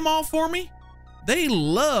get them all for me? They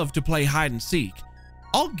love to play hide and seek.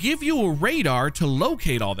 I'll give you a radar to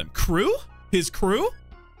locate all them. Crew? His crew?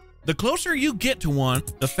 The closer you get to one,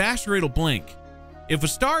 the faster it'll blink. If a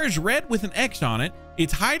star is red with an X on it,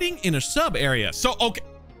 it's hiding in a sub area. So, okay.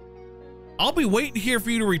 I'll be waiting here for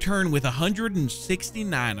you to return with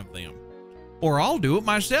 169 of them. Or I'll do it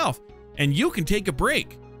myself, and you can take a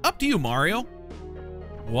break. Up to you, Mario.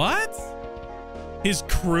 What? His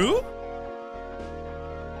crew?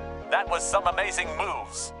 That was some amazing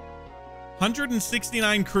moves.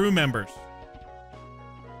 169 crew members.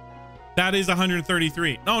 That is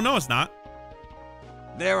 133. No, it's not.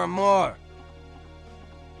 There are more.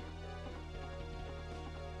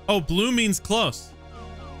 Oh, blue means close.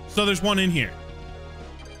 So there's one in here.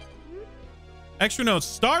 Extra notes,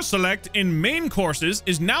 star select in main courses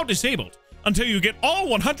is now disabled until you get all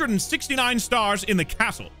 169 stars in the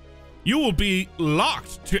castle. You will be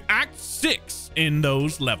locked to Act 6 in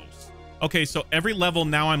those levels. Okay, so every level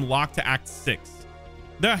now I'm locked to Act 6.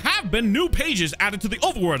 There have been new pages added to the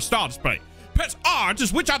overworld star display. Press R to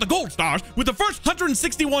switch out the gold stars with the first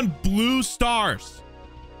 161 blue stars.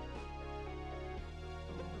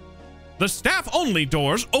 The staff-only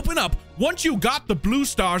doors open up once you got the blue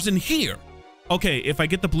stars in here. Okay, if I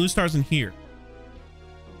get the blue stars in here.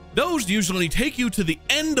 Those usually take you to the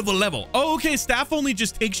end of a level. Oh, okay, staff only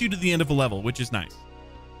just takes you to the end of a level, which is nice.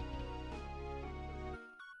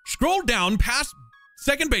 Scroll down past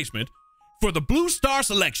second basement for the blue star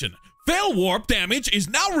selection. Fail warp damage is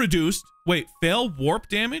now reduced. Wait, fail warp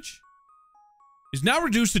damage is now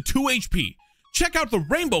reduced to 2 HP. Check out the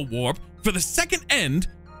rainbow warp for the second end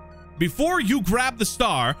before you grab the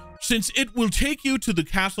star, since it will take you to the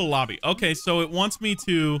castle lobby. Okay, so it wants me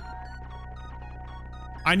to...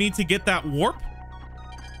 I need to get that warp?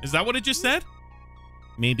 Is that what it just said?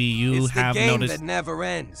 Maybe you have noticed that never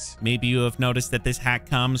ends. Maybe you have noticed that this hack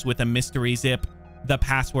comes with a mystery zip. The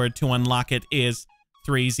password to unlock it is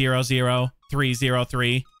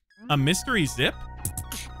 300303. A mystery zip?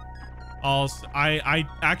 Also, I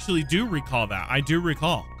actually do recall that. I do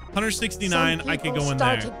recall. 169, I could go in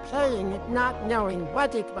there. Started playing it not knowing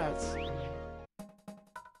what it was.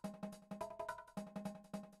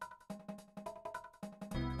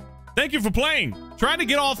 Thank you for playing. Try to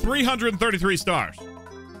get all 333 stars.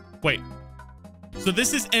 Wait. So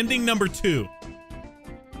this is ending number 2.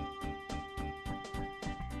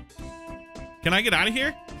 Can I get out of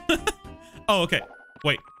here? Oh, okay.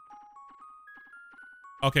 Wait.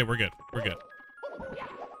 Okay, we're good. We're good.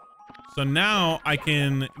 So now I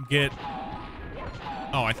can get...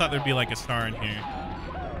 Oh, I thought there'd be like a star in here.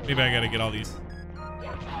 Maybe I gotta get all these.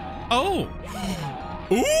 Oh!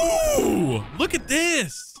 Ooh! Look at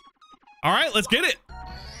this! All right, let's get it.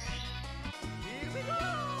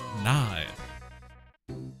 Nice.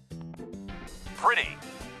 Pretty.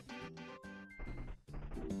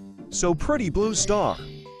 So pretty blue star.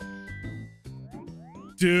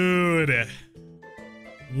 Dude.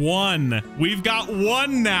 1. We've got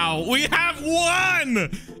 1 now. We have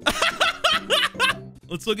 1!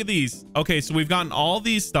 Let's look at these. Okay, so we've gotten all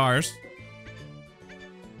these stars.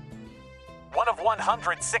 1 of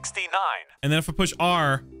 169. And then if I push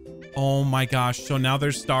R, oh my gosh. So now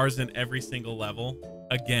there's stars in every single level.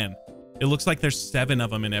 Again, it looks like there's 7 of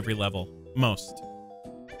them in every level. Most.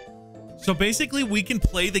 So basically we can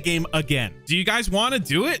play the game again. Do you guys want to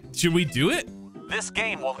do it? Should we do it? This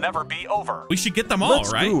game will never be over. We should get them all,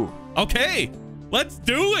 Let's right? go. Okay, let's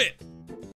do it.